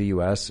he came to the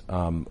U.S.,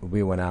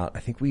 we went out.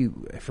 I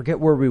forget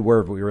where we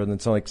were, but we were in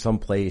some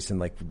place, and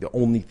like the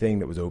only thing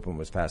that was open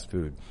was fast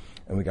food.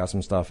 And we got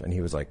some stuff, and he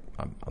was like,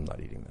 "I'm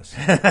not eating this."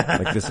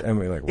 Like this, and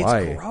we're like, "Why?"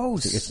 It's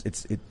gross.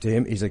 It's to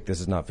him. He's like,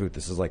 "This is not food.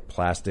 This is like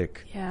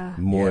plastic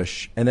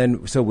mush." Yeah. And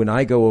then, so when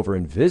I go over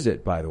and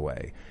visit, by the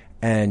way,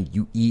 and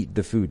you eat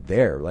the food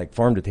there, like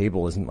farm to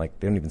table isn't like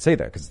they don't even say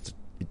that because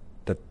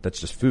that's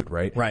just food,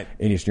 right? Right.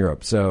 In Eastern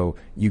Europe, so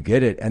you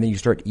get it, and then you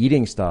start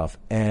eating stuff,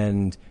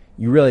 and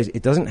you realize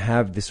it doesn't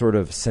have the sort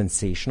of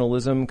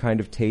sensationalism kind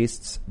of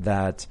tastes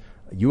that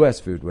U.S.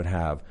 food would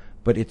have.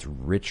 But it's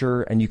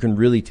richer, and you can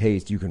really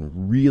taste,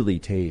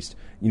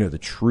 the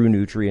true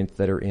nutrients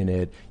that are in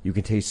it. You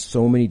can taste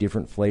so many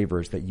different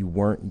flavors that you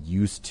weren't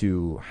used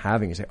to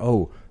having. You say,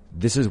 oh,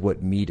 this is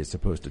what meat is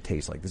supposed to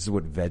taste like. This is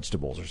what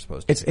vegetables are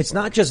supposed to taste like. It's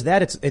not just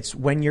that. It's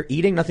when you're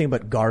eating nothing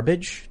but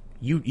garbage,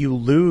 you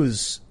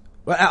lose.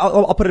 Well,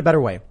 I'll put it a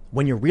better way.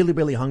 When you're really,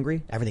 really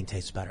hungry, everything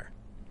tastes better.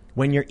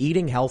 When you're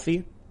eating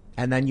healthy,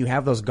 and then you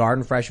have those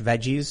garden fresh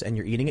veggies and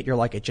you're eating it, you're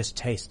like, it just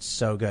tastes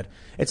so good.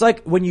 It's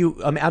like when you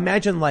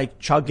imagine like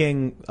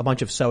chugging a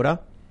bunch of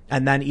soda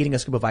and then eating a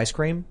scoop of ice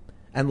cream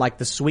and like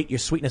your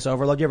sweetness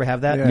overload. You ever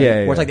have that?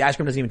 Yeah. Where it's like the ice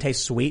cream doesn't even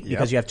taste sweet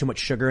because you have too much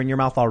sugar in your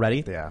mouth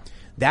already. Yeah.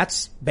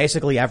 That's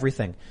basically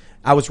everything.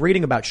 I was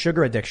reading about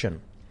sugar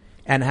addiction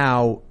and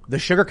how the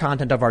sugar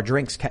content of our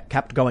drinks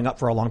kept going up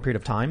for a long period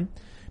of time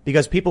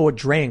because people would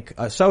drink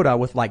a soda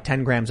with like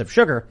 10 grams of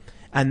sugar.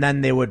 And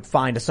then they would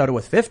find a soda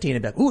with 15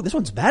 and be like, ooh, this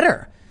one's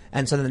better.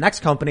 And so then the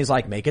next company's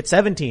like, make it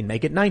 17,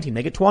 make it 19,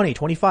 make it 20,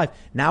 25.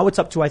 Now it's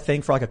up to, I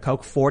think, for like a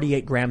Coke,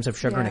 48 grams of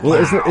sugar in a can.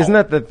 Well, isn't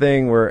that the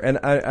thing where, and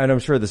I'm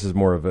sure this is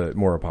more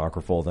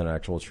apocryphal than an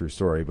actual true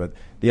story, but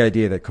the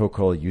idea that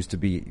Coca-Cola used to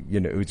be,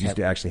 it used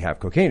to actually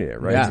have cocaine in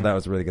it, right? Yeah. So that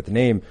was where they get the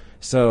name.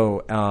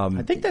 So,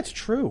 I think that's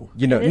true.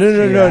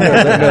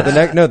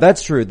 No,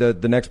 that's true.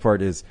 The next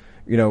part is,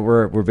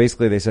 we're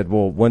basically, they said,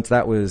 well, once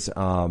that was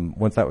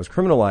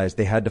criminalized,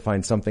 they had to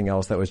find something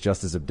else that was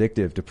just as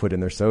addictive to put in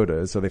their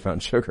sodas. So they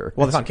found sugar.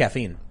 Well, they found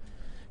caffeine.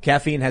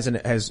 Caffeine has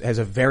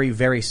a very,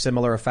 very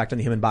similar effect on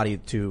the human body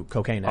to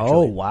cocaine, actually.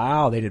 Oh,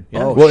 wow. They did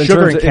both. Well, in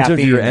terms of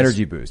your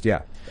energy boost.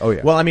 Yeah. Oh,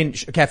 yeah. Well, I mean,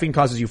 caffeine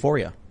causes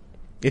euphoria.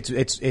 It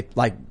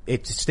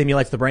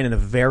stimulates the brain in a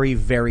very,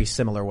 very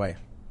similar way.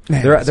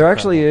 There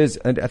actually is,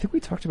 and I think we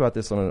talked about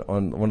this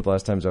on one of the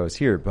last times I was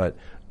here, but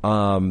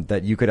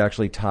that you could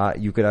actually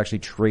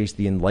trace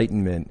the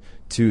Enlightenment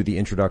to the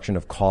introduction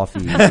of coffee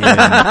in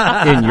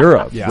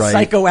Europe,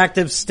 right?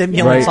 Psychoactive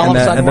stimulants, right? all of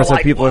a sudden, and that's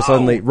why people are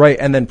suddenly right.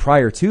 And then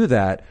prior to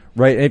that,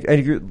 Right. And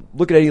if you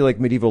look at any like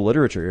medieval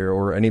literature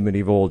or any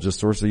medieval just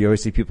sources, you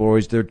always see people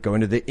they're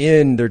going to the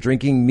inn, they're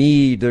drinking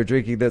mead, they're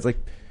drinking that's like,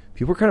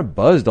 people were kind of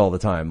buzzed all the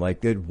time.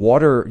 Like the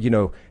water,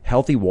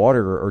 healthy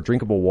water or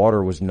drinkable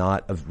water was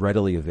not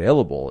readily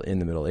available in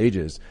the Middle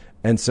Ages.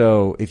 And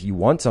so if you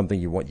want something,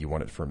 you want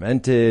it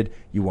fermented,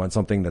 you want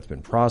something that's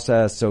been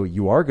processed. So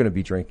you are going to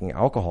be drinking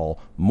alcohol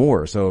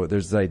more. So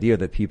there's the idea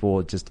that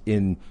people just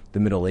in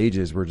the Middle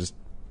Ages were just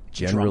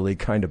generally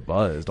kind of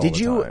buzzed all the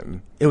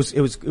time. It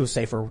was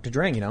safer to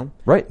drink,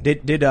 Right.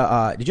 Did you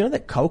know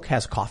that Coke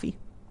has coffee?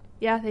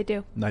 Yeah, they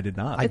do. I did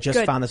not. I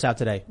just found this out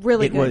today.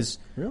 Really it good. was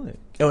really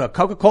a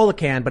Coca-Cola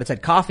can, but it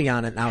said coffee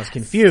on it, and I was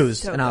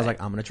confused. So and I was good.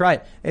 like, I'm going to try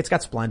it. It's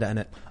got Splenda in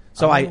it.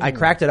 So I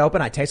cracked it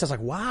open. I tasted. I was like,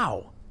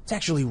 wow, it's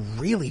actually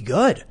really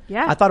good.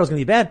 Yeah. I thought it was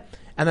going to be bad,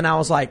 and then I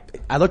was like,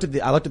 I looked at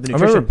the I nutrition.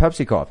 remember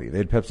Pepsi coffee. They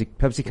had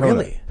Pepsi Kona.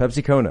 Really?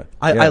 Pepsi Kona.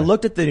 I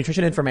looked at the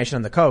nutrition information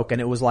on the Coke, and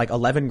it was like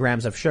 11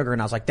 grams of sugar,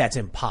 and I was like, that's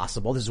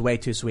impossible. This is way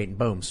too sweet. And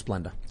boom,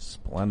 Splenda.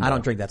 I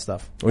don't drink that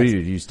stuff. What do you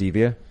do? Do you use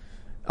stevia?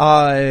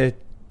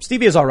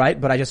 Stevia is all right,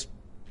 but I just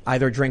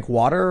either drink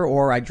water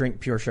or I drink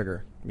pure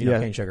sugar,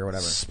 cane sugar, or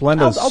whatever.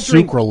 Splenda's I'll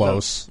drink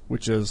sucralose,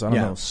 which is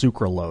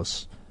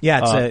sucralose.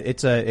 Yeah,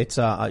 it's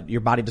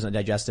your body doesn't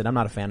digest it. I'm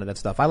not a fan of that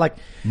stuff. I like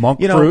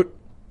monk fruit.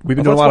 We've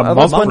been doing a lot of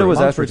monk Splenda was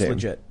monk fruit's aspartame.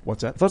 legit.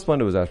 What's that? I thought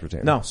Splenda was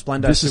aspartame. No,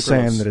 Splenda. This is is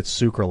saying that it's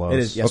sucralose. It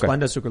is. Yeah, Okay.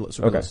 Splenda sucralose.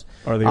 Okay.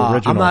 Or the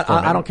original.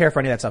 I don't care for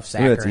any of that stuff.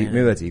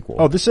 Maybe that's equal.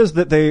 Oh, this says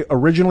that they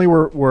originally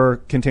were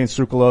contained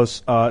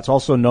sucralose. It's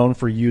also known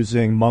for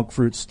using monk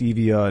fruit,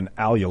 stevia, and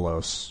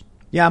allulose.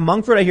 Yeah,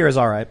 monk fruit I hear is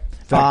all right.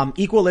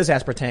 Equal is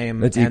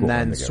aspartame, It's and equal,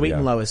 then I think, sweet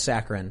and yeah. low is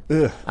saccharin.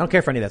 Ugh. I don't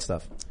care for any of that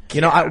stuff.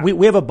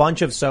 We have a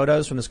bunch of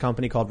sodas from this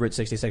company called Route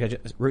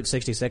 66. Route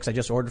 66 I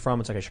just ordered from.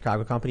 It's like a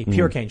Chicago company.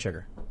 Pure cane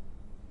sugar.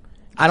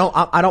 I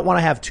don't want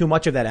to have too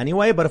much of that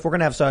anyway, but if we're going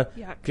to have soda,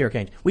 pure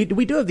cane. We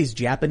do have these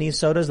Japanese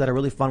sodas that are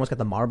really fun. It's got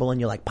the marble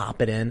and you like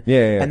pop it in.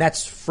 Yeah. And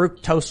that's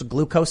fructose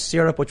glucose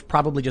syrup, which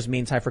probably just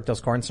means high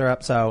fructose corn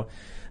syrup. So,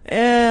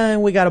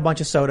 we got a bunch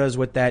of sodas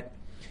with that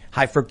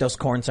high fructose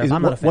corn syrup.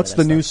 I'm not a fan What's of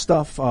the that new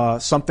stuff.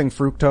 stuff? Something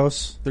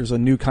fructose. There's a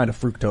new kind of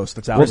fructose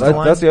that's out.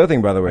 Well, that's the other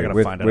thing, by the way, I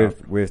gotta find it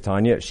out. with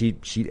Tanya. She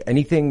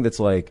anything that's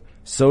like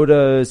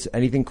sodas,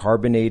 anything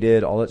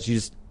carbonated, all that. She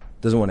just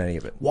doesn't want any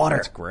of it. Water.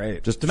 That's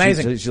great. Just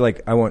amazing. She's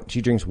like,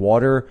 she drinks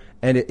water,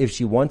 and if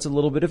she wants a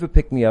little bit of a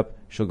pick me up,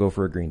 she'll go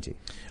for a green tea.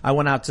 I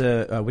went out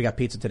to we got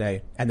pizza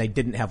today, and they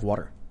didn't have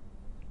water.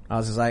 I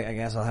was just like, I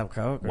guess I'll have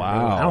Coke.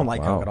 Wow. I don't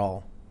like Coke at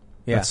all.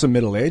 Yeah. That's some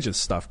Middle Ages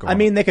stuff going on. I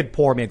mean, they could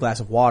pour me a glass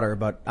of water,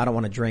 but I don't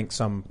want to drink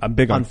some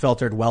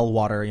unfiltered well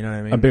water, you know what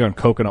I mean? I'm big on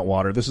coconut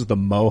water. This is the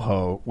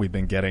Moho we've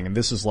been getting, and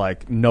this is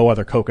like no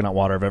other coconut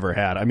water I've ever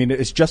had. I mean,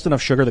 it's just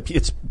enough sugar that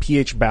it's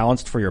pH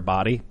balanced for your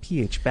body.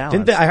 pH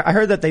balanced. I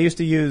heard that they used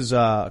to use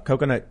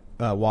coconut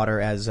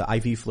water as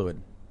IV fluid.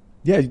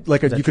 Yeah,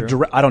 like you could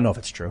direct. I don't know if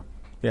it's true.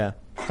 Yeah.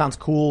 Sounds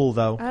cool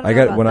though. I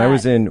got when I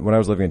was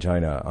living in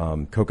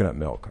China, coconut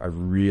milk. I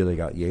really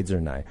got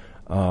Yezernai.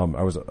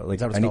 I was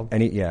like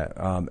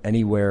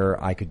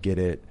anywhere I could get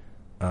it,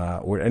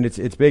 and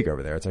it's big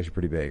over there. It's actually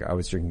pretty big. I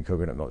was drinking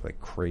coconut milk like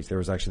crazy. There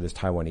was actually this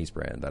Taiwanese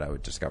brand that I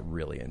just got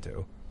really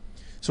into.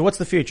 So what's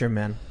the future,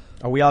 man?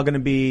 Are we all going to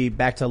be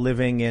back to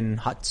living in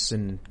huts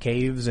and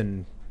caves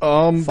and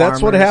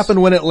that's what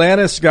happened when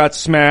Atlantis got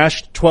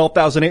smashed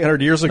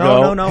 12,800 years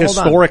ago. No,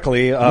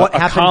 historically,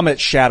 a comet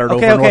shattered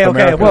over North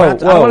America.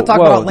 Whoa, I want to talk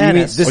about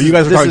Atlantis. You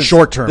guys are talking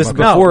short term. This is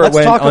before it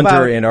went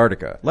under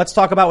Antarctica. Let's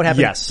talk about what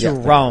happened to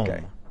Rome.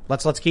 Okay.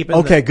 Let's keep it.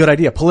 Okay, good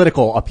idea.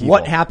 Political upheaval.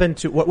 What happened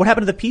to what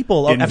happened to the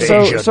people?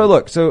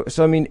 So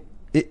I mean,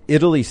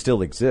 Italy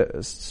still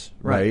exists,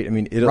 right? I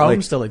mean,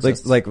 Rome still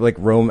exists. Like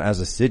Rome as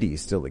a city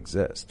still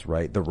exists,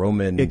 right? The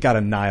Roman it got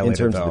annihilated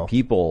in terms of the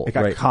people. It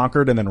got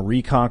conquered and then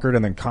reconquered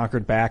and then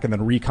conquered back and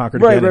then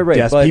reconquered again.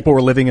 Right. People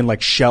were living in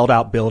like shelled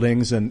out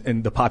buildings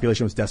and the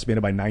population was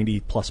decimated by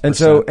 90+%.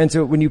 And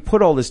so when you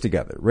put all this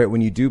together, right?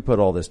 When you do put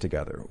all this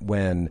together,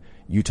 when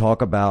you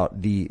talk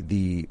about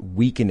the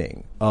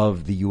weakening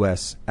of the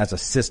U.S. as a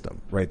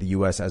system, right? The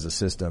U.S. as a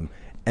system,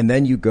 and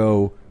then you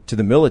go to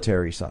the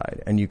military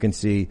side and you can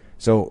see,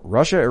 so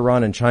Russia,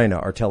 Iran, and China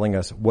are telling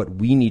us what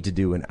we need to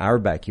do in our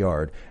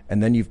backyard.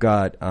 And then you've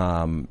got,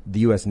 the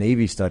U.S.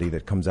 Navy study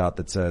that comes out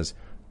that says,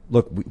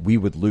 look, we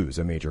would lose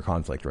a major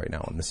conflict right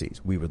now on the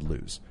seas. We would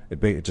lose.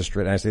 It just,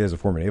 and I say as a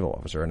former naval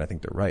officer, and I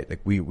think they're right.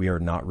 Like we are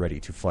not ready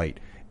to fight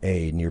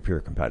a near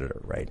peer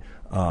competitor, right?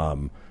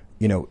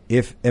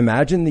 If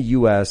imagine the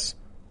U.S.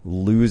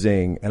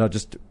 losing, and I'll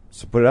just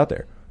put it out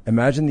there,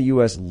 imagine the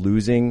U.S.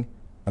 losing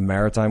a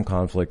maritime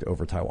conflict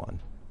over Taiwan.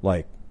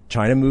 Like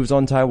China moves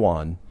on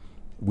Taiwan.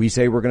 We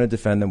say we're going to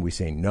defend them. We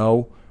say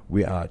no.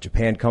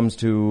 Japan comes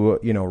to,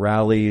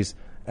 rallies.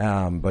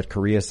 But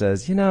Korea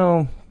says,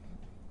 not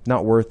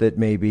worth it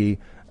maybe.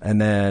 And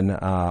then,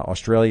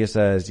 Australia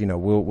says,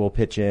 we'll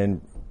pitch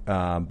in.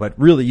 But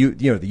really,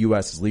 the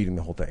U.S. is leading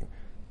the whole thing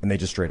and they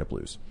just straight up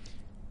lose.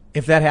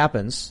 If that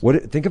happens,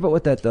 think about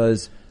what that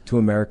does to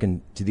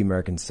the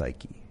American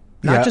psyche.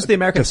 not just the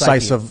American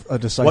decisive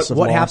what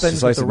loss.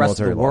 happens with the rest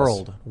of the military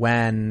world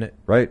when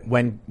Right.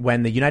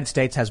 when the United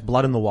States has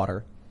blood in the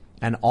water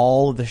and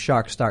all of the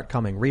sharks start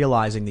coming,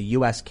 realizing the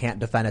U.S. can't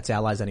defend its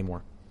allies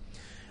anymore.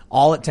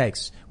 All it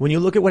takes, when you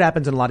look at what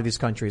happens in a lot of these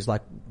countries,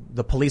 like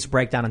the police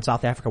breakdown in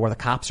South Africa where the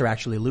cops are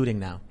actually looting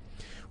now.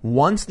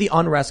 Once the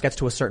unrest gets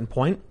to a certain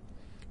point,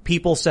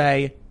 people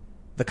say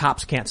the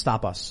cops can't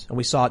stop us. And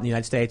we saw it in the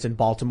United States, in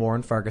Baltimore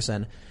and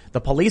Ferguson. The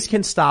police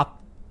can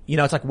stop,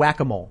 it's like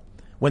whack-a-mole.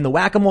 When the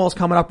whack-a-mole is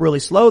coming up really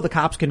slow, the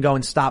cops can go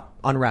and stop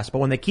unrest. But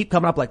when they keep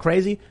coming up like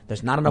crazy,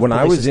 there's not enough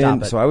police to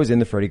stop it. So I was in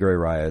the Freddie Gray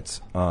riots,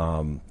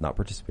 not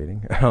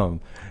participating,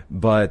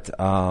 but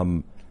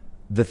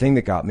the thing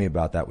that got me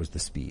about that was the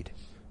speed.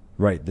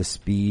 Right, the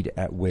speed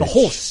at which... The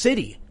whole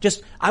city.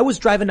 I was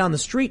driving down the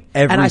street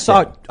and I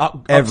saw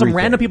some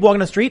random people walking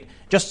down the street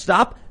just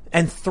stop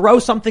and throw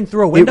something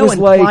through a window and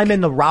climb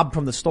in to rob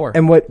from the store.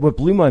 And what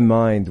blew my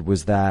mind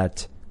was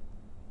that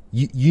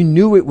you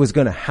knew it was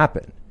going to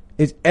happen.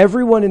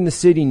 Everyone in the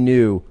city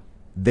knew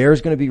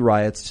there's going to be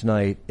riots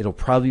tonight. It'll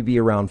probably be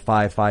around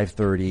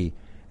 5:30.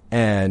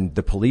 And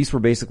the police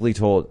were basically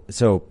told...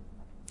 So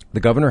the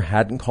governor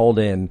hadn't called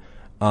in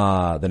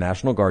the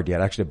National Guard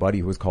yet. Actually, a buddy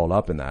who was called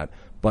up in that.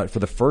 But for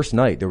the first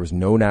night, there was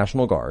no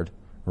National Guard,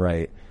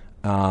 right?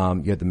 You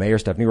had the mayor,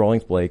 Stephanie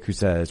Rawlings Blake, who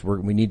says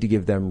we need to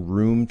give them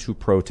room to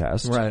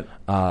protest. Right.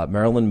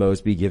 Marilyn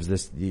Mosby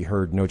gives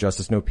her "No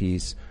Justice, No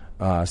Peace"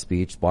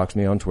 speech, blocks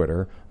me on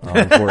Twitter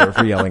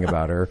for yelling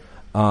about her.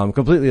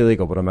 Completely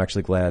illegal, but I'm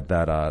actually glad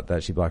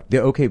that she blocked. The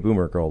OK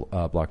Boomer girl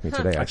blocked me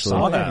today. Actually, I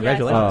saw that.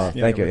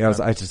 Congratulations. Thank you.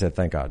 I just said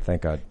thank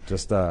God.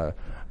 Just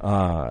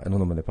en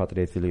nombre de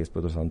Padre, Filio y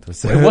Espíritu Santo.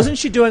 Wasn't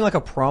she doing like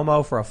a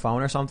promo for a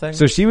phone or something?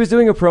 So she was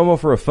doing a promo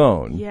for a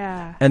phone.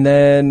 Yeah. And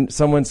then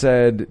someone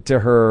said to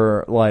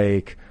her,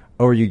 like,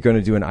 "Oh, are you going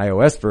to do an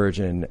iOS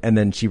version?" And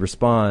then she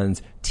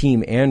responds,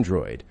 "Team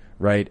Android,"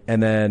 right?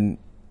 And then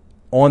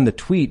on the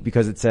tweet,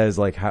 because it says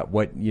like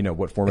what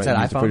format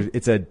you use to put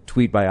it said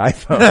tweet by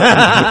iPhone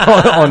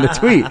on the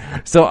tweet.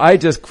 So I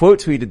just quote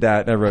tweeted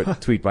that and I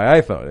wrote tweet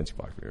by iPhone and she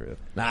blocked me.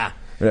 Nah.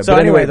 So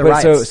anyway, the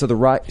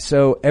riots.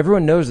 So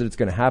everyone knows that it's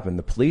going to happen.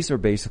 The police are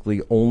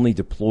basically only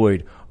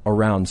deployed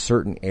around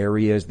certain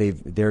areas.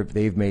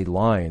 They've made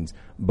lines.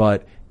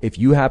 But if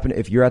you're at the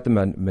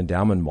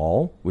Mandalman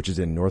Mall, which is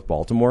in North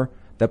Baltimore,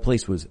 that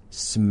place was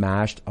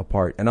smashed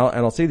apart. And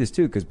I'll say this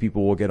too, because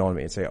people will get on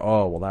me and say,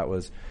 "Oh, well, that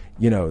was,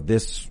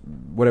 this,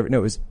 whatever." No,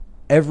 it was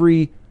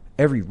every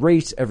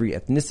race, every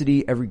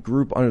ethnicity, every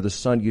group under the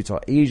sun. You saw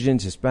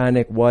Asians,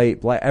 Hispanic,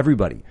 white, black,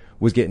 everybody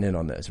was getting in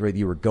on this, right?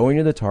 You were going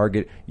to the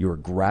Target, you were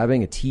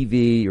grabbing a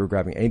TV, you were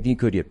grabbing anything you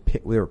could.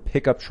 There were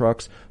pickup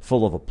trucks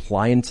full of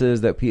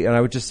appliances and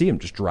I would just see them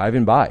just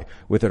driving by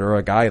with it, or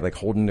a guy like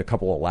holding a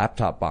couple of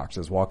laptop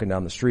boxes walking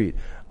down the street.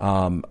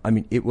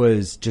 It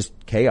was just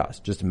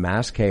chaos, just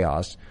mass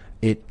chaos.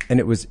 It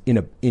was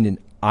in an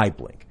eye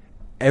blink.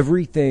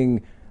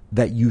 Everything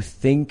that you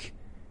think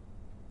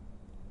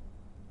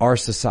our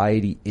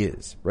society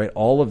is, right?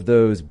 All of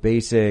those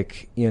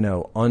basic,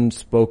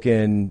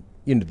 unspoken,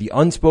 the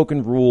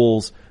unspoken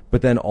rules,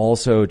 but then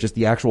also just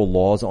the actual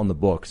laws on the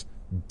books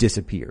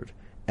disappeared.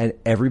 And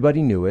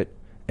everybody knew it.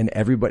 And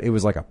it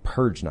was like a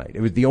purge night. It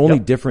was the only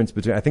difference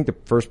between, I think the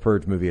first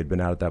Purge movie had been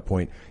out at that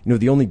point.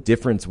 The only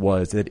difference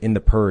was that in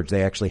the Purge,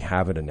 they actually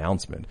have an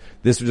announcement.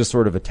 This was just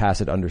sort of a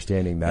tacit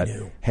understanding that,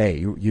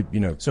 hey, go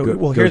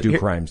do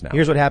crimes now.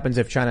 Here's what happens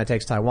if China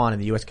takes Taiwan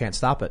and the U.S. can't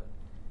stop it.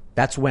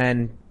 That's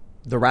when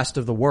the rest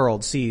of the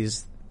world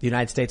sees the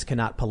United States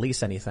cannot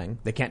police anything.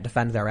 They can't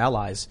defend their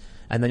allies.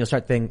 And then you'll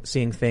start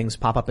seeing things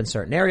pop up in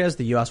certain areas.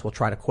 The U.S. will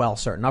try to quell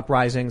certain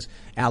uprisings.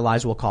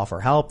 Allies will call for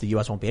help. The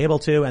U.S. won't be able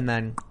to. And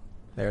then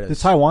there it is.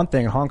 The Taiwan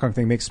thing and Hong Kong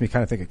thing makes me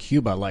kind of think of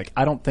Cuba. Like,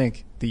 I don't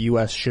think the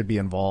U.S. should be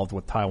involved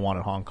with Taiwan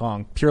and Hong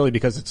Kong purely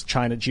because it's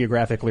China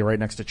geographically right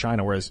next to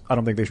China, whereas I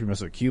don't think they should be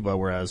messing with Cuba,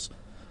 whereas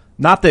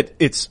not that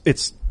it's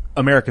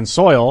American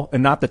soil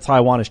and not that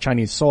Taiwan is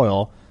Chinese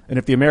soil. And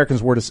if the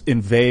Americans were to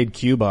invade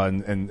Cuba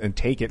and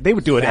take it, they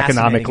would do it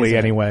economically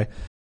anyway.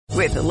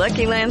 With the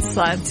Lucky Land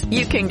Slots,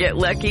 you can get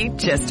lucky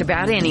just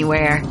about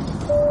anywhere.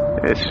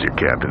 This is your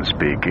captain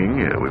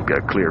speaking. We've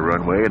got clear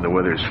runway and the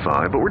weather's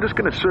fine, but we're just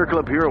going to circle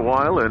up here a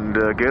while and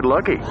get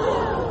lucky.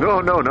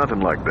 No,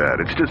 nothing like that.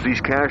 It's just these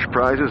cash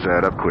prizes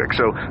add up quick.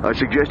 So I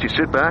suggest you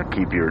sit back,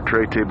 keep your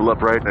tray table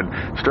upright,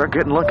 and start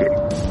getting lucky.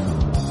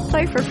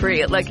 Play for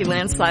free at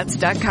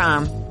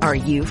LuckyLandSlots.com. Are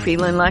you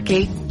feeling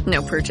lucky?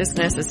 No purchase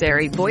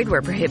necessary. Void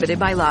where prohibited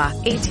by law.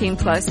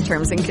 18+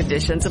 terms and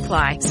conditions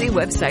apply. See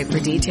website for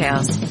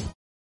details.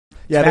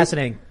 Yeah,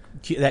 fascinating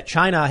that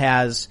China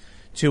has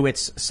to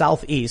its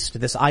southeast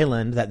this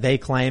island that they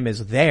claim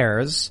is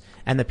theirs,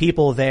 and the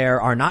people there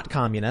are not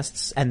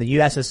communists, and the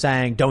U.S. is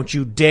saying, don't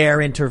you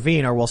dare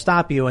intervene or we'll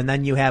stop you. And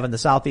then you have in the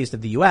southeast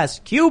of the U.S.,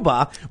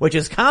 Cuba, which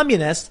is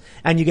communist,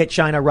 and you get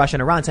China, Russia,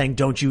 and Iran saying,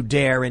 don't you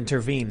dare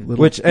intervene.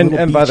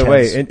 And by the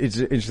way, it's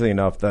interesting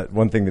enough that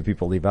one thing that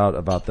people leave out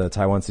about the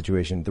Taiwan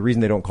situation, the reason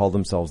they don't call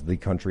themselves the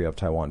country of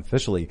Taiwan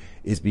officially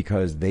is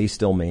because they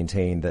still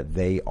maintain that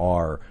they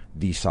are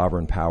the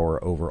sovereign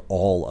power over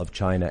all of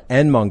China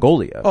and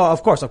Mongolia. Oh,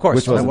 of course. Which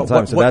was at the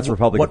time. So that's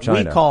Republic of China.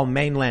 What we call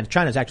mainland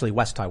China is actually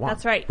West Taiwan.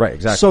 That's right. Right,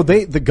 exactly. So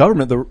the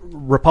government, the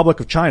Republic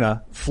of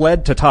China,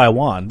 fled to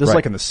Taiwan. This is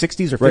like in the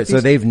 60s or 50s? Right,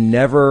 so they've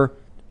never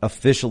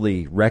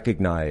officially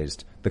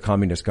recognized the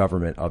communist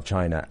government of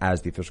China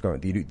as the official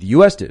government. The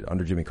U.S. did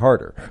under Jimmy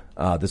Carter.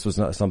 This was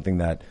not something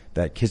that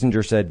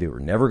Kissinger said they were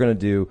never going to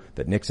do,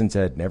 that Nixon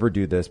said never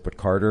do this, but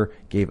Carter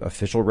gave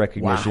official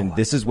recognition. Wow.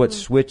 This is what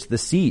switched the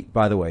seat,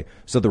 by the way.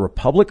 So the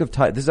Republic of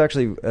Taiwan, this is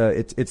actually,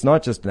 it's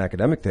not just an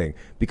academic thing,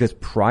 because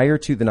prior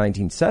to the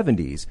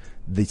 1970s,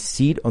 the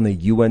seat on the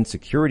UN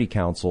Security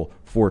Council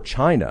for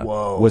China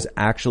was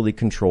actually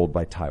controlled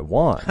by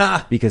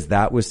Taiwan because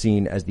that was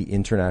seen as the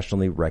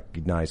internationally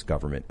recognized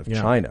government of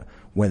China.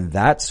 When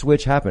that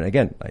switch happened,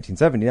 again,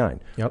 1979,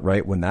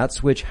 right? When that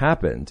switch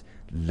happened,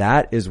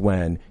 that is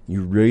when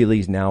you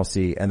really now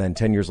see, and then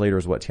 10 years later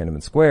is what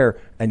Tiananmen Square,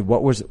 and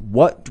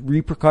what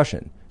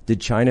repercussion did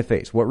China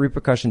face? What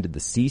repercussion did the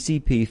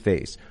CCP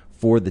face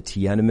for the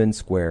Tiananmen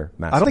Square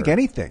massacre? I don't think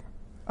anything.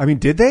 I mean,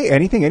 did they?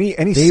 Anything? Any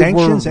they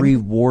sanctions? They were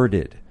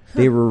rewarded.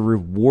 They were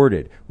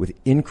rewarded with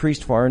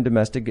increased foreign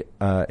domestic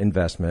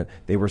investment.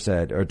 They were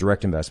said, or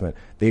direct investment.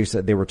 They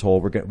said they were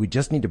told we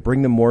just need to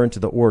bring them more into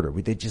the order.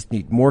 They just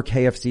need more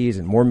KFCs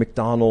and more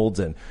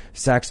McDonald's and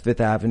Saks Fifth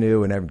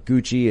Avenue and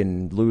Gucci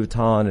and Louis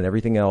Vuitton and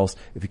everything else.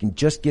 If we can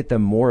just get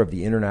them more of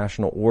the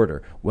international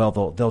order, well,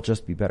 they'll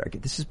just be better.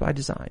 This is by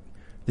design.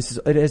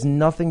 It has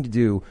nothing to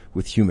do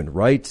with human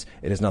rights.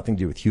 It has nothing to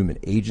do with human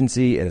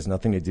agency. It has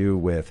nothing to do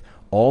with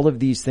all of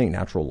these things,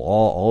 natural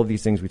law, all of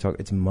these things we talk,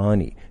 it's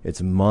money. It's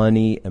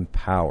money and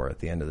power at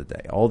the end of the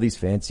day. All these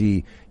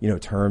fancy,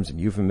 terms and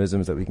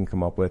euphemisms that we can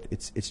come up with,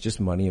 it's just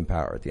money and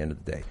power at the end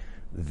of the day.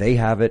 They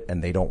have it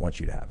and they don't want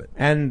you to have it.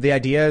 And the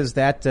idea is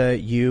that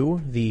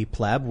you, the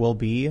pleb, will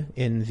be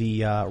in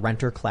the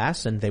renter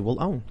class and they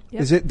will own.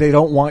 Yep. Is it they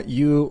don't want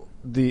you,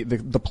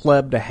 the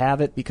pleb, to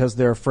have it because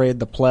they're afraid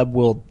the pleb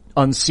will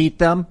unseat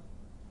them?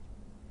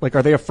 Like,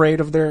 are they afraid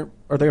for their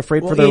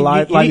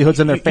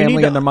livelihoods and their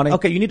family and their money?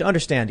 Okay, you need to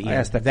understand,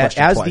 Ian, that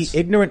as the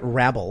ignorant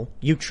rabble,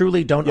 you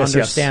truly don't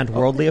understand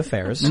worldly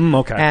affairs.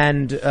 Okay.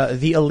 And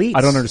the elites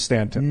I don't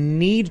understand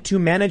need to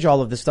manage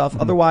all of this stuff.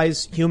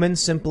 Otherwise,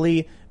 humans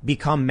simply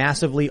become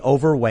massively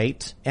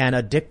overweight and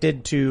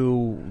addicted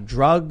to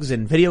drugs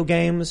and video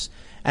games,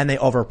 and they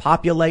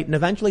overpopulate, and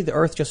eventually the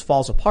earth just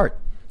falls apart.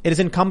 It is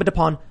incumbent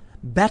upon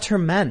better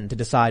men to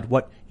decide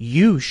what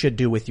you should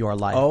do with your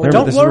life. Oh,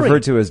 this is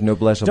referred to as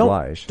noblesse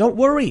oblige. Don't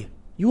worry.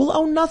 You will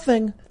own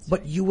nothing,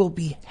 but you will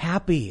be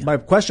happy. My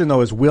question,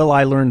 though, is will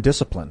I learn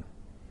discipline?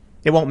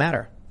 It won't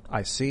matter.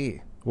 I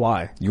see.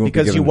 Why?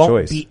 Because you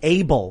won't be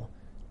able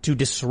to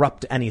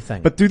disrupt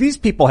anything. But do these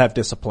people have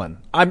discipline?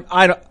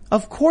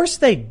 Of course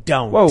they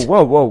don't.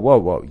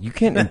 Whoa. You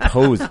can't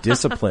impose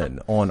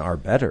discipline on our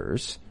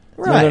betters.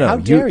 Right. No. How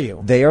dare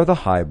you? They are the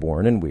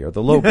highborn and we are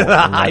the lowborn.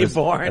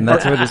 Highborn. And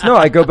that's what it is. No,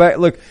 I go back.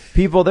 Look,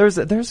 people, there's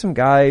some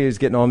guy who's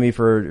getting on me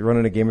for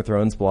running a Game of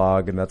Thrones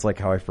blog, and that's like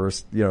how I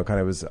first, kind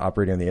of was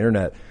operating on the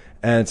internet.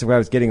 And so I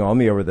was getting on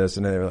me over this,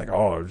 and they were like,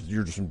 "Oh,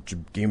 you're just a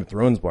Game of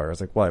Thrones blogger." I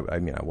was like, "Well, I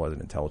was an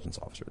intelligence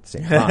officer at the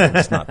same time,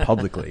 just not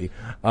publicly."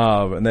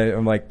 And then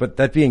I'm like, "But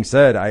that being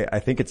said, I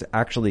think it's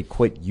actually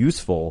quite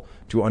useful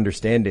to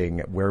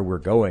understanding where we're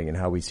going and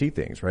how we see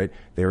things. Right?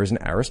 There is an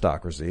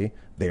aristocracy.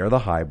 They are the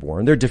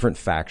highborn. There are different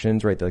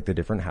factions, right? They're like the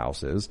different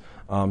houses.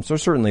 So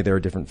certainly there are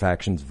different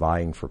factions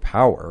vying for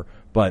power,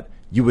 but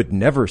you would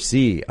never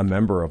see a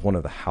member of one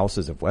of the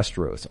houses of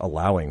Westeros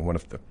allowing one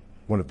of the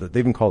they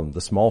even call them the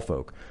small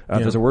folk.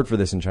 There's a word for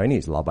this in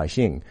Chinese, la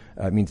baixing.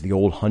 It means the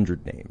old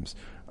 100 names.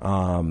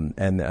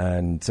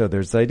 And so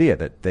there's the idea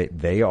that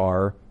they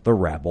are the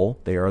rabble.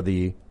 They are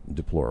the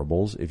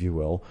deplorables, if you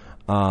will.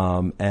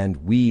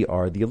 And we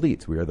are the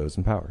elites. We are those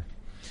in power.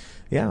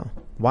 Yeah.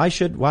 Why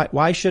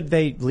should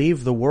they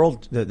leave the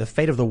world, the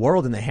fate of the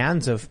world in the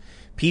hands of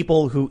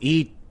people who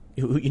eat,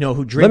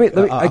 who drink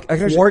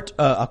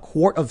a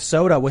quart of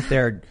soda with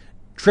their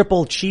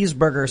triple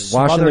cheeseburger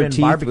washing their in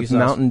teeth barbecue with sauce.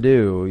 Mountain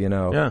Dew,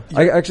 Yeah.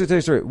 I actually tell you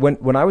a story.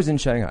 When I was in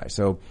Shanghai,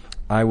 so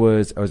I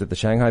was at the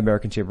Shanghai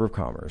American Chamber of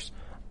Commerce,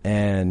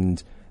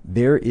 and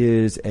there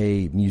is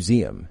a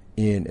museum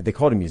they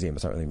call it a museum.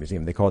 It's not really a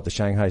museum. They call it the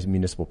Shanghai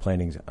Municipal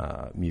Planning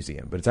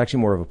Museum, but it's actually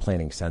more of a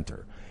planning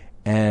center.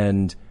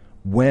 And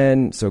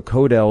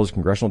CODELs,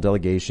 congressional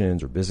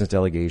delegations or business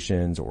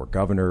delegations or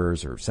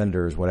governors or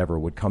senators, whatever,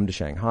 would come to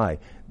Shanghai,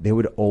 they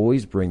would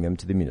always bring them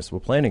to the Municipal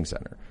Planning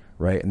Center,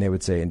 right? And they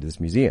would say into this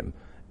museum.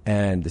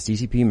 And the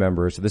CCP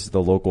members, so this is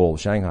the local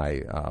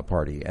Shanghai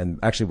party. And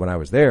actually when I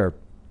was there,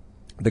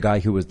 the guy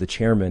who was the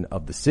chairman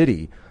of the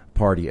city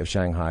party of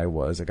Shanghai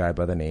was a guy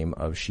by the name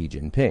of Xi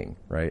Jinping,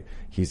 right?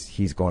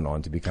 He's gone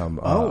on to become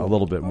a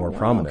little bit more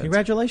prominent.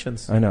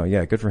 Congratulations. I know,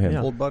 yeah, good for him.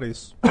 Yeah. Old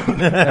buddies.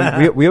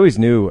 And we always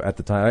knew at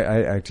the time,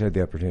 I actually had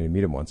the opportunity to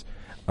meet him once,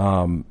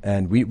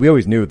 and we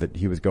always knew that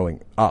he was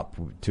going up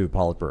to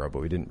Politburo,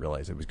 but we didn't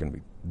realize it was going to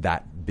be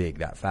that big,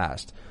 that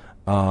fast.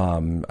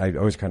 I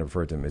always kind of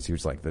referred to him as he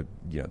was like the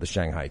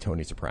Shanghai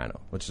Tony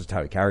Soprano, which is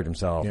how he carried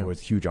himself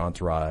with huge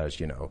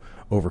entourage,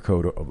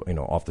 overcoat,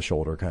 off the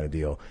shoulder kind of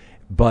deal.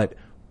 But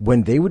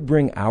when they would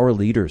bring our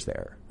leaders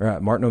there,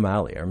 Martin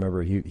O'Malley, I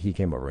remember he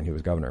came over when he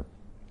was governor.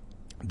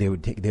 They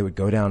would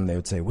go down and they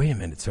would say, wait a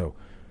minute. So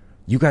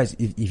you guys,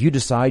 if you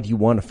decide you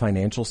want a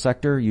financial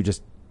sector, you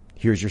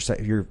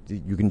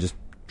can just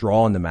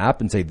draw on the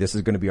map and say, this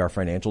is going to be our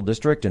financial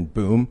district, and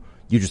boom,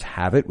 you just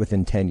have it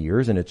within 10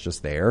 years and it's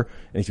just there.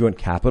 And if you want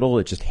capital,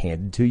 it's just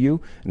handed to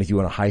you. And if you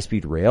want a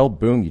high-speed rail,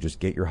 boom, you just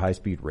get your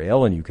high-speed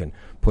rail and you can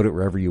put it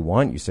wherever you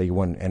want. You say you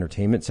want an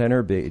entertainment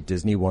center.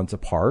 Disney wants a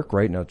park,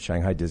 right? Now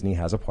Shanghai Disney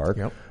has a park.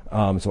 Yep.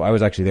 So I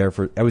was actually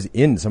I was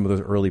in some of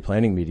those early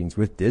planning meetings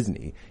with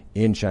Disney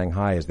in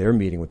Shanghai as they're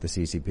meeting with the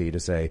CCP to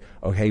say,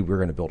 okay, we're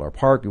going to build our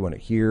park. We want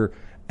it here.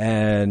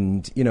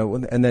 And,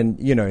 and then,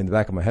 in the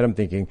back of my head, I'm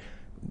thinking,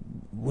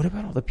 what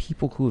about all the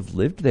people who have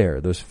lived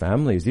there, those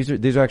families? These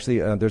are actually,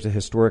 there's a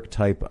historic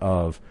type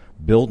of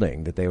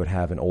building that they would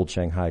have in old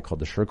Shanghai called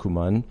the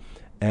Shikuman.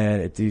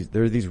 And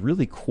there are these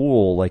really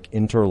cool, like,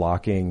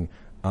 interlocking,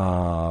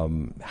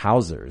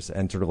 houses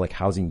and sort of like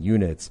housing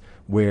units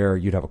where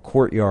you'd have a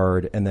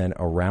courtyard and then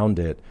around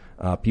it,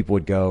 people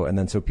would go, and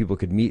then so people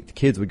could meet, the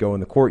kids would go in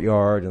the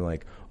courtyard and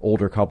like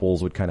older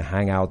couples would kind of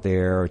hang out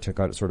there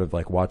to sort of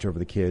like watch over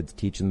the kids,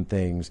 teach them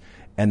things.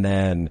 And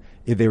then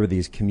if there were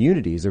these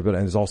communities, and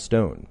it was all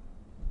stone,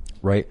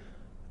 right?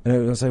 And I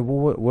was like,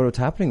 well, what's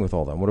happening with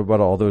all them? What about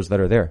all those that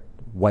are there?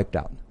 Wiped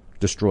out,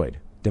 destroyed,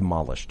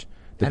 demolished.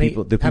 The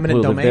people eminent who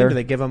live domain, there, do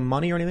they give them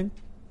money or anything?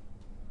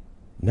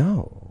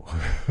 No.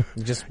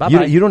 Just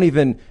you don't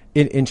even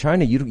in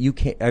China you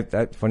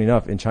can't. Funny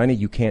enough, in China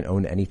you can't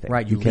own anything.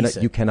 Right, you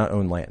cannot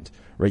own land.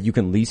 Right, you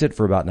can lease it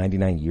for about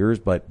 99 years,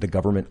 but the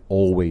government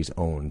always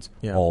owns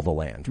all the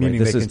land. Right?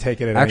 Meaning they can take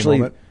it at any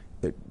moment?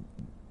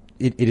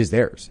 It is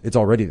theirs. It's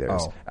already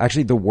theirs. Oh.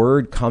 Actually, the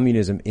word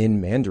communism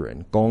in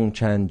Mandarin,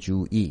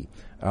 Gongchanjuyi,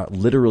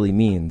 literally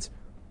means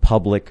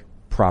public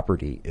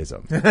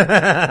propertyism.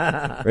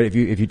 Right?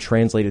 If you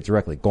translate it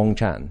directly,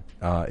 Gongchan,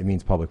 it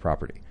means public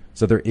property.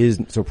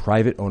 So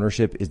private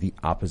ownership is the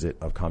opposite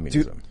of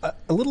communism. Dude,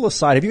 a little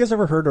aside, have you guys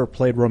ever heard or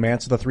played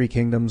Romance of the Three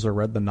Kingdoms or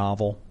read the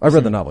novel? I've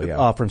read the novel,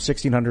 yeah. From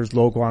 1600s,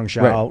 Luo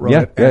Guangzhou right.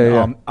 wrote it.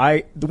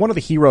 And, one of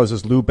the heroes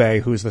is Liu Bei,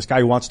 who's this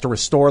guy who wants to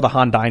restore the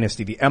Han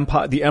Dynasty. The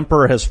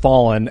emperor has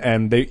fallen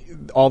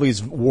and all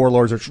these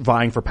warlords are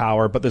vying for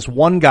power, but this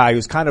one guy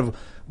who's kind of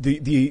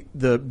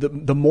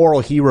the moral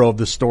hero of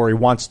the story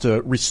wants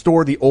to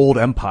restore the old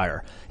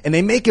empire. And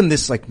they make him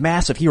this like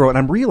massive hero, and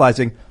I'm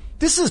realizing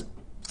this is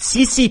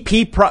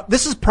CCP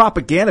this is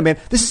propaganda, man.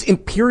 This is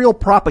imperial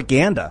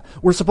propaganda.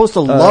 We're supposed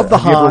to love the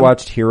Han. Have you ever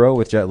watched Hero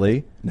with Jet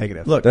Li?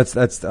 Negative. Look, that's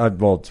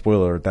well,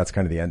 spoiler, that's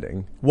kind of the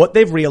ending. What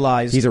they've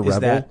realized he's a is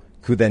rebel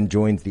who then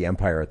joins the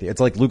empire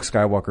it's like Luke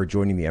Skywalker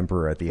joining the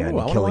emperor at the end,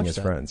 killing his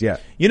friends. Yeah.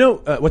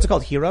 What's it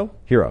called? Hero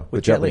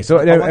with Jet Li. So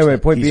anyway,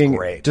 point he's being,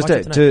 great. just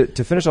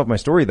to finish off my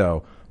story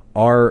though,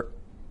 are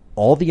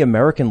all the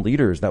American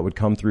leaders that would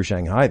come through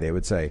Shanghai, they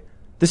would say,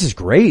 "This is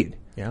great.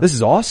 Yeah. This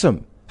is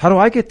awesome. How do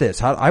I get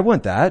this? I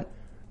want that.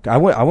 I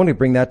want to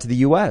bring that to the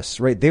U.S.,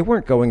 right?" They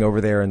weren't going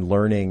over there and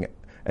learning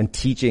and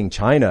teaching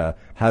China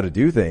how to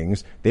do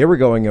things. They were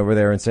going over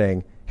there and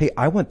saying, hey,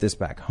 I want this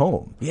back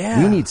home.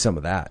 Yeah. We need some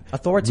of that.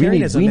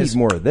 Authoritarianism. We need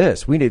more of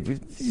this. We need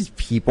these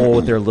people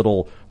with their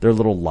little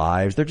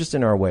lives. They're just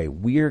in our way.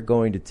 We're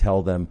going to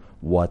tell them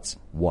what's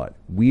what.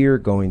 We're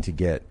going to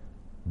get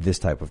this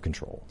type of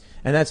control.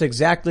 And that's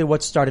exactly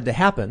what started to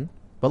happen.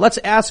 But let's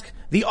ask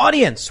the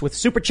audience with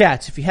super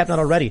chats if you have not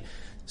already.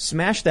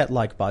 Smash that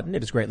like button.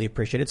 It is greatly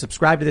appreciated.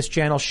 Subscribe to this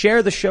channel.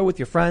 Share the show with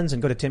your friends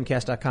and go to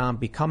timcast.com.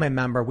 Become a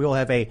member. We will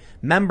have a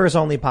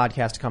members-only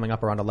podcast coming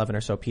up around 11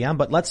 or so p.m.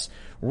 But let's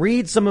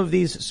read some of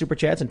these super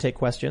chats and take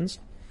questions.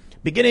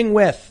 Beginning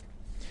with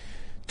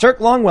Turk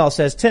Longwell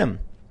says, Tim,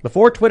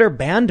 before Twitter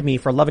banned me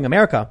for loving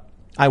America,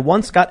 I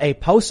once got a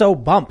Poso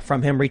bump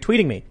from him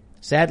retweeting me.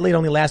 Sadly, it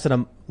only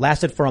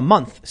lasted for a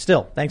month.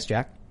 Still, thanks,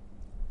 Jack.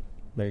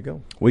 There you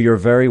go. Well, you're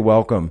very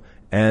welcome.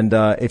 And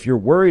if you're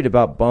worried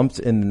about bumps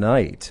in the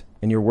night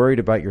and you're worried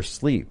about your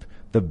sleep,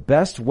 the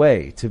best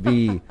way to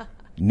be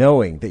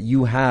knowing that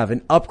you have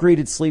an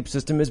upgraded sleep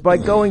system is by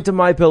going to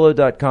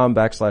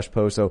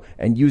mypillow.com/Poso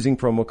and using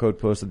promo code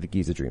POSO the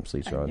Giza Dream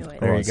Sleep Zone.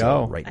 There you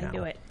go. Right now. I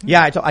knew it.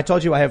 Yeah, I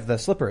told you I have the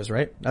slippers,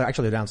 right?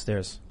 Actually, they're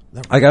downstairs.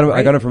 I got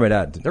them from my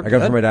dad. I got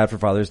them from my dad for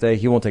Father's Day.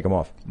 He won't take them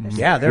off.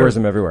 Yeah, he wears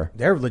them everywhere.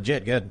 They're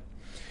legit good.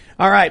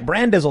 All right,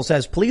 Brandizzle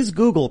says, please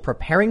Google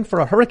preparing for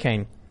a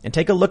hurricane and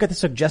take a look at the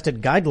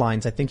suggested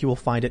guidelines. I think you will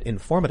find it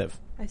informative.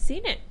 I've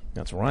seen it.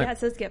 That's right. Yeah, it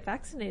says get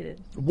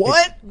vaccinated.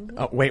 What?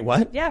 Oh, wait,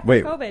 what? Yeah, for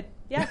wait. COVID.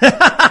 Yeah.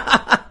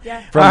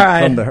 Yeah. All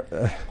right. From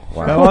the,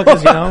 wow. Well,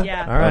 'cause,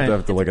 Yeah. All right. I'll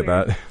have to look weird.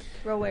 at that.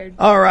 Real weird.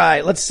 All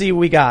right. Let's see what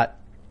we got.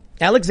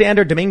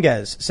 Alexander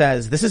Dominguez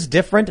says, this is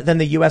different than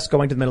the U.S.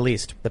 going to the Middle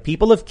East. The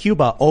people of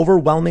Cuba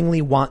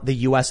overwhelmingly want the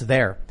U.S.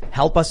 there.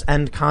 Help us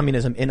end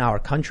communism in our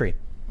country.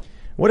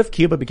 What if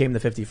Cuba became the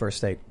 51st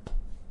state?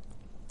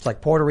 It's like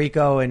Puerto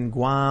Rico and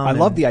Guam. I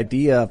love the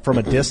idea from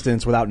a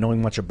distance without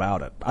knowing much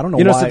about it. I don't know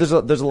why.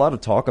 So there's a lot of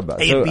talk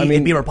about it. So,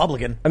 It'd be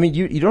Republican. I mean,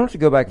 you don't have to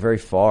go back very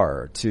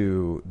far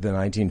to the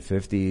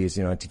 1950s,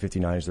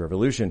 1959 is the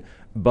revolution,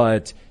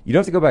 but you don't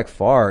have to go back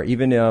far.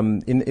 Even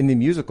in the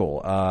musical,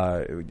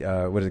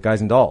 what is it, Guys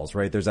and Dolls,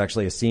 right? There's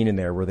actually a scene in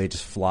there where they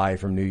just fly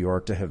from New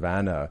York to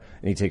Havana,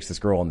 and he takes this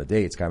girl on the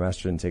date. Sky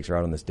Masterson takes her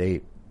out on this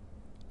date.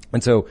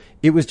 And so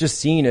it was just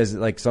seen as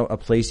like a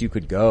place you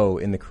could go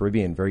in the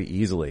Caribbean very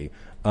easily.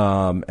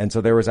 And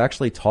so there was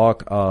actually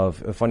talk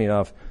of, funny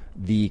enough,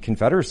 the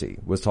Confederacy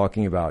was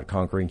talking about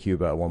conquering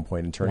Cuba at one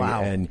point and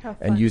turning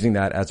and using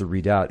that as a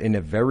redoubt in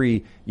a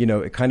very,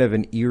 kind of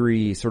an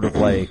eerie sort of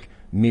like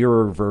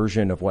mirror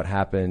version of what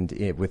happened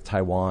with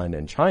Taiwan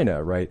and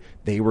China, right?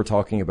 They were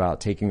talking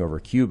about taking over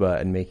Cuba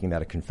and making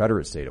that a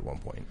Confederate state at one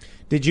point.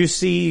 Did you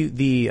see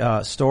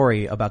the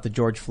story about the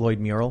George Floyd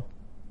mural?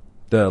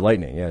 The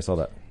lightning, yeah, I saw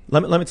that.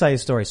 Let me tell you a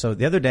story. So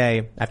the other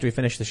day, after we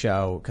finished the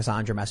show,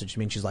 Cassandra messaged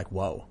me and she's like,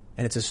 whoa.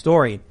 And it's a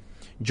story.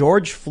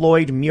 George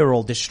Floyd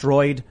mural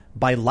destroyed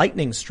by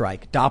lightning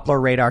strike.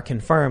 Doppler radar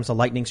confirms a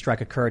lightning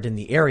strike occurred in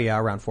the area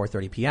around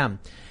 4:30 p.m.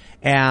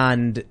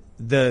 And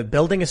the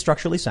building is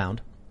structurally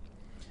sound.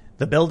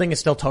 The building is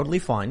still totally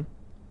fine.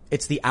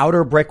 It's the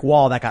outer brick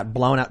wall that got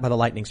blown out by the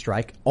lightning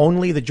strike.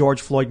 Only the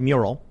George Floyd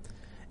mural.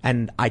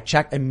 And I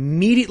checked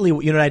immediately.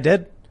 You know what I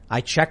did?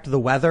 I checked the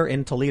weather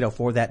in Toledo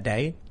for that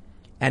day.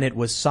 And it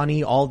was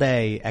sunny all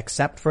day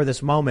except for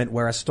this moment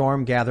where a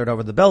storm gathered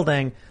over the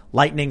building,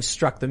 lightning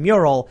struck the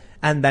mural,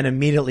 and then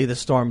immediately the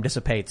storm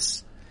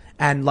dissipates.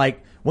 And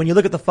like, when you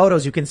look at the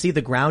photos, you can see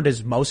the ground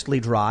is mostly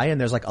dry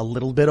and there's like a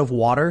little bit of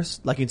water,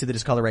 like you can see the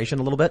discoloration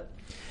a little bit.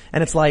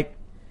 And it's like,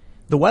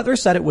 the weather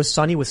said it was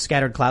sunny with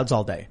scattered clouds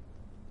all day.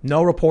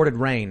 No reported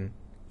rain.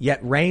 Yet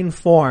rain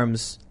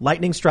forms,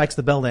 lightning strikes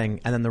the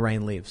building, and then the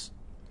rain leaves.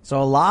 So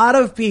a lot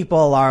of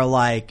people are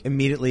like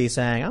immediately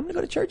saying, I'm going to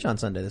go to church on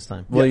Sunday this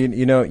time. Well,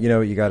 you know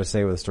what you got to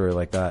say with a story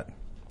like that.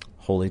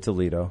 Holy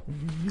Toledo.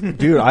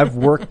 Dude, I've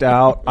worked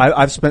out.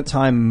 I've spent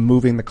time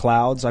moving the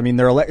clouds. I mean,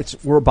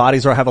 where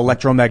bodies have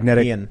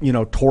electromagnetic,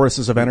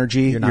 toruses of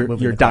energy.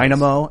 Your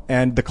dynamo.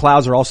 And the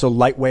clouds are also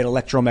lightweight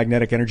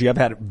electromagnetic energy. I've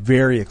had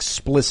very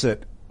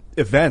explicit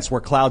events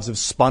where clouds have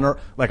spun,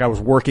 like I was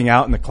working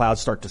out and the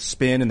clouds start to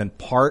spin and then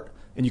part.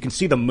 And you can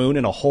see the moon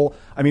in a whole.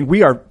 I mean,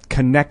 we are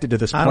connected to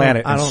this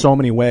planet in so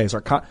many ways.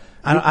 I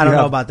don't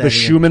know about that. The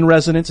Schumann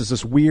resonance is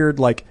this weird,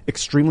 like,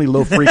 extremely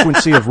low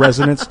frequency of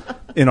resonance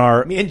in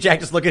our. Me and Jack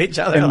just look at each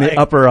other in like, the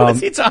upper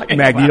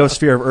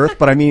magnetosphere about? of Earth.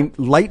 But I mean,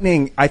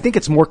 lightning. I think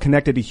it's more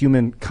connected to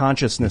human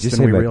consciousness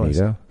than we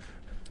realize.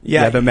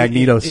 Yeah, the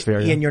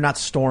magnetosphere. Ian, you're not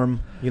Storm.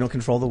 You don't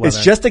control the weather.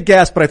 It's just a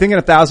guess, but I think in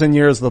 1,000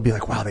 years they'll be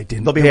like, wow, they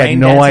didn't. They had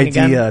no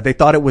idea. Again? They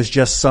thought it was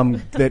just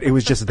that it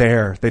was just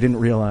there. They didn't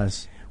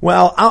realize.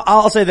 Well,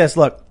 I'll say this.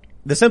 Look,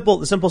 the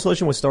simple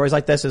solution with stories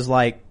like this is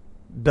like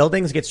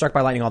buildings get struck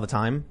by lightning all the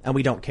time and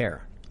we don't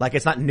care. Like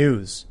it's not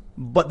news.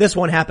 But this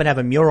one happened to have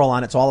a mural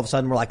on it, so all of a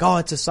sudden we're like, oh,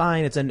 it's a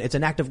sign, it's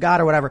an act of God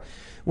or whatever.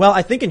 Well,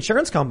 I think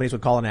insurance companies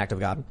would call it an act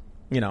of God,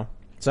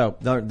 So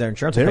their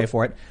insurance will pay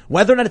for it.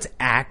 Whether or not it's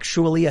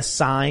actually a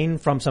sign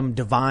from some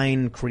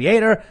divine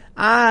creator,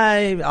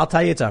 I'll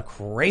tell you, it's a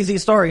crazy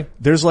story.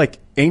 There's like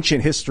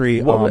ancient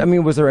history. Well, I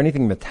mean, was there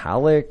anything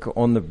metallic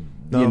on the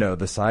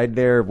the side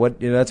there? What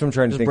that's what I'm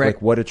trying to think. Brick.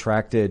 Like what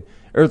attracted,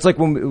 or it's like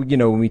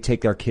when we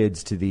take our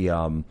kids to the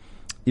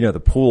the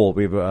pool.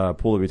 We have a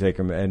pool that we take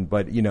them,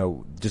 but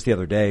just the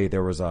other day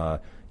there was there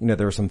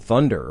was some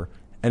thunder.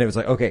 And it was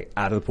like, okay,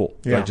 out of the pool.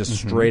 Yeah. Like just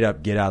straight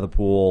up, get out of the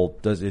pool.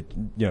 Does it,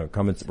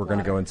 come in, we're going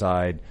to go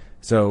inside.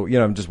 So,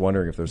 I'm just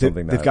wondering if there's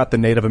something they've got the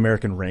Native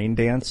American rain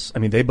dance. I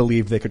mean, they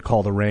believed they could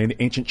call the rain.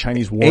 Ancient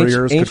Chinese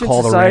warriors could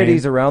call the rain. Ancient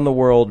societies around the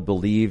world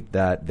believed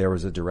that there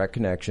was a direct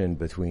connection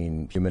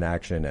between human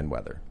action and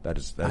weather.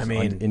 That's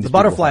the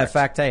butterfly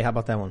effect. Hey, how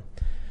about that one?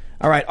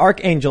 All right.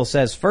 Archangel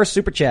says, first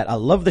super chat. I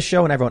love the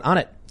show and everyone on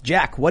it.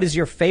 Jack, what is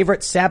your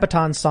favorite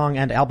Sabaton song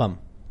and album?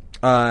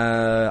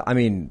 I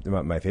mean,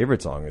 my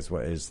favorite song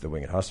is the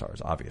Winged Hussars,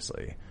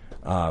 obviously.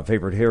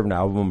 Favorite Hero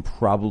album,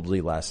 probably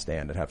Last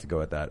Stand. I'd have to go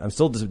with that. I'm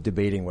still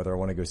debating whether I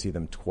want to go see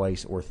them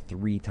twice or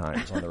 3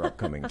 times on their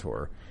upcoming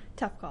tour.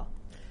 Tough call.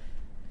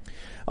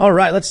 All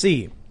right, let's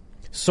see.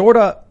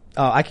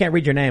 I can't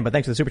read your name, but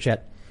thanks for the super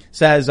chat.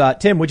 Says,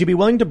 Tim, would you be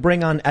willing to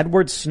bring on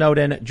Edward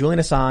Snowden, Julian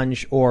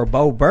Assange, or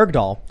Bo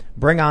Bergdahl?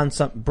 Bring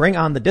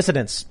on the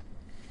dissidents.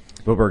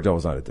 Bo Bergdahl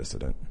was not a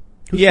dissident.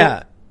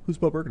 Who's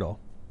Bo Bergdahl?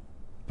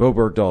 Bo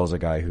Bergdahl is a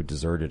guy who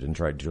deserted and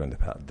tried to join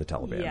the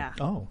Taliban. Yeah.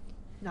 Oh.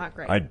 Not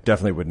great. I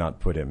definitely would not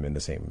put him in the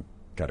same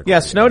category. Yeah,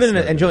 Snowden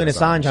and Julian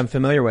Assange I'm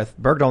familiar with.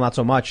 Bergdahl not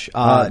so much.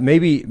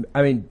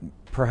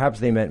 Perhaps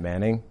they meant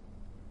Manning.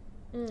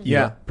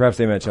 Yeah. Perhaps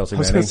they meant Chelsea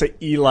Manning. I was going to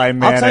say Eli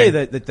Manning. I'll tell you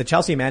that the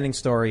Chelsea Manning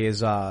story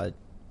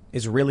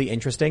is really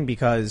interesting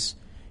because,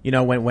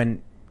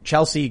 when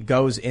Chelsea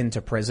goes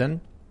into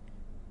prison,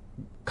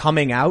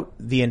 coming out,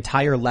 the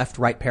entire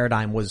left-right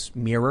paradigm was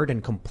mirrored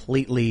and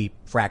completely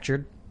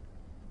fractured.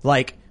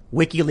 Like,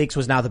 WikiLeaks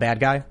was now the bad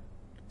guy.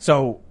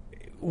 So,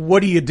 what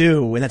do you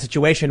do in that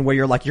situation where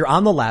you're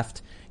on the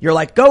left, you're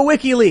like, go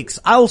WikiLeaks.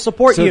 I'll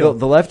support you. So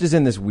the left is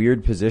in this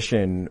weird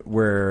position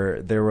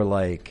where they were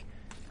like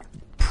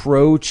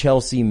pro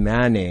Chelsea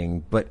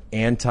Manning, but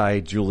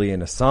anti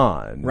Julian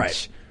Assange.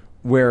 Right.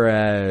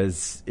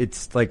 Whereas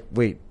it's like,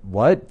 wait,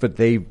 what? But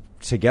they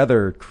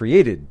together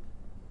created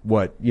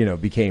what,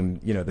 became,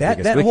 the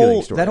biggest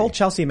WikiLeaks story. That whole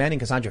Chelsea Manning,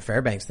 Cassandra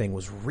Fairbanks thing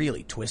was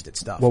really twisted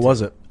stuff. What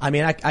was it? I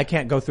mean, I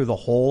can't go through the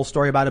whole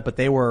story about it, but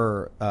they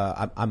were,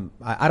 I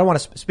don't want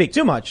to speak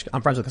too much.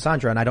 I'm friends with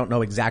Cassandra and I don't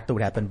know exactly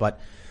what happened, but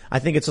I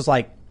think it's just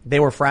like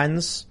they were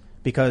friends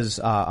because,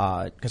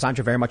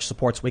 Cassandra very much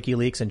supports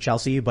WikiLeaks and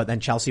Chelsea, but then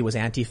Chelsea was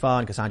Antifa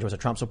and Cassandra was a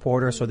Trump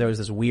supporter. So there was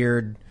this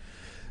weird,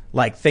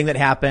 thing that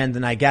happened.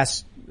 And I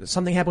guess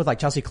something happened with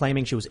Chelsea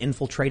claiming she was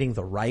infiltrating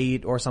the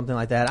right or something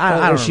like that.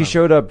 I don't know. She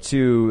showed up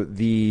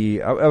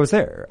to I was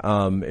there.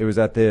 It was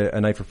at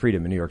A Night for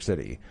Freedom in New York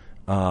City.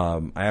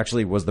 I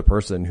actually was the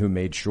person who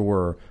made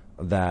sure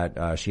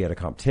that, she had a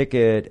comp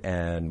ticket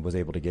and was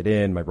able to get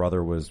in. My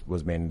brother was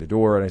manning the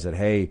door and I said,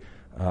 hey,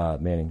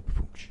 Manning,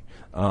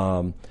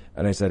 and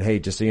I said, hey,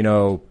 just so you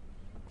know,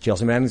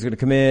 Chelsea Manning's going to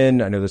come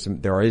in. I know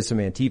there is some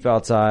Antifa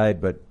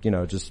outside, but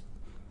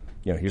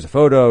here's a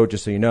photo,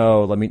 just so you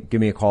know. Give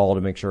me a call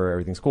to make sure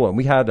everything's cool. And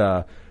we had,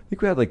 I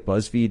think we had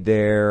BuzzFeed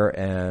there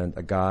and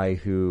a guy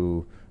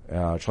who,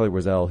 Charlie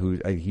Wiesel,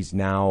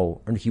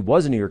 who he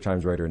was a New York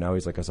Times writer. Now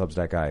he's a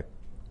Substack guy,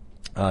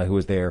 who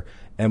was there.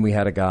 And we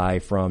had a guy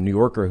from New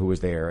Yorker who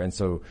was there. And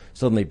so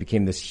suddenly it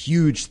became this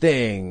huge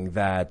thing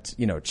that,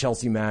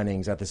 Chelsea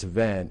Manning's at this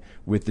event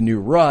with the new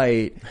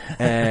right.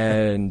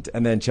 And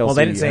then Chelsea. Well,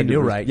 they didn't say new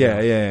right.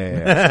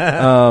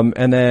 Yeah.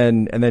 And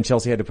then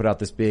Chelsea had to put out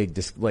this big,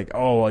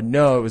 oh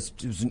no, it was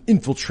an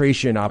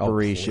infiltration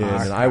operation.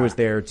 And I was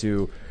there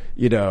to,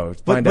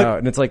 find out.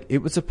 And it's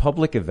it was a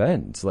public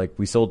event.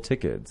 We sold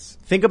tickets.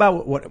 Think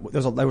about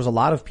there was a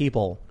lot of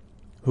people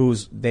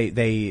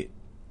they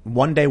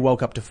one day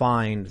woke up to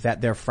find that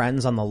their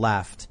friends on the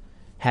left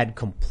had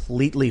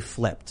completely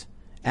flipped.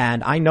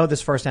 And I know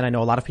this firsthand. I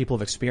know a lot of people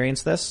have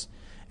experienced this.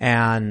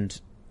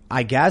 And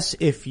I guess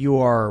if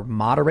you're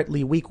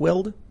moderately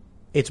weak-willed,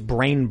 it's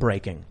brain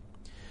breaking.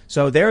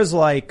 So there's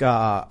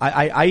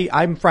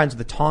I'm friends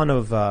with a ton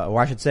of, or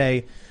I should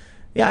say,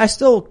 I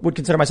still would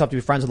consider myself to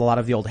be friends with a lot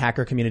of the old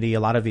hacker community, a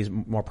lot of these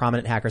more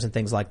prominent hackers and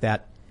things like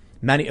that.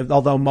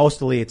 Although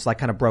mostly it's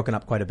kind of broken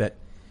up quite a bit.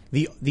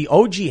 The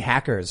OG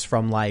hackers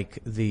from the late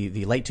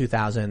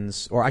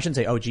 2000s, or I shouldn't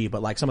say OG,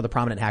 but some of the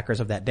prominent hackers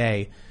of that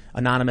day,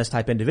 anonymous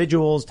type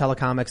individuals,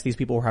 telecomics, these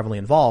people were heavily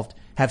involved,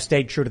 have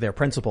stayed true to their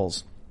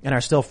principles and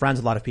are still friends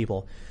with a lot of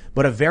people.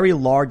 But a very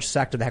large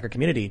sect of the hacker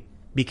community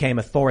became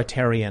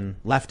authoritarian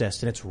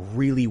leftist, and it's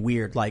really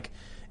weird.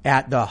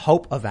 At the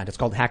Hope event, it's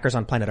called Hackers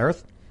on Planet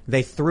Earth,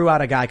 they threw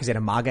out a guy because he had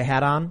a MAGA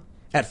hat on.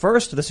 At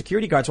first, the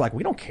security guards were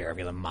we don't care if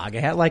you have a MAGA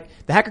hat.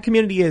 The hacker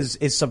community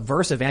is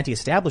subversive,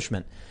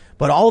 anti-establishment.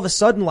 But all of a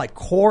sudden,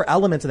 core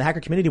elements of the hacker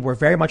community were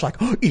very much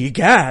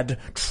egad,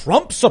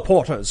 Trump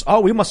supporters.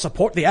 Oh, we must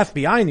support the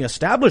FBI and the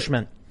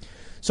establishment.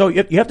 So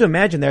you have to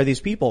imagine there are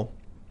these people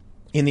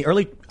in the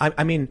early,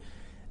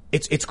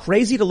 it's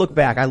crazy to look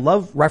back. I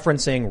love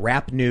referencing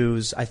Rap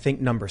News, I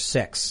think number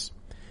 6,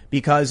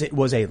 because it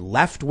was a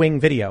left-wing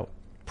video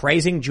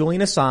praising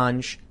Julian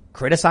Assange,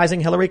 criticizing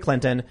Hillary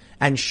Clinton,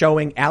 and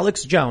showing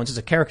Alex Jones, as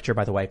a caricature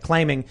by the way,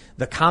 claiming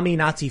the commie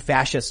Nazi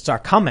fascists are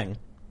coming.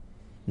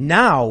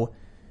 Now,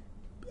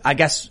 I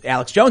guess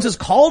Alex Jones is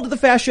called the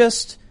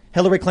fascist.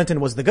 Hillary Clinton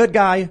was the good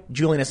guy.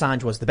 Julian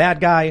Assange was the bad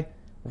guy.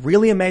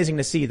 Really amazing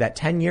to see that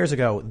 10 years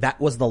ago, that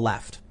was the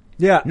left.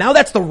 Yeah. Now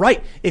that's the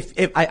right.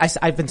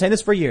 I've been saying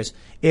this for years.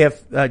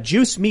 If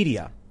Juice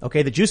Media,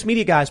 the Juice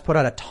Media guys put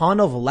out a ton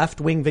of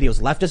left-wing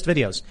videos, leftist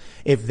videos.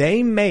 If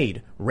they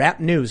made Rap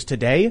News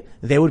today,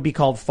 they would be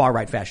called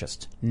far-right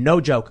fascists. No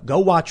joke. Go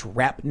watch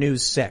Rap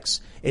News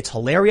 6. It's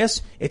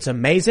hilarious. It's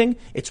amazing.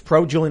 It's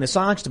pro-Julian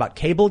Assange. It's about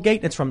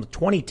Cablegate. It's from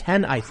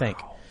 2010, I think.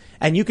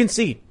 And you can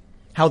see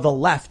how the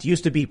left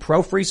used to be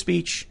pro-free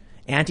speech,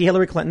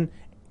 anti-Hillary Clinton,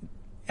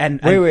 and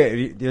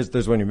wait,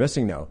 there's one you're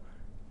missing now.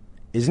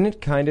 Isn't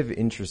it kind of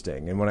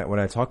interesting? And when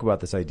I talk about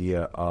this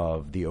idea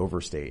of the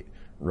overstate,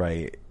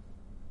 right?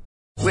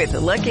 With the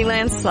Lucky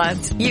Land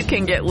Slots, you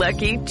can get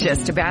lucky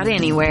just about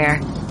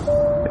anywhere.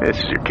 This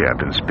is your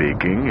captain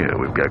speaking.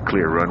 We've got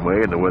clear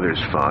runway and the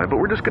weather's fine, but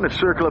we're just going to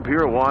circle up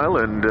here a while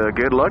and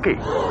get lucky.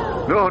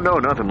 No,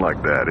 nothing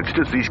like that. It's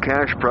just these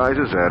cash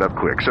prizes add up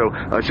quick. So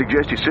I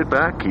suggest you sit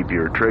back, keep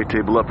your tray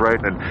table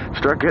upright, and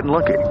start getting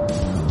lucky.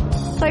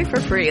 Play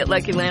for free at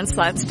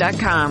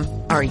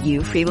LuckyLandSlots.com. Are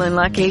you feeling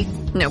lucky?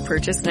 No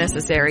purchase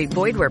necessary.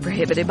 Void where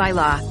prohibited by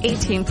law.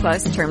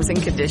 18+ terms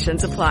and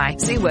conditions apply.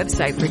 See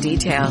website for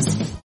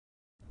details.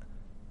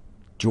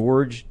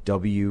 George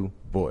W.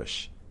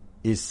 Bush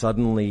is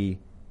suddenly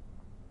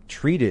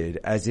treated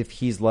as if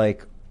he's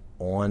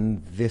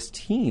on this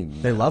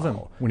team. They love him.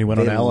 When he went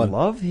on Ellen. They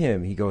love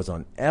him. He goes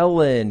on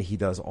Ellen. He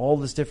does all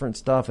this different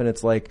stuff. And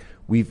it's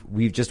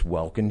we've just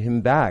welcomed him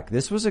back.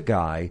 This was a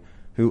guy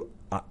who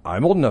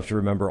I'm old enough to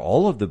remember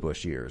all of the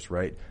Bush years,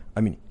 right?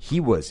 He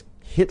was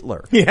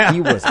Hitler. Yeah.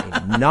 He was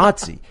a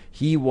Nazi.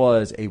 He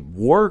was a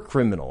war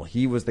criminal.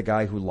 He was the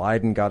guy who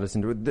lied and got us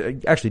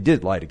into, actually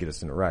did lie to get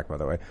us into Iraq, by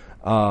the way.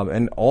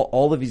 And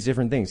all of these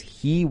different things.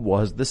 He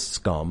was the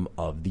scum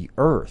of the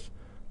earth.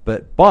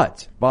 But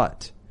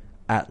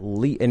at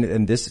least,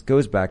 and this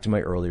goes back to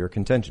my earlier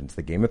contentions,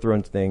 the Game of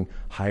Thrones thing,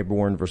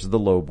 highborn versus the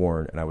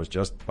lowborn. And I was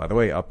just, by the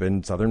way, up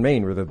in southern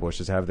Maine where the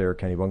Bushes have their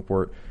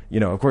Kennebunkport.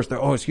 Of course,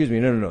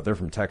 no, they're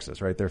from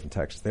Texas, right? They're from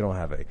Texas. They don't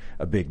have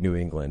a big New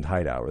England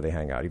hideout where they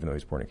hang out, even though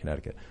he's born in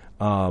Connecticut.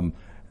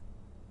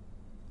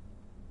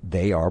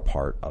 They are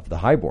part of the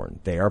highborn.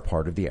 They are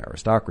part of the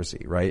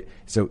aristocracy, right?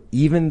 So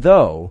even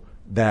though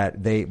that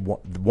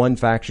one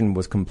faction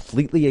was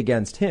completely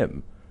against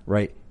him,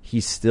 right,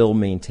 he still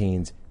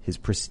maintains his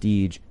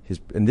prestige,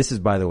 and this is,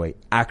 by the way,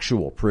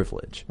 actual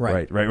privilege,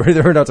 right?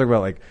 We're not talking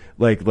about like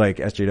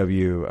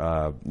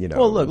SJW,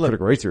 Well, look,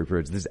 critical race theory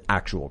privilege. This is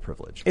actual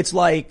privilege. It's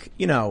like,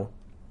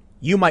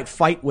 you might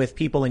fight with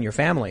people in your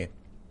family,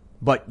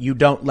 but you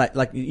don't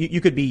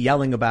you could be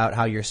yelling about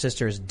how your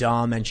sister's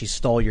dumb and she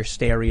stole your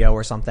stereo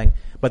or something.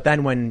 But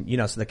then when,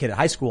 so the kid at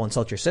high school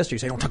insults your sister, you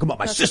say, don't talk about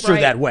my sister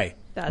that way.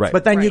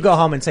 But then you go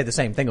home and say the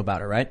same thing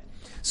about her, right?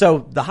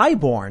 So the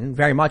highborn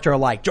very much are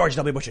like, George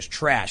W. Bush is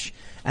trash.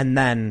 And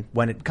then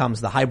when it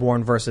comes the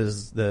highborn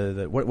versus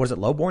what is it,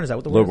 lowborn? Is that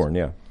what the word is? Lowborn,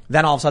 yeah.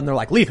 Then all of a sudden they're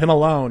like, leave him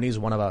alone. He's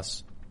one of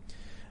us.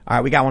 All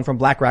right, we got one from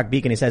BlackRock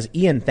Beacon. He says,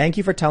 Ian, thank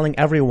you for telling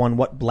everyone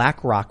what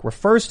BlackRock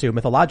refers to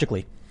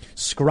mythologically.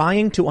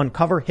 Scrying to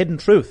uncover hidden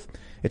truth.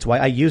 It's why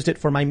I used it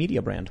for my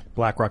media brand.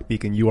 BlackRock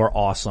Beacon, you are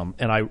awesome.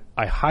 And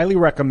I highly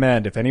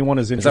recommend, if anyone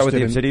is interested. Is that what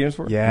the obsidian is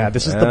for? Yeah,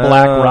 this is the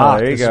Black Rock.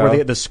 There you this go. is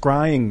where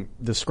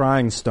the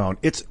scrying stone.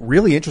 It's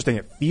really interesting.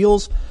 It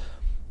feels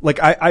like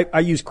I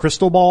use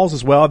crystal balls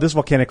as well. This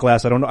volcanic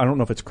glass, I don't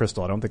know if it's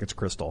crystal. I don't think it's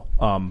crystal.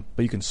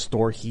 But you can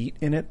store heat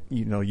in it.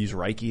 Use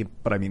Reiki.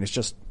 But I mean, it's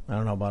just, I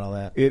don't know about all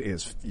that. It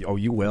is. Oh,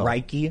 you will.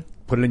 Reiki?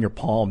 Put it in your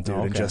palm, dude.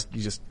 Okay. And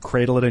you just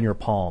cradle it in your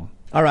palm.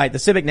 All right, the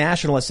Civic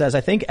Nationalist says,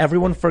 I think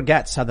everyone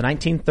forgets how the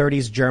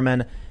 1930s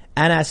German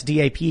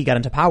NSDAP got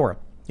into power.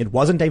 It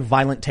wasn't a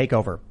violent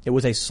takeover. It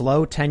was a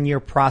slow 10-year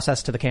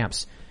process to the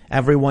camps.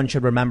 Everyone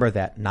should remember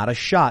that. Not a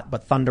shot,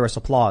 but thunderous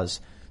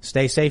applause.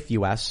 Stay safe,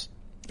 U.S.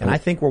 And I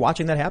think we're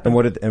watching that happen.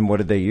 And what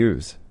did they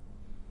use?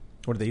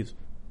 What did they use?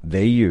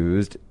 They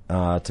used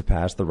to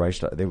pass the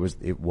Reichstag.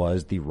 It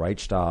was the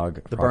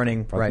Reichstag, the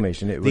burning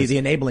proclamation. Right. It was the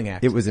Enabling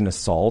Act. It was an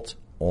assault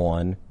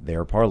on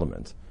their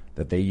parliament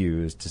that they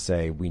used to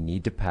say we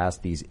need to pass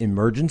these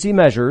emergency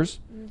measures.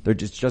 They're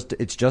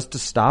it's just to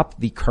stop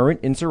the current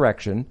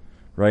insurrection,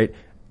 right?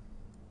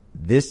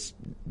 These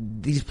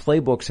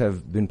playbooks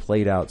have been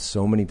played out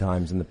so many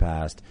times in the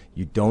past.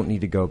 You don't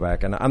need to go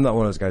back. And I'm not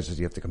one of those guys who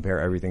you have to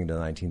compare everything to the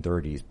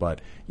 1930s,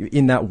 but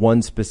in that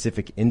one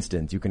specific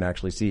instance, you can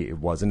actually see it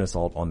was an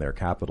assault on their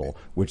capital,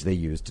 which they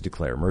used to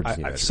declare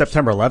emergency measures.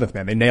 September 11th,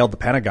 man, they nailed the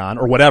Pentagon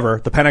or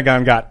whatever. The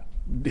Pentagon got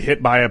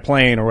hit by a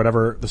plane or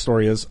whatever the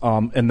story is.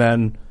 And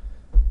then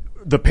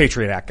the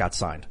Patriot Act got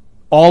signed.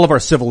 All of our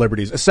civil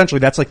liberties. Essentially,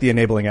 that's like the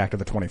enabling act of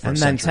the 21st century. And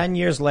then 10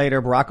 years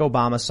later, Barack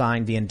Obama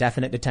signed the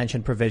indefinite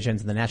detention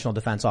provisions in the National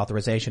Defense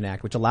Authorization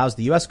Act, which allows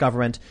the U.S.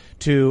 government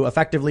to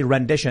effectively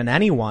rendition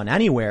anyone,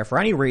 anywhere, for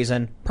any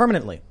reason,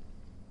 permanently.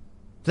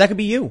 So that could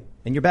be you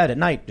in your bed at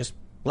night, just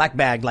black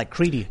bagged like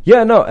Creedy.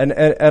 Yeah, no,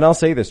 and I'll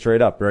say this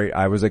straight up, right?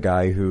 I was a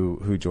guy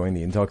who joined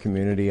the intel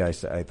community. I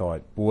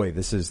thought, boy,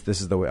 this is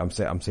the way I'm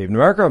saving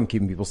America. I'm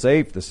keeping people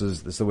safe. This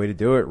is the way to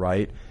do it,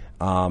 right?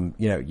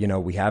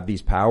 We have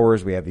these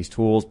powers, we have these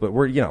tools, but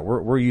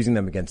we're using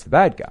them against the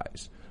bad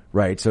guys,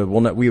 right? So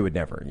we would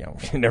never,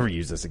 never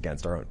use this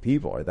against our own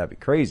people. Right? That'd be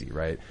crazy,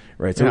 right?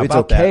 Right. So it's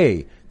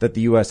okay that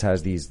the U.S.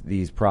 has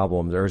these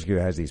problems, or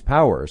has these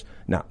powers.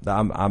 Now,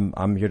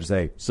 I'm here to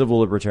say civil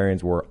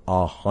libertarians were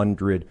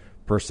 100%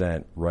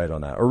 right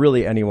on that, or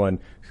really anyone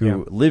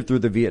who lived through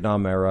the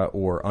Vietnam era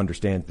or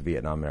understands the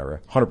Vietnam era,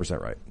 100%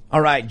 right. All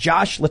right,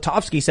 Josh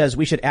Latovsky says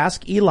we should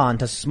ask Elon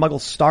to smuggle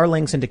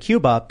Starlinks into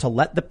Cuba to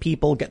let the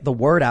people get the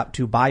word out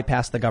to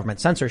bypass the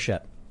government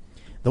censorship.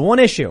 The one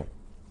issue,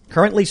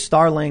 currently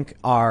Starlink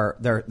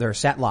they're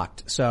sat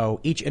locked, so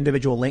each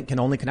individual link can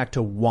only connect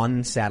to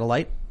one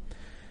satellite.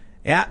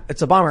 Yeah,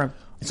 it's a bummer.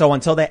 So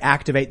until they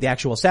activate the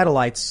actual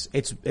satellites,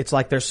 it's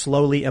like they're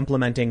slowly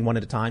implementing one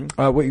at a time.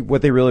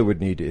 What they really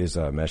would need is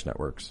mesh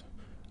networks.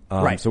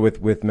 Right. So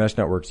with mesh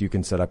networks, you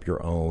can set up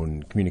your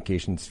own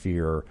communication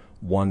sphere,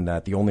 one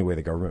that the only way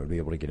the government would be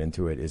able to get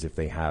into it is if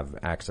they have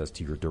access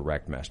to your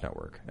direct mesh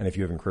network. And if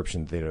you have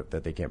encryption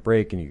that they can't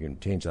break and you can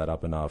change that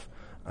up enough,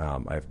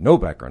 I have no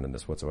background in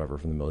this whatsoever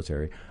from the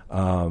military,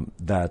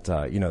 that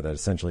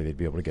essentially they'd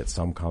be able to get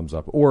some comms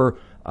up. Or,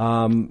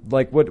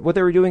 like what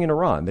they were doing in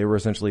Iran. They were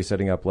essentially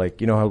setting up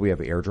how we have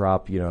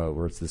AirDrop,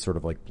 where it's this sort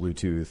of like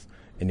Bluetooth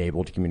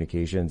enabled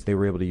communications. They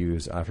were able to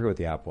use, I forget what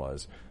the app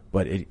was,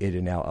 but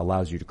it now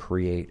allows you to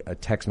create a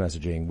text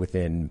messaging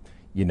within,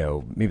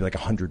 maybe like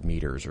 100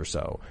 meters or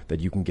so that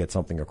you can get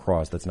something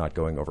across that's not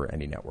going over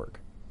any network.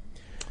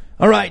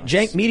 All right.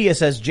 Jank Media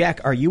says,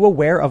 Jack, are you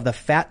aware of the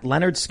Fat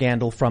Leonard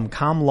scandal from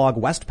Comlog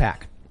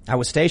Westpac? I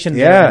was stationed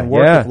there and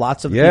worked with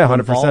lots of people 100%.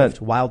 involved.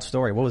 Wild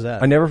story. What was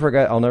that? I'll never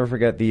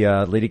forget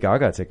the Lady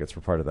Gaga tickets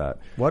were part of that.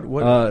 What?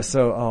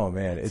 Oh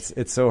man,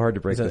 it's so hard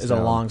to break this down.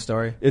 It's a long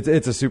story.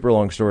 It's a super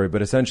long story,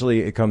 but essentially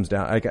it comes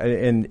down,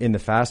 in the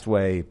fast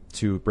way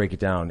to break it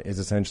down is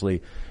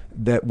essentially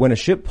that when a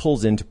ship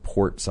pulls into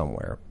port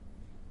somewhere,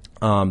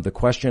 the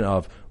question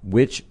of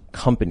which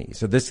company,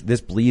 so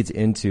this bleeds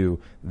into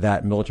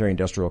that military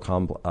industrial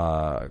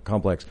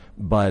complex,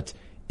 but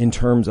in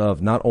terms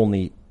of not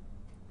only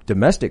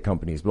domestic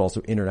companies, but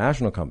also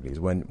international companies.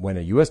 When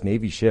a U.S.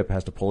 Navy ship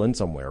has to pull in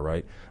somewhere,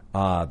 right?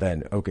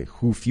 Then, okay,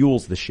 who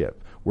fuels the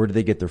ship? Where do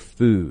they get their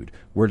food?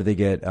 Where do they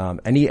get,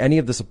 any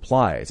of the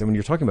supplies? And when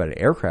you're talking about an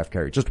aircraft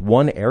carrier, just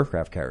one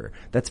aircraft carrier,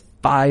 that's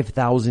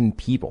 5,000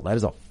 people. That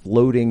is a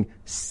floating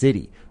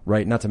city,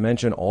 right? Not to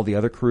mention all the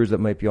other crews that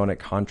might be on it,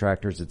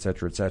 contractors, et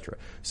cetera, et cetera.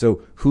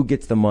 So who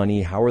gets the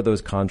money? How are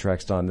those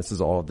contracts done? This is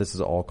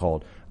all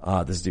called,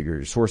 this is your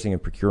sourcing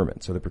and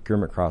procurement. So the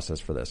procurement process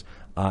for this.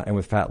 And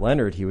with Fat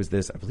Leonard, he was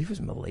this, I believe it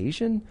was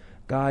Malaysian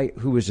guy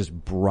who was just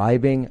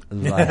bribing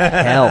the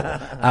hell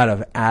out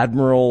of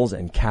admirals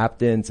and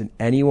captains and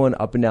anyone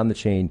up and down the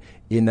chain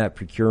in that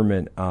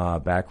procurement,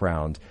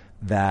 background,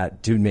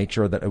 that to make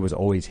sure that it was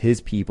always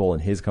his people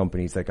and his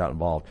companies that got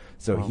involved.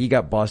 So he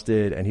got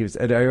busted, and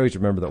and I always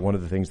remember that one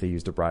of the things they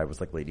used to bribe was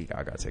like Lady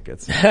Gaga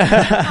tickets.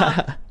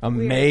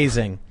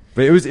 Amazing.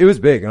 But it was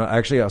big.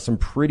 Actually, some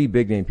pretty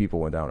big name people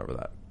went down over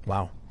that.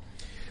 Wow.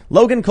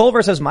 Logan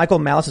Culver says Michael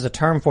Malice is a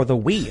term for the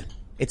we.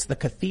 It's the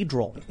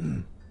cathedral.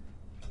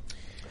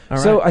 All right.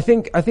 So I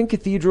think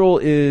cathedral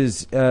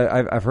is,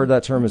 I've heard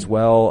that term as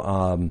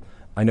well.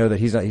 I know that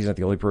he's not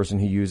the only person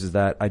who uses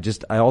that.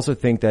 I also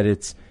think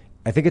that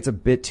I think it's a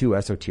bit too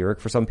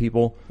esoteric for some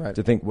people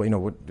to think,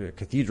 well, the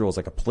cathedral is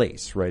like a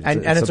place, right?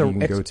 It's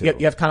something you can go to.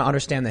 You have to kind of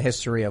understand the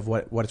history of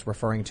what it's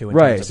referring to.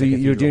 Right. So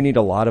you do need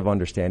a lot of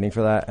understanding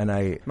for that.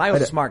 And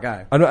Michael's a smart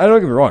guy. I don't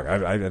get me wrong.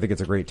 I think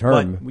it's a great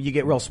term. But when you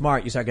get real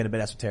smart, you start getting a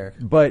bit esoteric.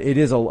 But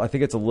I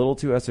think it's a little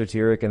too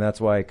esoteric, and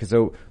that's why,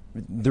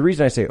 the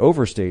reason I say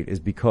overstate is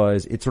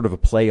because it's sort of a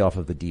play off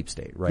of the deep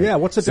state, right? Yeah.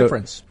 What's the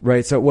difference?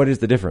 Right. So what is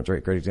the difference?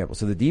 Right. Great example.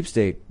 So the deep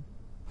state,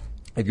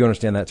 if you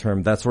understand that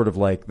term, that's sort of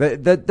like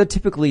that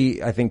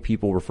typically I think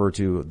people refer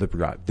to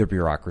the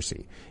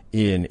bureaucracy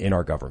in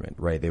our government,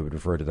 right? They would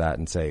refer to that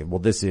and say, well,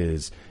 this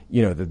is,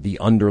 the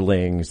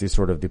underlings,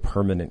 the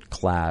permanent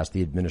class,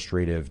 the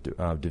administrative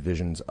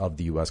divisions of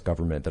the U.S.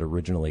 government that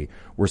originally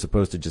were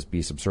supposed to just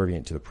be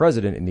subservient to the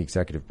president in the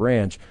executive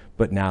branch,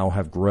 but now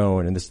have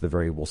grown, and this is the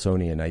very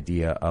Wilsonian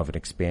idea of an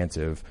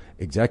expansive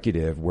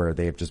executive where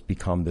they have just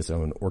become this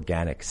own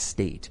organic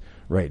state,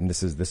 right? And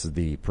this is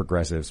the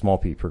progressive, small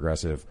p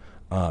progressive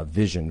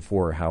vision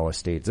for how a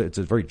state, it's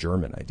a very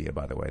German idea,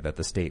 by the way, that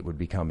the state would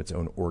become its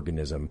own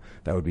organism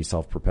that would be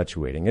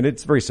self-perpetuating. And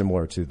it's very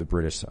similar to the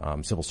British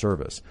civil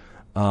service.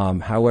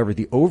 However,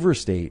 the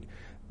overstate,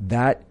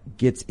 that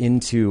gets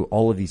into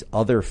all of these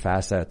other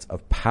facets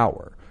of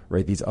power,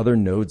 right? These other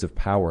nodes of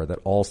power that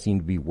all seem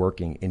to be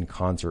working in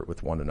concert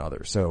with one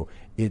another. So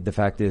the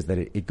fact is that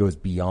it goes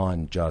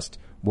beyond just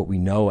what we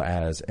know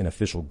as an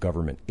official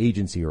government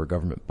agency or a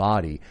government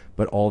body,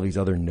 but all these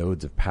other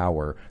nodes of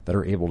power that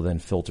are able to then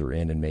filter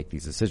in and make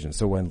these decisions.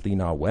 So when Lee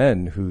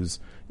Na-Wen, who's,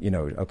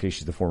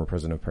 she's the former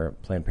president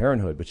of Planned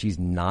Parenthood, but she's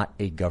not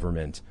a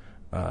government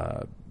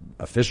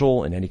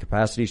official in any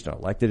capacity. She's not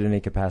elected in any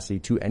capacity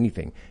to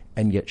anything,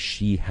 and yet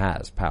she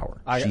has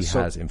power. She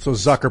has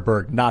influence. So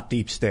Zuckerberg, not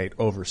deep state,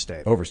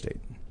 overstate. Overstate.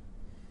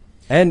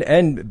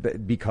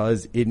 And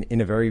because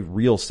in a very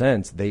real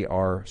sense, they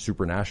are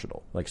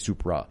supranational, like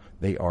supra.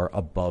 They are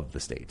above the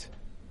state.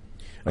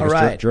 All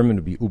right. German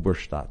would be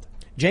Überstaat.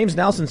 James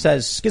Nelson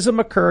says schism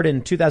occurred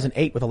in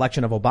 2008 with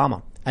election of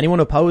Obama. Anyone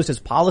who opposed his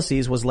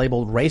policies was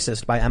labeled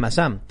racist by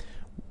MSM.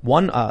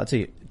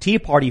 Tea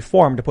Party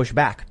formed to push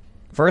back.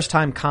 First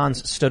time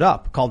cons stood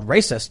up, called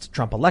racist,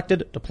 Trump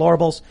elected,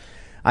 deplorables.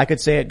 I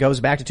could say it goes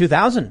back to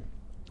 2000.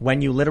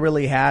 When you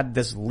literally had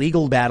this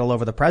legal battle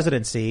over the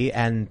presidency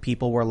and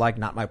people were like,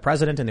 not my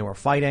president, and they were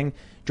fighting.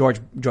 George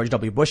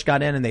W. Bush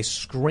got in and they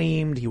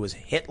screamed he was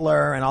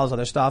Hitler and all this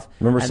other stuff.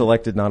 Remember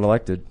selected, not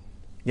elected?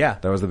 Yeah.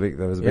 That was a big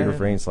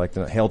refrain,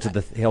 selected. Hail to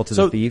the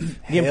thief.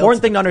 The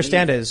important thing to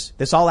understand is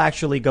this all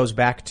actually goes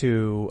back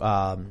to,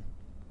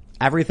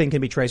 everything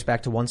can be traced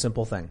back to one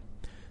simple thing.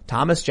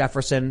 Thomas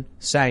Jefferson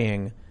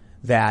saying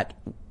that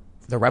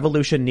the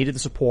revolution needed the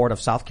support of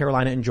South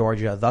Carolina and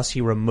Georgia. Thus, he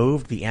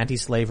removed the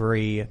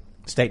anti-slavery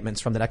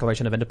statements from the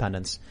Declaration of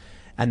Independence.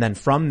 And then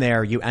from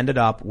there, you ended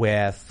up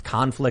with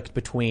conflict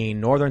between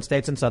northern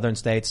states and southern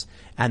states.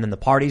 And then the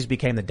parties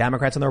became the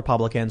Democrats and the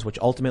Republicans, which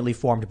ultimately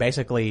formed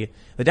basically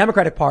the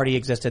Democratic Party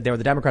existed. They were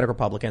the Democratic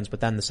Republicans, but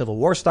then the Civil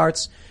War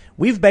starts.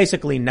 We've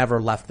basically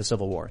never left the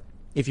Civil War.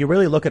 If you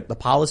really look at the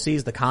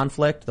policies, the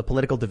conflict, the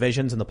political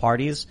divisions in the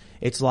parties,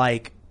 it's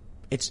like,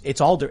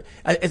 it's all,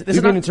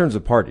 you mean in terms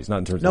of parties, not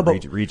in terms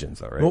of regions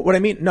though, right? What I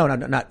mean, no.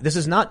 This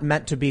is not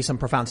meant to be some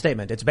profound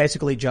statement. It's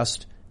basically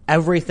just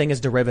everything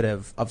is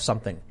derivative of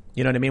something.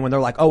 You know what I mean? When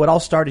they're like, oh, it all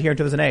started here in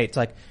 2008. It's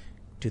like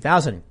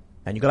 2000.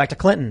 And you go back to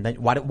Clinton. Then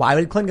why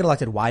did Clinton get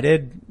elected? Why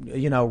did,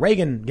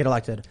 Reagan get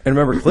elected? And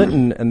remember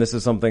Clinton, and this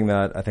is something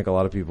that I think a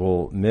lot of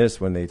people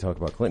miss when they talk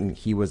about Clinton,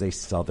 he was a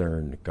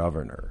Southern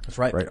governor. That's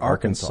right. Right?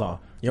 Arkansas.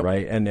 Yep.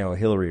 Right? And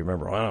Hillary,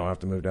 remember, I don't have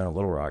to move down to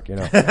Little Rock,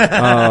 but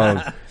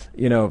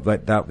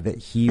that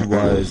he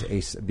was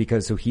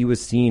so he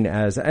was seen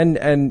as, and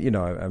I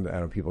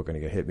know people are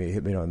going to hit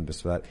me on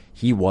this for that.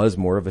 He was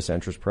more of a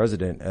centrist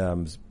president,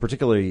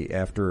 particularly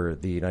after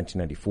the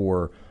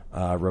 1994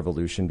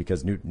 revolution,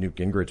 because Newt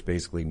Gingrich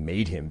basically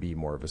made him be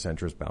more of a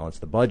centrist,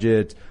 balanced the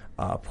budget,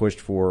 pushed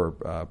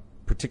for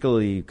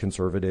particularly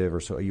conservative,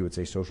 or so you would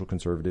say social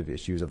conservative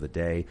issues of the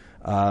day.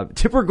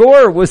 Tipper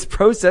Gore was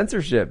pro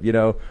censorship.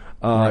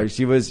 Right.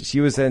 She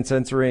was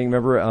censoring.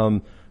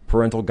 Remember,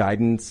 parental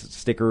guidance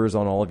stickers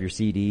on all of your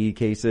CD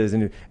cases,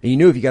 and you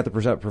knew if you got the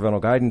parental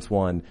guidance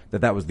one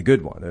that was the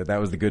good one. That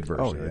was the good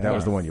version. Oh, yeah. That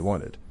was the one you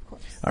wanted.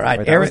 All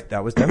right,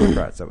 that was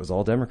Democrats. That was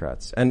all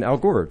Democrats. And Al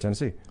Gore,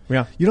 Tennessee.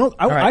 Yeah.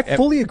 I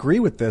fully agree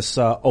with this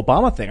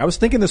Obama thing. I was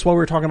thinking this while we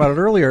were talking about it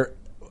earlier.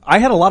 I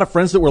had a lot of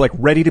friends that were like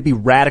ready to be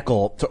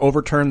radical to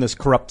overturn this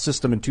corrupt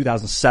system in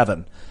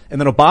 2007.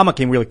 And then Obama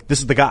came, we were like, this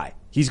is the guy.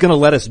 He's going to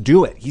let us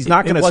do it. He's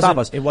not going to stop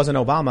us. It wasn't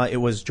Obama. It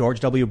was George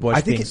W.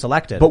 Bush being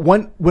selected. But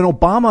when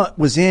Obama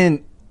was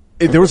in,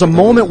 there was a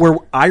moment where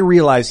I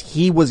realized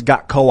he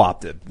got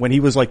co-opted when he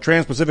was like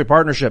Trans-Pacific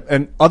Partnership,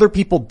 and other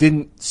people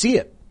didn't see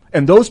it.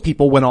 And those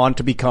people went on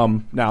to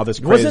become now this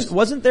crazy.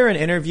 Wasn't there an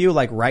interview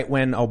like right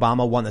when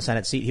Obama won the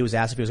Senate seat? He was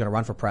asked if he was going to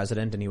run for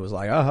president, and he was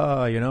like,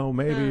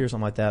 maybe, or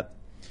something like that.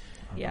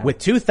 Yeah. With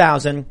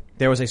 2000,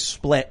 there was a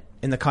split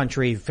in the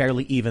country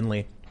fairly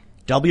evenly.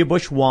 W.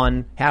 Bush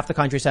won. Half the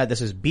country said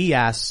this is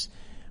BS.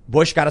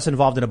 Bush got us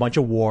involved in a bunch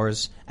of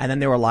wars, and then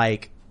they were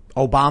like,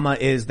 Obama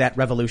is that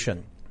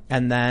revolution.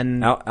 And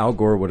then Al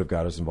Gore would have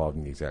got us involved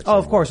in the exact same. Oh,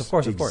 of course.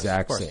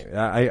 Same.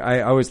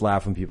 I always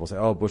laugh when people say,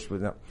 "Oh, Bush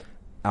would." No.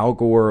 Al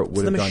Gore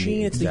would have done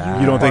the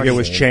exact. You don't think it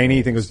was Cheney?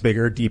 You think it was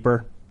bigger,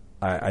 deeper?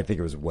 I think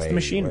it was way. It's the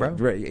machine,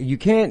 bro. You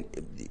can't.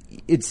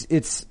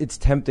 It's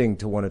tempting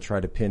to want to try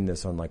to pin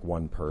this on like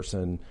one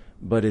person,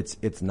 but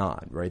it's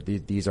not, right?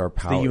 These are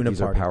power.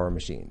 These are power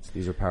machines.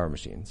 These are power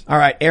machines. All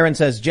right. Aaron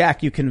says,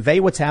 Jack, you convey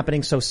what's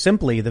happening so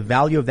simply. The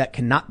value of that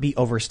cannot be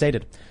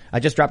overstated. I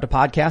just dropped a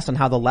podcast on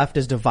how the left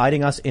is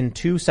dividing us in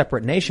two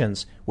separate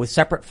nations with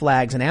separate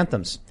flags and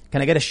anthems.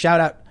 Can I get a shout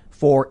out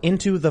for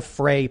Into the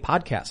Fray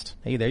podcast?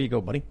 Hey, there you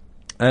go, buddy.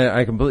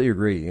 I completely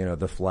agree.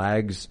 The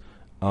flags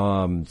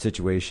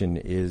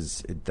situation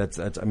that's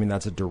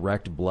a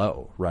direct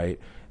blow, right?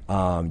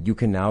 You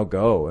can now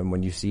go, and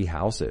when you see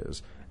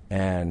houses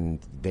and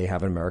they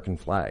have an American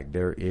flag,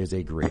 there is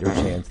a greater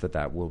chance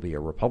that will be a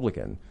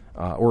Republican,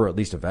 or at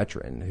least a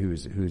veteran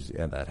who's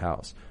in that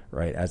house,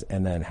 right?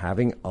 And then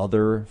having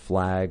other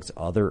flags,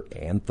 other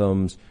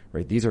anthems,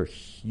 right? These are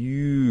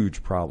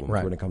huge problems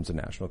when it comes to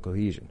national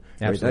cohesion.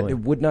 Absolutely. Right?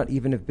 It would not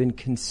even have been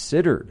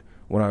considered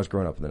when I was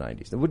growing up in the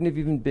 90s. It wouldn't have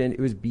even been. It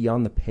was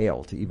beyond the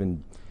pale to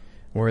even.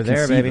 We're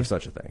there, baby. Of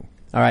such a thing.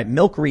 All right.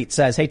 Milk Reet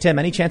says, hey, Tim,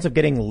 any chance of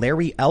getting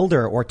Larry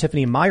Elder or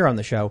Tiffany Meyer on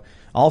the show?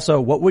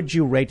 Also, what would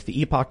you rate the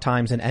Epoch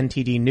Times and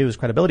NTD News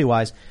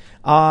credibility-wise?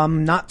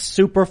 Not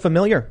super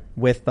familiar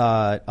with,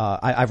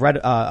 I've read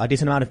a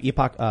decent amount of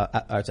Epoch,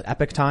 is it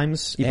Epic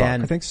Times? Epoch,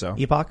 and I think so.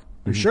 Epoch?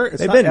 You sure?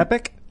 It's not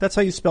Epic? That's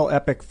how you spell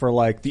Epic for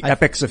like the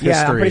epics of history.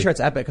 Yeah, I'm pretty sure it's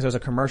Epic because there's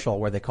a commercial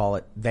where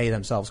they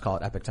themselves call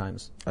it Epic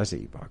Times. I say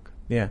Epoch.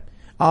 Yeah.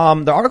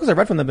 The articles I've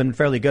read from them have been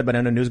fairly good, but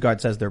I know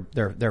NewsGuard says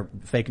they're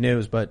fake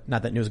news, but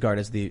not that NewsGuard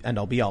is the end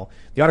all be all.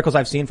 The articles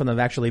I've seen from them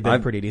have actually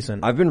been pretty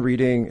decent. I've been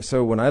reading,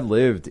 so when I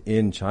lived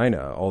in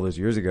China all those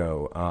years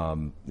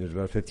ago, it was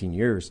about 15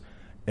 years,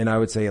 and I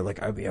would say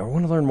like, I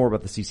want to learn more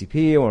about the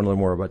CCP, I want to learn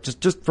more about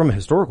just from a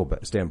historical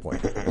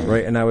standpoint,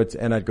 right? And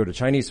I'd go to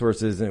Chinese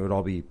sources and it would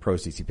all be pro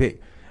CCP.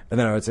 And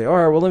then I would say, all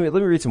right, well, let me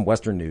read some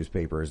Western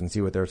newspapers and see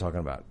what they're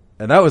talking about.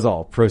 And that was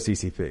all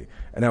pro-CCP.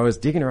 And I was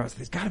digging around.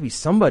 There's got to be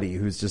somebody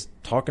who's just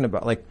talking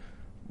about, like,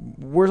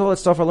 where's all that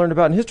stuff I learned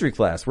about in history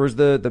class? Where's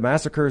the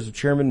massacres of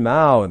Chairman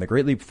Mao and the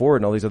Great Leap Forward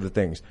and all these other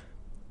things?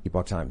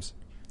 Epoch Times.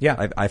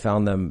 Yeah. I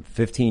found them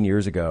 15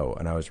 years ago,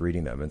 and I was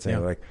reading them and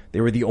saying, like,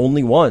 they were the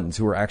only ones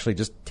who were actually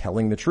just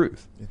telling the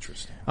truth.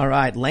 Interesting. All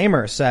right.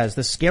 Lamer says,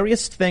 the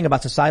scariest thing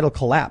about societal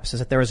collapse is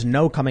that there is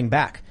no coming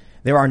back.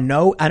 There are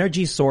no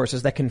energy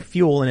sources that can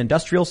fuel an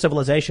industrial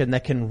civilization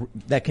that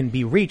can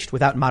be reached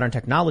without modern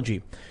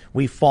technology.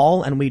 We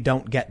fall and we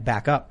don't get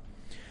back up.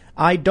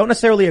 I don't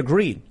necessarily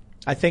agree.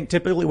 I think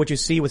typically what you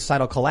see with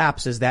societal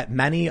collapse is that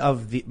many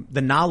of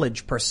the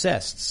knowledge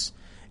persists,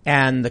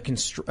 and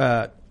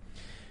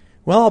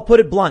I'll put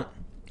it blunt.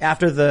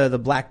 After the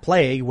Black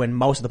Plague, when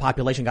most of the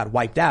population got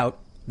wiped out,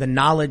 the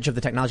knowledge of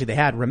the technology they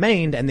had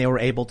remained, and they were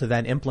able to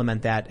then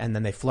implement that, and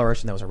then they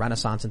flourished, and there was a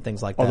renaissance and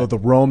things like that. Although the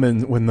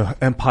Romans, when the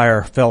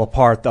empire fell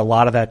apart, a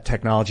lot of that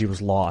technology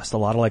was lost. A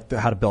lot of like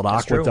how to build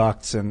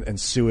aqueducts and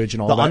sewage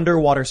and all the that.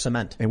 underwater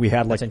cement. And we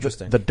had like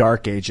the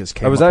Dark Ages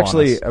came I was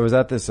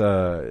at this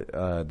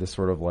this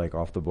sort of like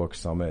off the book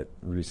summit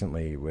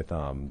recently with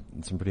some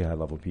pretty high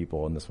level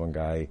people, and this one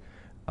guy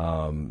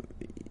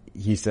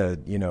he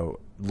said,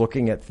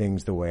 looking at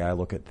things the way I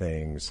look at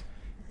things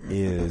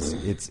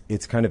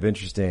it's kind of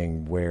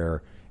interesting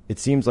where it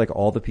seems like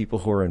all the people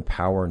who are in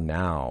power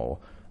now,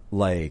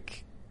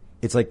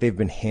 it's like they've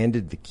been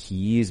handed the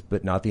keys,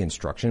 but not the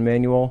instruction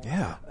manual.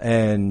 Yeah.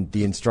 And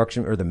the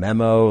instruction or the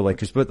memo,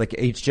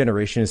 each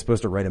generation is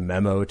supposed to write a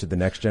memo to the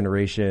next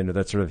generation, or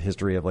that sort of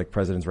history of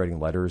presidents writing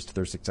letters to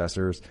their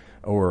successors,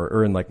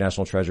 or in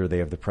National Treasure, they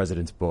have the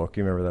president's book.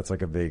 You remember that's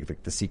a big,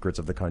 the secrets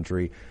of the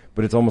country,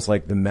 but it's almost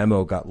like the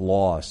memo got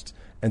lost.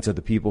 And so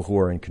the people who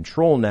are in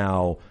control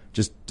now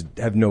just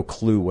have no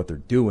clue what they're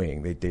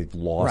doing. They've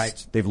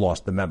lost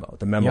the memo.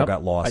 The memo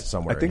got lost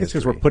somewhere. I think it's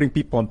because we're putting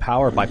people in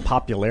power by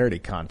popularity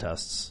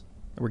contests.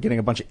 We're getting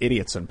a bunch of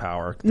idiots in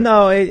power.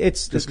 No,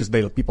 it's just because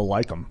people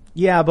like them.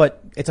 Yeah,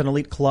 but it's an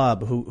elite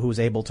club who's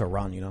able to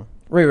run.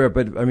 Right.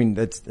 But I mean,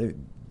 there's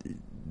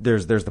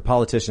the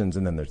politicians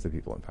and then there's the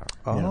people in power.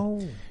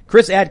 Oh.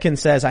 Chris Adkins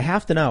says, I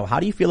have to know, how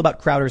do you feel about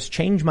Crowder's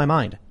Change My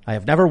Mind? I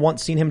have never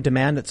once seen him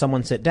demand that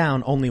someone sit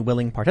down, only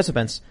willing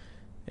participants.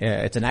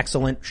 It's an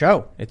excellent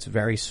show. It's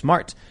very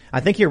smart. I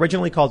think he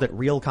originally called it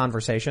Real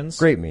Conversations.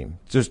 Great meme.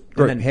 Just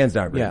hands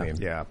down great meme.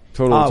 Yeah.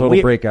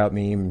 Total breakout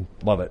meme.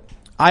 Love it.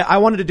 I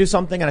wanted to do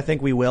something, and I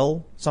think we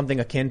will,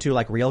 something akin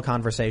to Real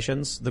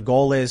Conversations. The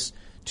goal is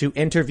to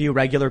interview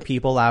regular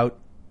people out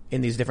in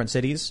these different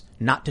cities,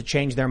 not to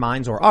change their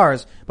minds or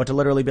ours, but to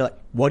literally be like,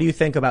 what do you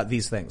think about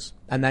these things?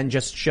 And then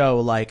just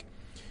show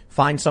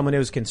find someone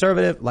who's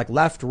conservative,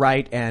 left,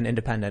 right, and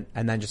independent,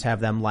 and then just have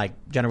them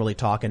generally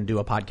talk and do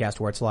a podcast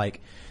where it's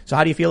so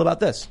how do you feel about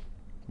this?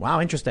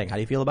 Wow, interesting. How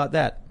do you feel about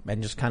that?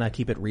 And just kind of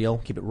keep it real,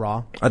 keep it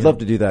raw. I'd love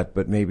to do that,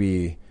 but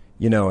maybe,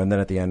 and then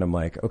at the end I'm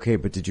like, okay,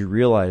 but did you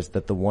realize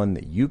that the one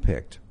that you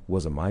picked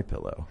was a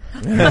MyPillow?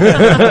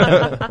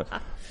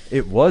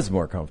 It was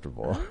more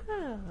comfortable.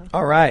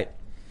 All right.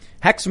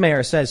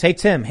 Hexmayer says, hey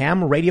Tim,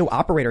 ham radio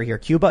operator here.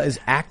 Cuba is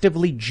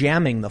actively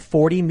jamming the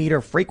 40-meter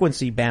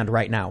frequency band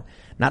right now.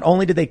 Not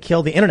only did they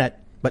kill the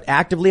internet, but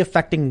actively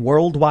affecting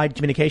worldwide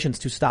communications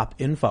to stop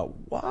info.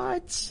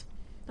 What?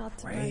 Not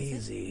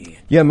crazy.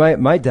 Yeah,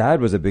 my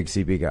dad was a big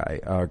CB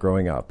guy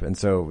growing up, and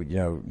so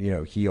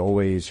he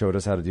always showed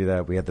us how to do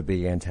that. We had the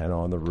big antenna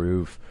on the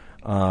roof,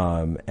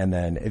 and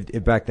then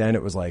back then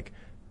it was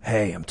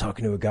hey, I'm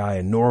talking to a guy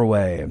in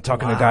Norway, I'm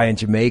talking to a guy in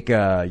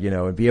Jamaica,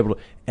 and be able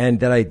to,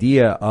 and that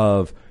idea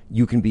of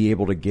you can be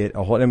able to get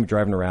a whole, I'm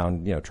driving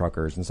around,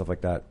 truckers and stuff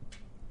like that.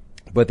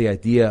 But the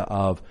idea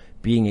of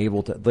being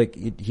able to,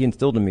 he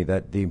instilled in me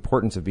that the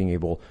importance of being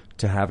able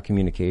to have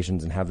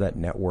communications and have that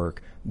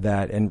network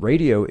and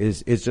radio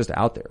is just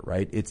out there,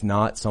 right? It's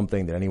not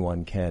something that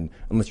anyone can,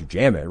 unless you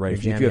jam it, right?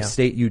 If you have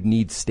state, you'd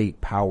need state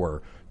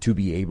power to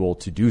be able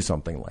to do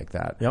something like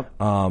that. Yep.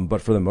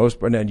 But for the most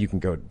part, and you can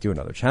go do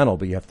another channel,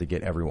 but you have to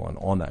get everyone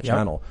on that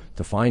channel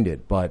to find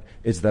it. But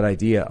it's that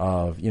idea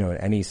of, in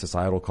any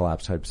societal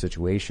collapse type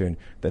situation,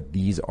 that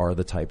these are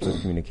the types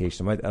of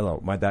communication. My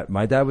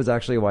dad was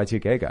actually a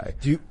Y2K guy.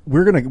 We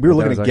were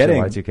looking at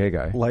getting a Y2K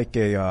guy.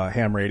 a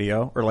ham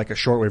radio or a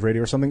shortwave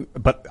radio or something.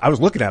 But I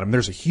was looking at them.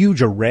 There's a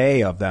huge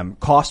array of them,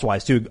 cost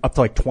wise too, up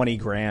to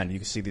 $20,000. You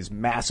can see these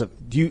massive.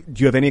 Do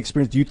you have any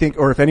experience? Do you think,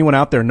 or if anyone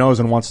out there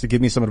knows and wants to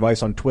give me some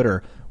advice on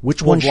Twitter,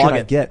 which one should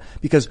I get?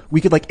 Because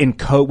we could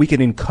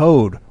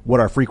encode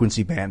what our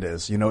frequency band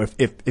is,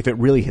 if it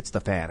really hits the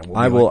fan. And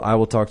I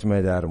will talk to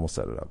my dad and we'll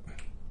set it up.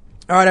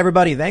 All right,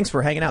 everybody. Thanks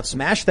for hanging out.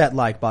 Smash that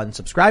like button.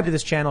 Subscribe to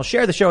this channel.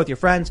 Share the show with your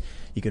friends.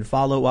 You can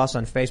follow us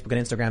on Facebook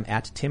and Instagram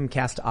at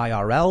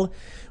TimCastIRL.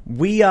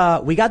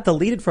 We got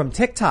deleted from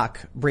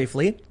TikTok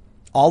briefly.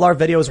 All our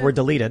videos were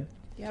deleted.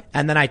 Yep.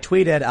 And then I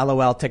tweeted,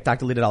 LOL, TikTok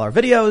deleted all our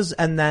videos.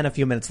 And then a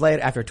few minutes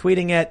later, after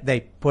tweeting it, they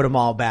put them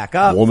all back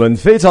up. 我们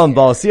非常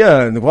抱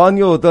歉，网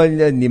友的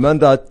你们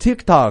的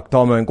TikTok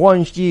他们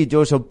关系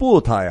就是不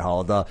太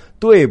好的，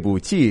对不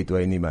起，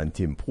对你们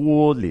挺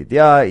不理解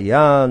一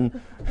样。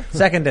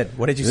Seconded.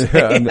 What did you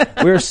say?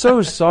 We're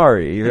so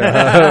sorry.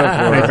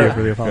 Thank you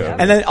for the apology.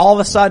 And then all of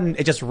a sudden,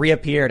 it just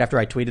reappeared after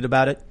I tweeted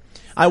about it.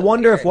 I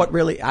wonder if what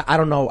really, I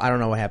don't know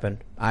what happened.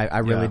 I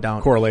really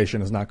don't.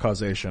 Correlation is not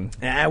causation.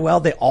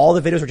 Well, all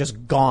the videos are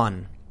just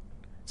gone.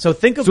 So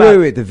think about. So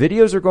wait, the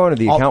videos are gone or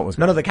the account was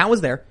gone? No, the account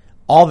was there.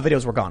 All the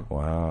videos were gone.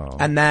 Wow.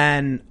 And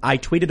then I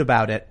tweeted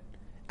about it.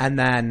 And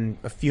then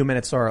a few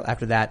minutes or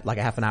after that,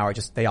 a half an hour,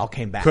 they all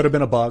came back. Could have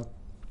been a bug.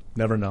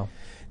 Never know.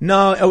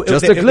 No,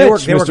 just a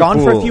glitch. They were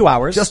gone for a few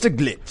hours. Just a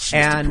glitch.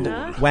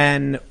 And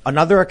when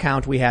another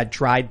account we had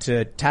tried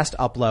to test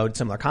upload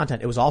similar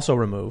content, it was also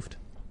removed.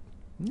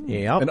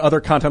 Yeah. And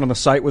other content on the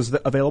site was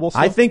available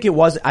still? I think it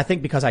was. I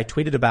think because I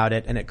tweeted about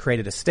it and it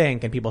created a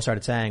stink and people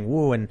started saying,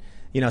 woo, and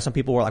some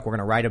people were like, we're going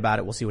to write about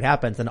it. We'll see what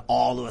happens. Then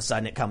all of a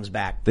sudden it comes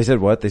back. They said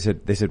what? They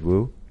said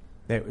woo?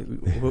 They're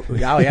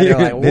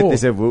like, woo. They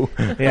said woo.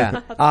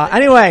 Yeah.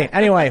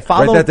 Anyway,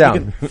 follow, write that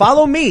down.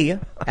 Follow me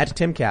at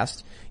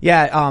Timcast.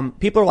 Yeah,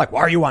 people are like,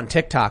 why are you on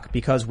TikTok?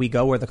 Because we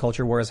go where the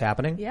culture war is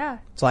happening. Yeah.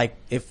 It's like,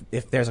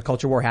 if there's a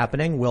culture war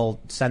happening,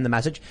 we'll send the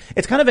message.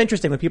 It's kind of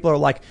interesting when people are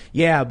like,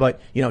 yeah, but,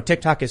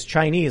 TikTok is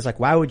Chinese. Like,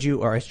 why would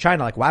you, or it's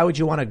China, like, why would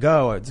you want to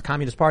go? Or it's a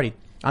communist party.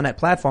 on that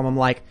platform. I'm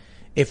like,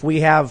 if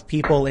we have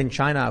people in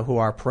China who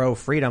are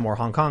pro-freedom or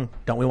Hong Kong,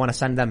 don't we want to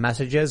send them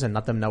messages and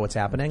let them know what's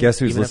happening? Guess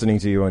who's listening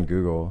to you on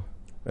Google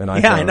and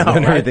iPhone I know,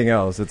 and right? everything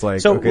else? It's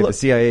like, So, okay, look, the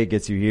CIA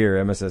gets you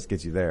here, MSS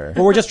gets you there.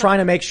 But we're just trying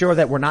to make sure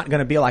that we're not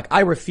going to be like,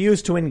 I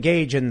refuse to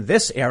engage in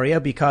this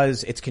area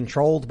because it's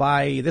controlled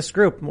by this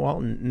group. Well,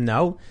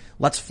 no.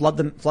 Let's flood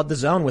the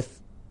zone with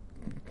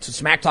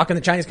smack talking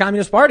the Chinese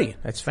Communist Party.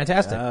 That's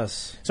fantastic.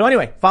 Yes. So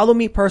anyway, follow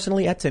me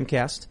personally at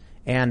Timcast.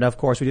 And of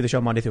course, we do the show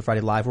Monday through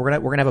Friday live. We're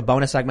gonna have a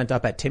bonus segment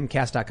up at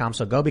timcast.com.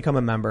 So go become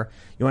a member.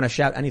 You want to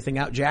shout anything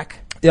out, Jack?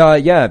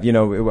 Yeah, you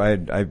know,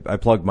 I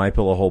plugged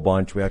MyPillow a whole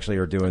bunch. We actually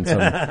are doing some,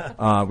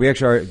 we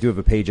actually do have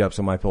a page up,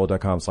 so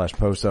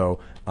mypillow.com/poso.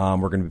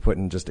 We're going to be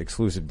putting just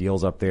exclusive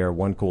deals up there.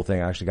 One cool thing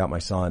I actually got my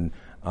son,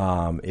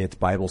 it's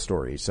Bible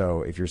stories.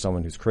 So if you're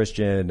someone who's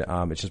Christian,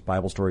 it's just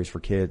Bible stories for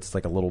kids. It's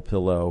like a little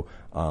pillow.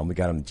 We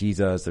got him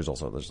Jesus. There's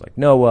like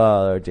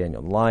Noah,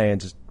 Daniel the Lion,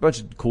 just a bunch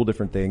of cool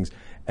different things.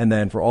 And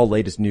then for all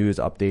latest news,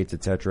 updates,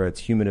 etc.,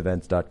 it's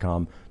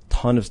humanevents.com.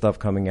 Ton of stuff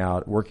coming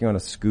out. Working on a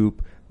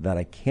scoop that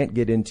I can't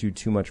get into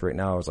too much right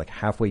now. I was like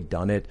halfway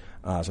done it.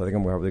 So I think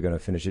I'm probably going to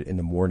finish it in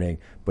the morning,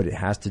 but it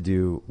has to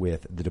do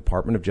with the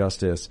Department of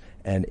Justice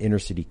and inner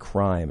city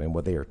crime and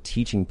what they are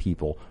teaching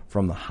people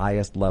from the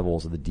highest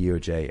levels of the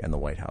DOJ and the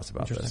White House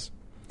about this.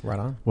 Right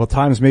on. Well,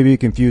 times may be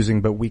confusing,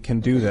 but we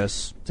can do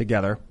this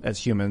together as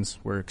humans.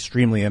 We're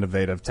extremely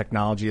innovative.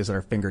 Technology is at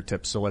our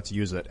fingertips, so let's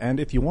use it. And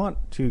if you want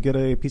to get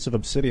a piece of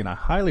obsidian, I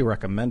highly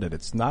recommend it.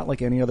 It's not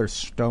like any other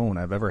stone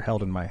I've ever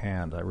held in my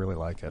hand. I really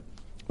like it.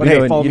 But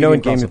in Game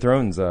Game of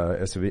Thrones,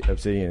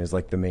 obsidian is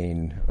like the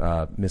main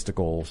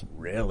mystical.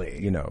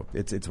 Really, you know,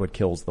 it's what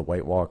kills the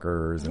White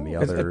Walkers and the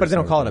others. But they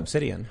don't call it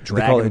obsidian. They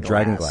call it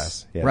dragon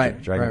glass. Yeah,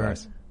 right, dragon right,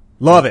 glass. Right.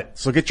 Love it.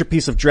 So get your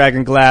piece of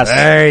dragon glass.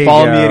 There you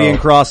Follow go. me at Ian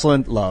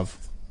Crossland. Love.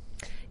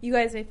 You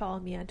guys may follow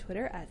me on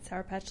Twitter at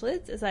Sour Patch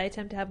Lids as I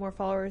attempt to have more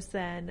followers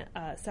than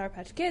Sour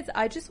Patch Kids.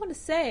 I just want to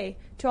say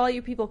to all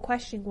you people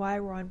questioning why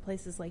we're on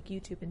places like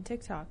YouTube and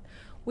TikTok,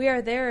 we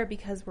are there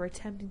because we're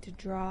attempting to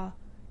draw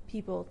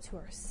people to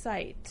our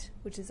site,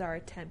 which is our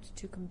attempt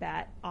to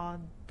combat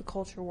on the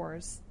culture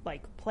wars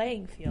like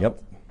playing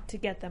field, to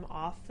get them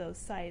off those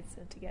sites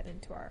and to get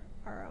into our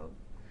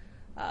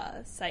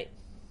own site.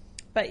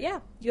 But yeah,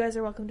 you guys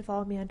are welcome to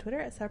follow me on Twitter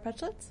at Sour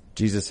Patch Lids.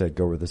 Jesus said,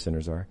 "Go where the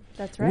sinners are."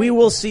 That's right. We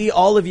will see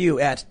all of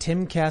you at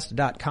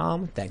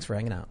timcast.com. Thanks for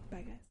hanging out. Bye,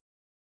 guys.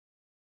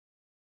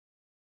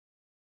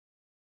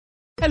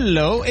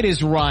 Hello, it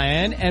is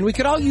Ryan, and we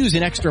could all use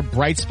an extra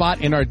bright spot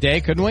in our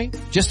day, couldn't we?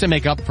 Just to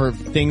make up for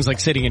things like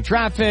sitting in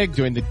traffic,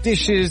 doing the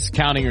dishes,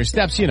 counting your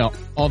steps, you know,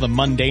 all the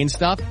mundane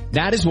stuff.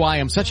 That is why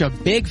I'm such a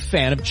big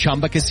fan of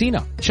Chumba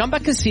Casino. Chumba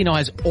Casino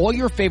has all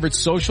your favorite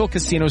social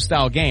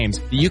casino-style games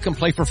that you can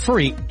play for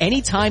free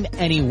anytime,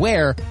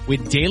 anywhere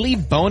with daily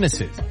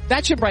bonuses.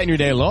 That should brighten your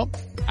day a little.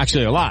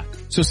 Actually, a lot.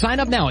 So sign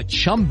up now at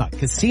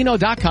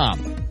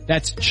ChumbaCasino.com.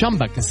 That's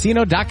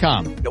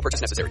ChumbaCasino.com. No purchase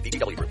necessary.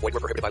 VGW Group. Void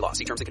where prohibited by law.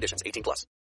 See terms and conditions. 18+.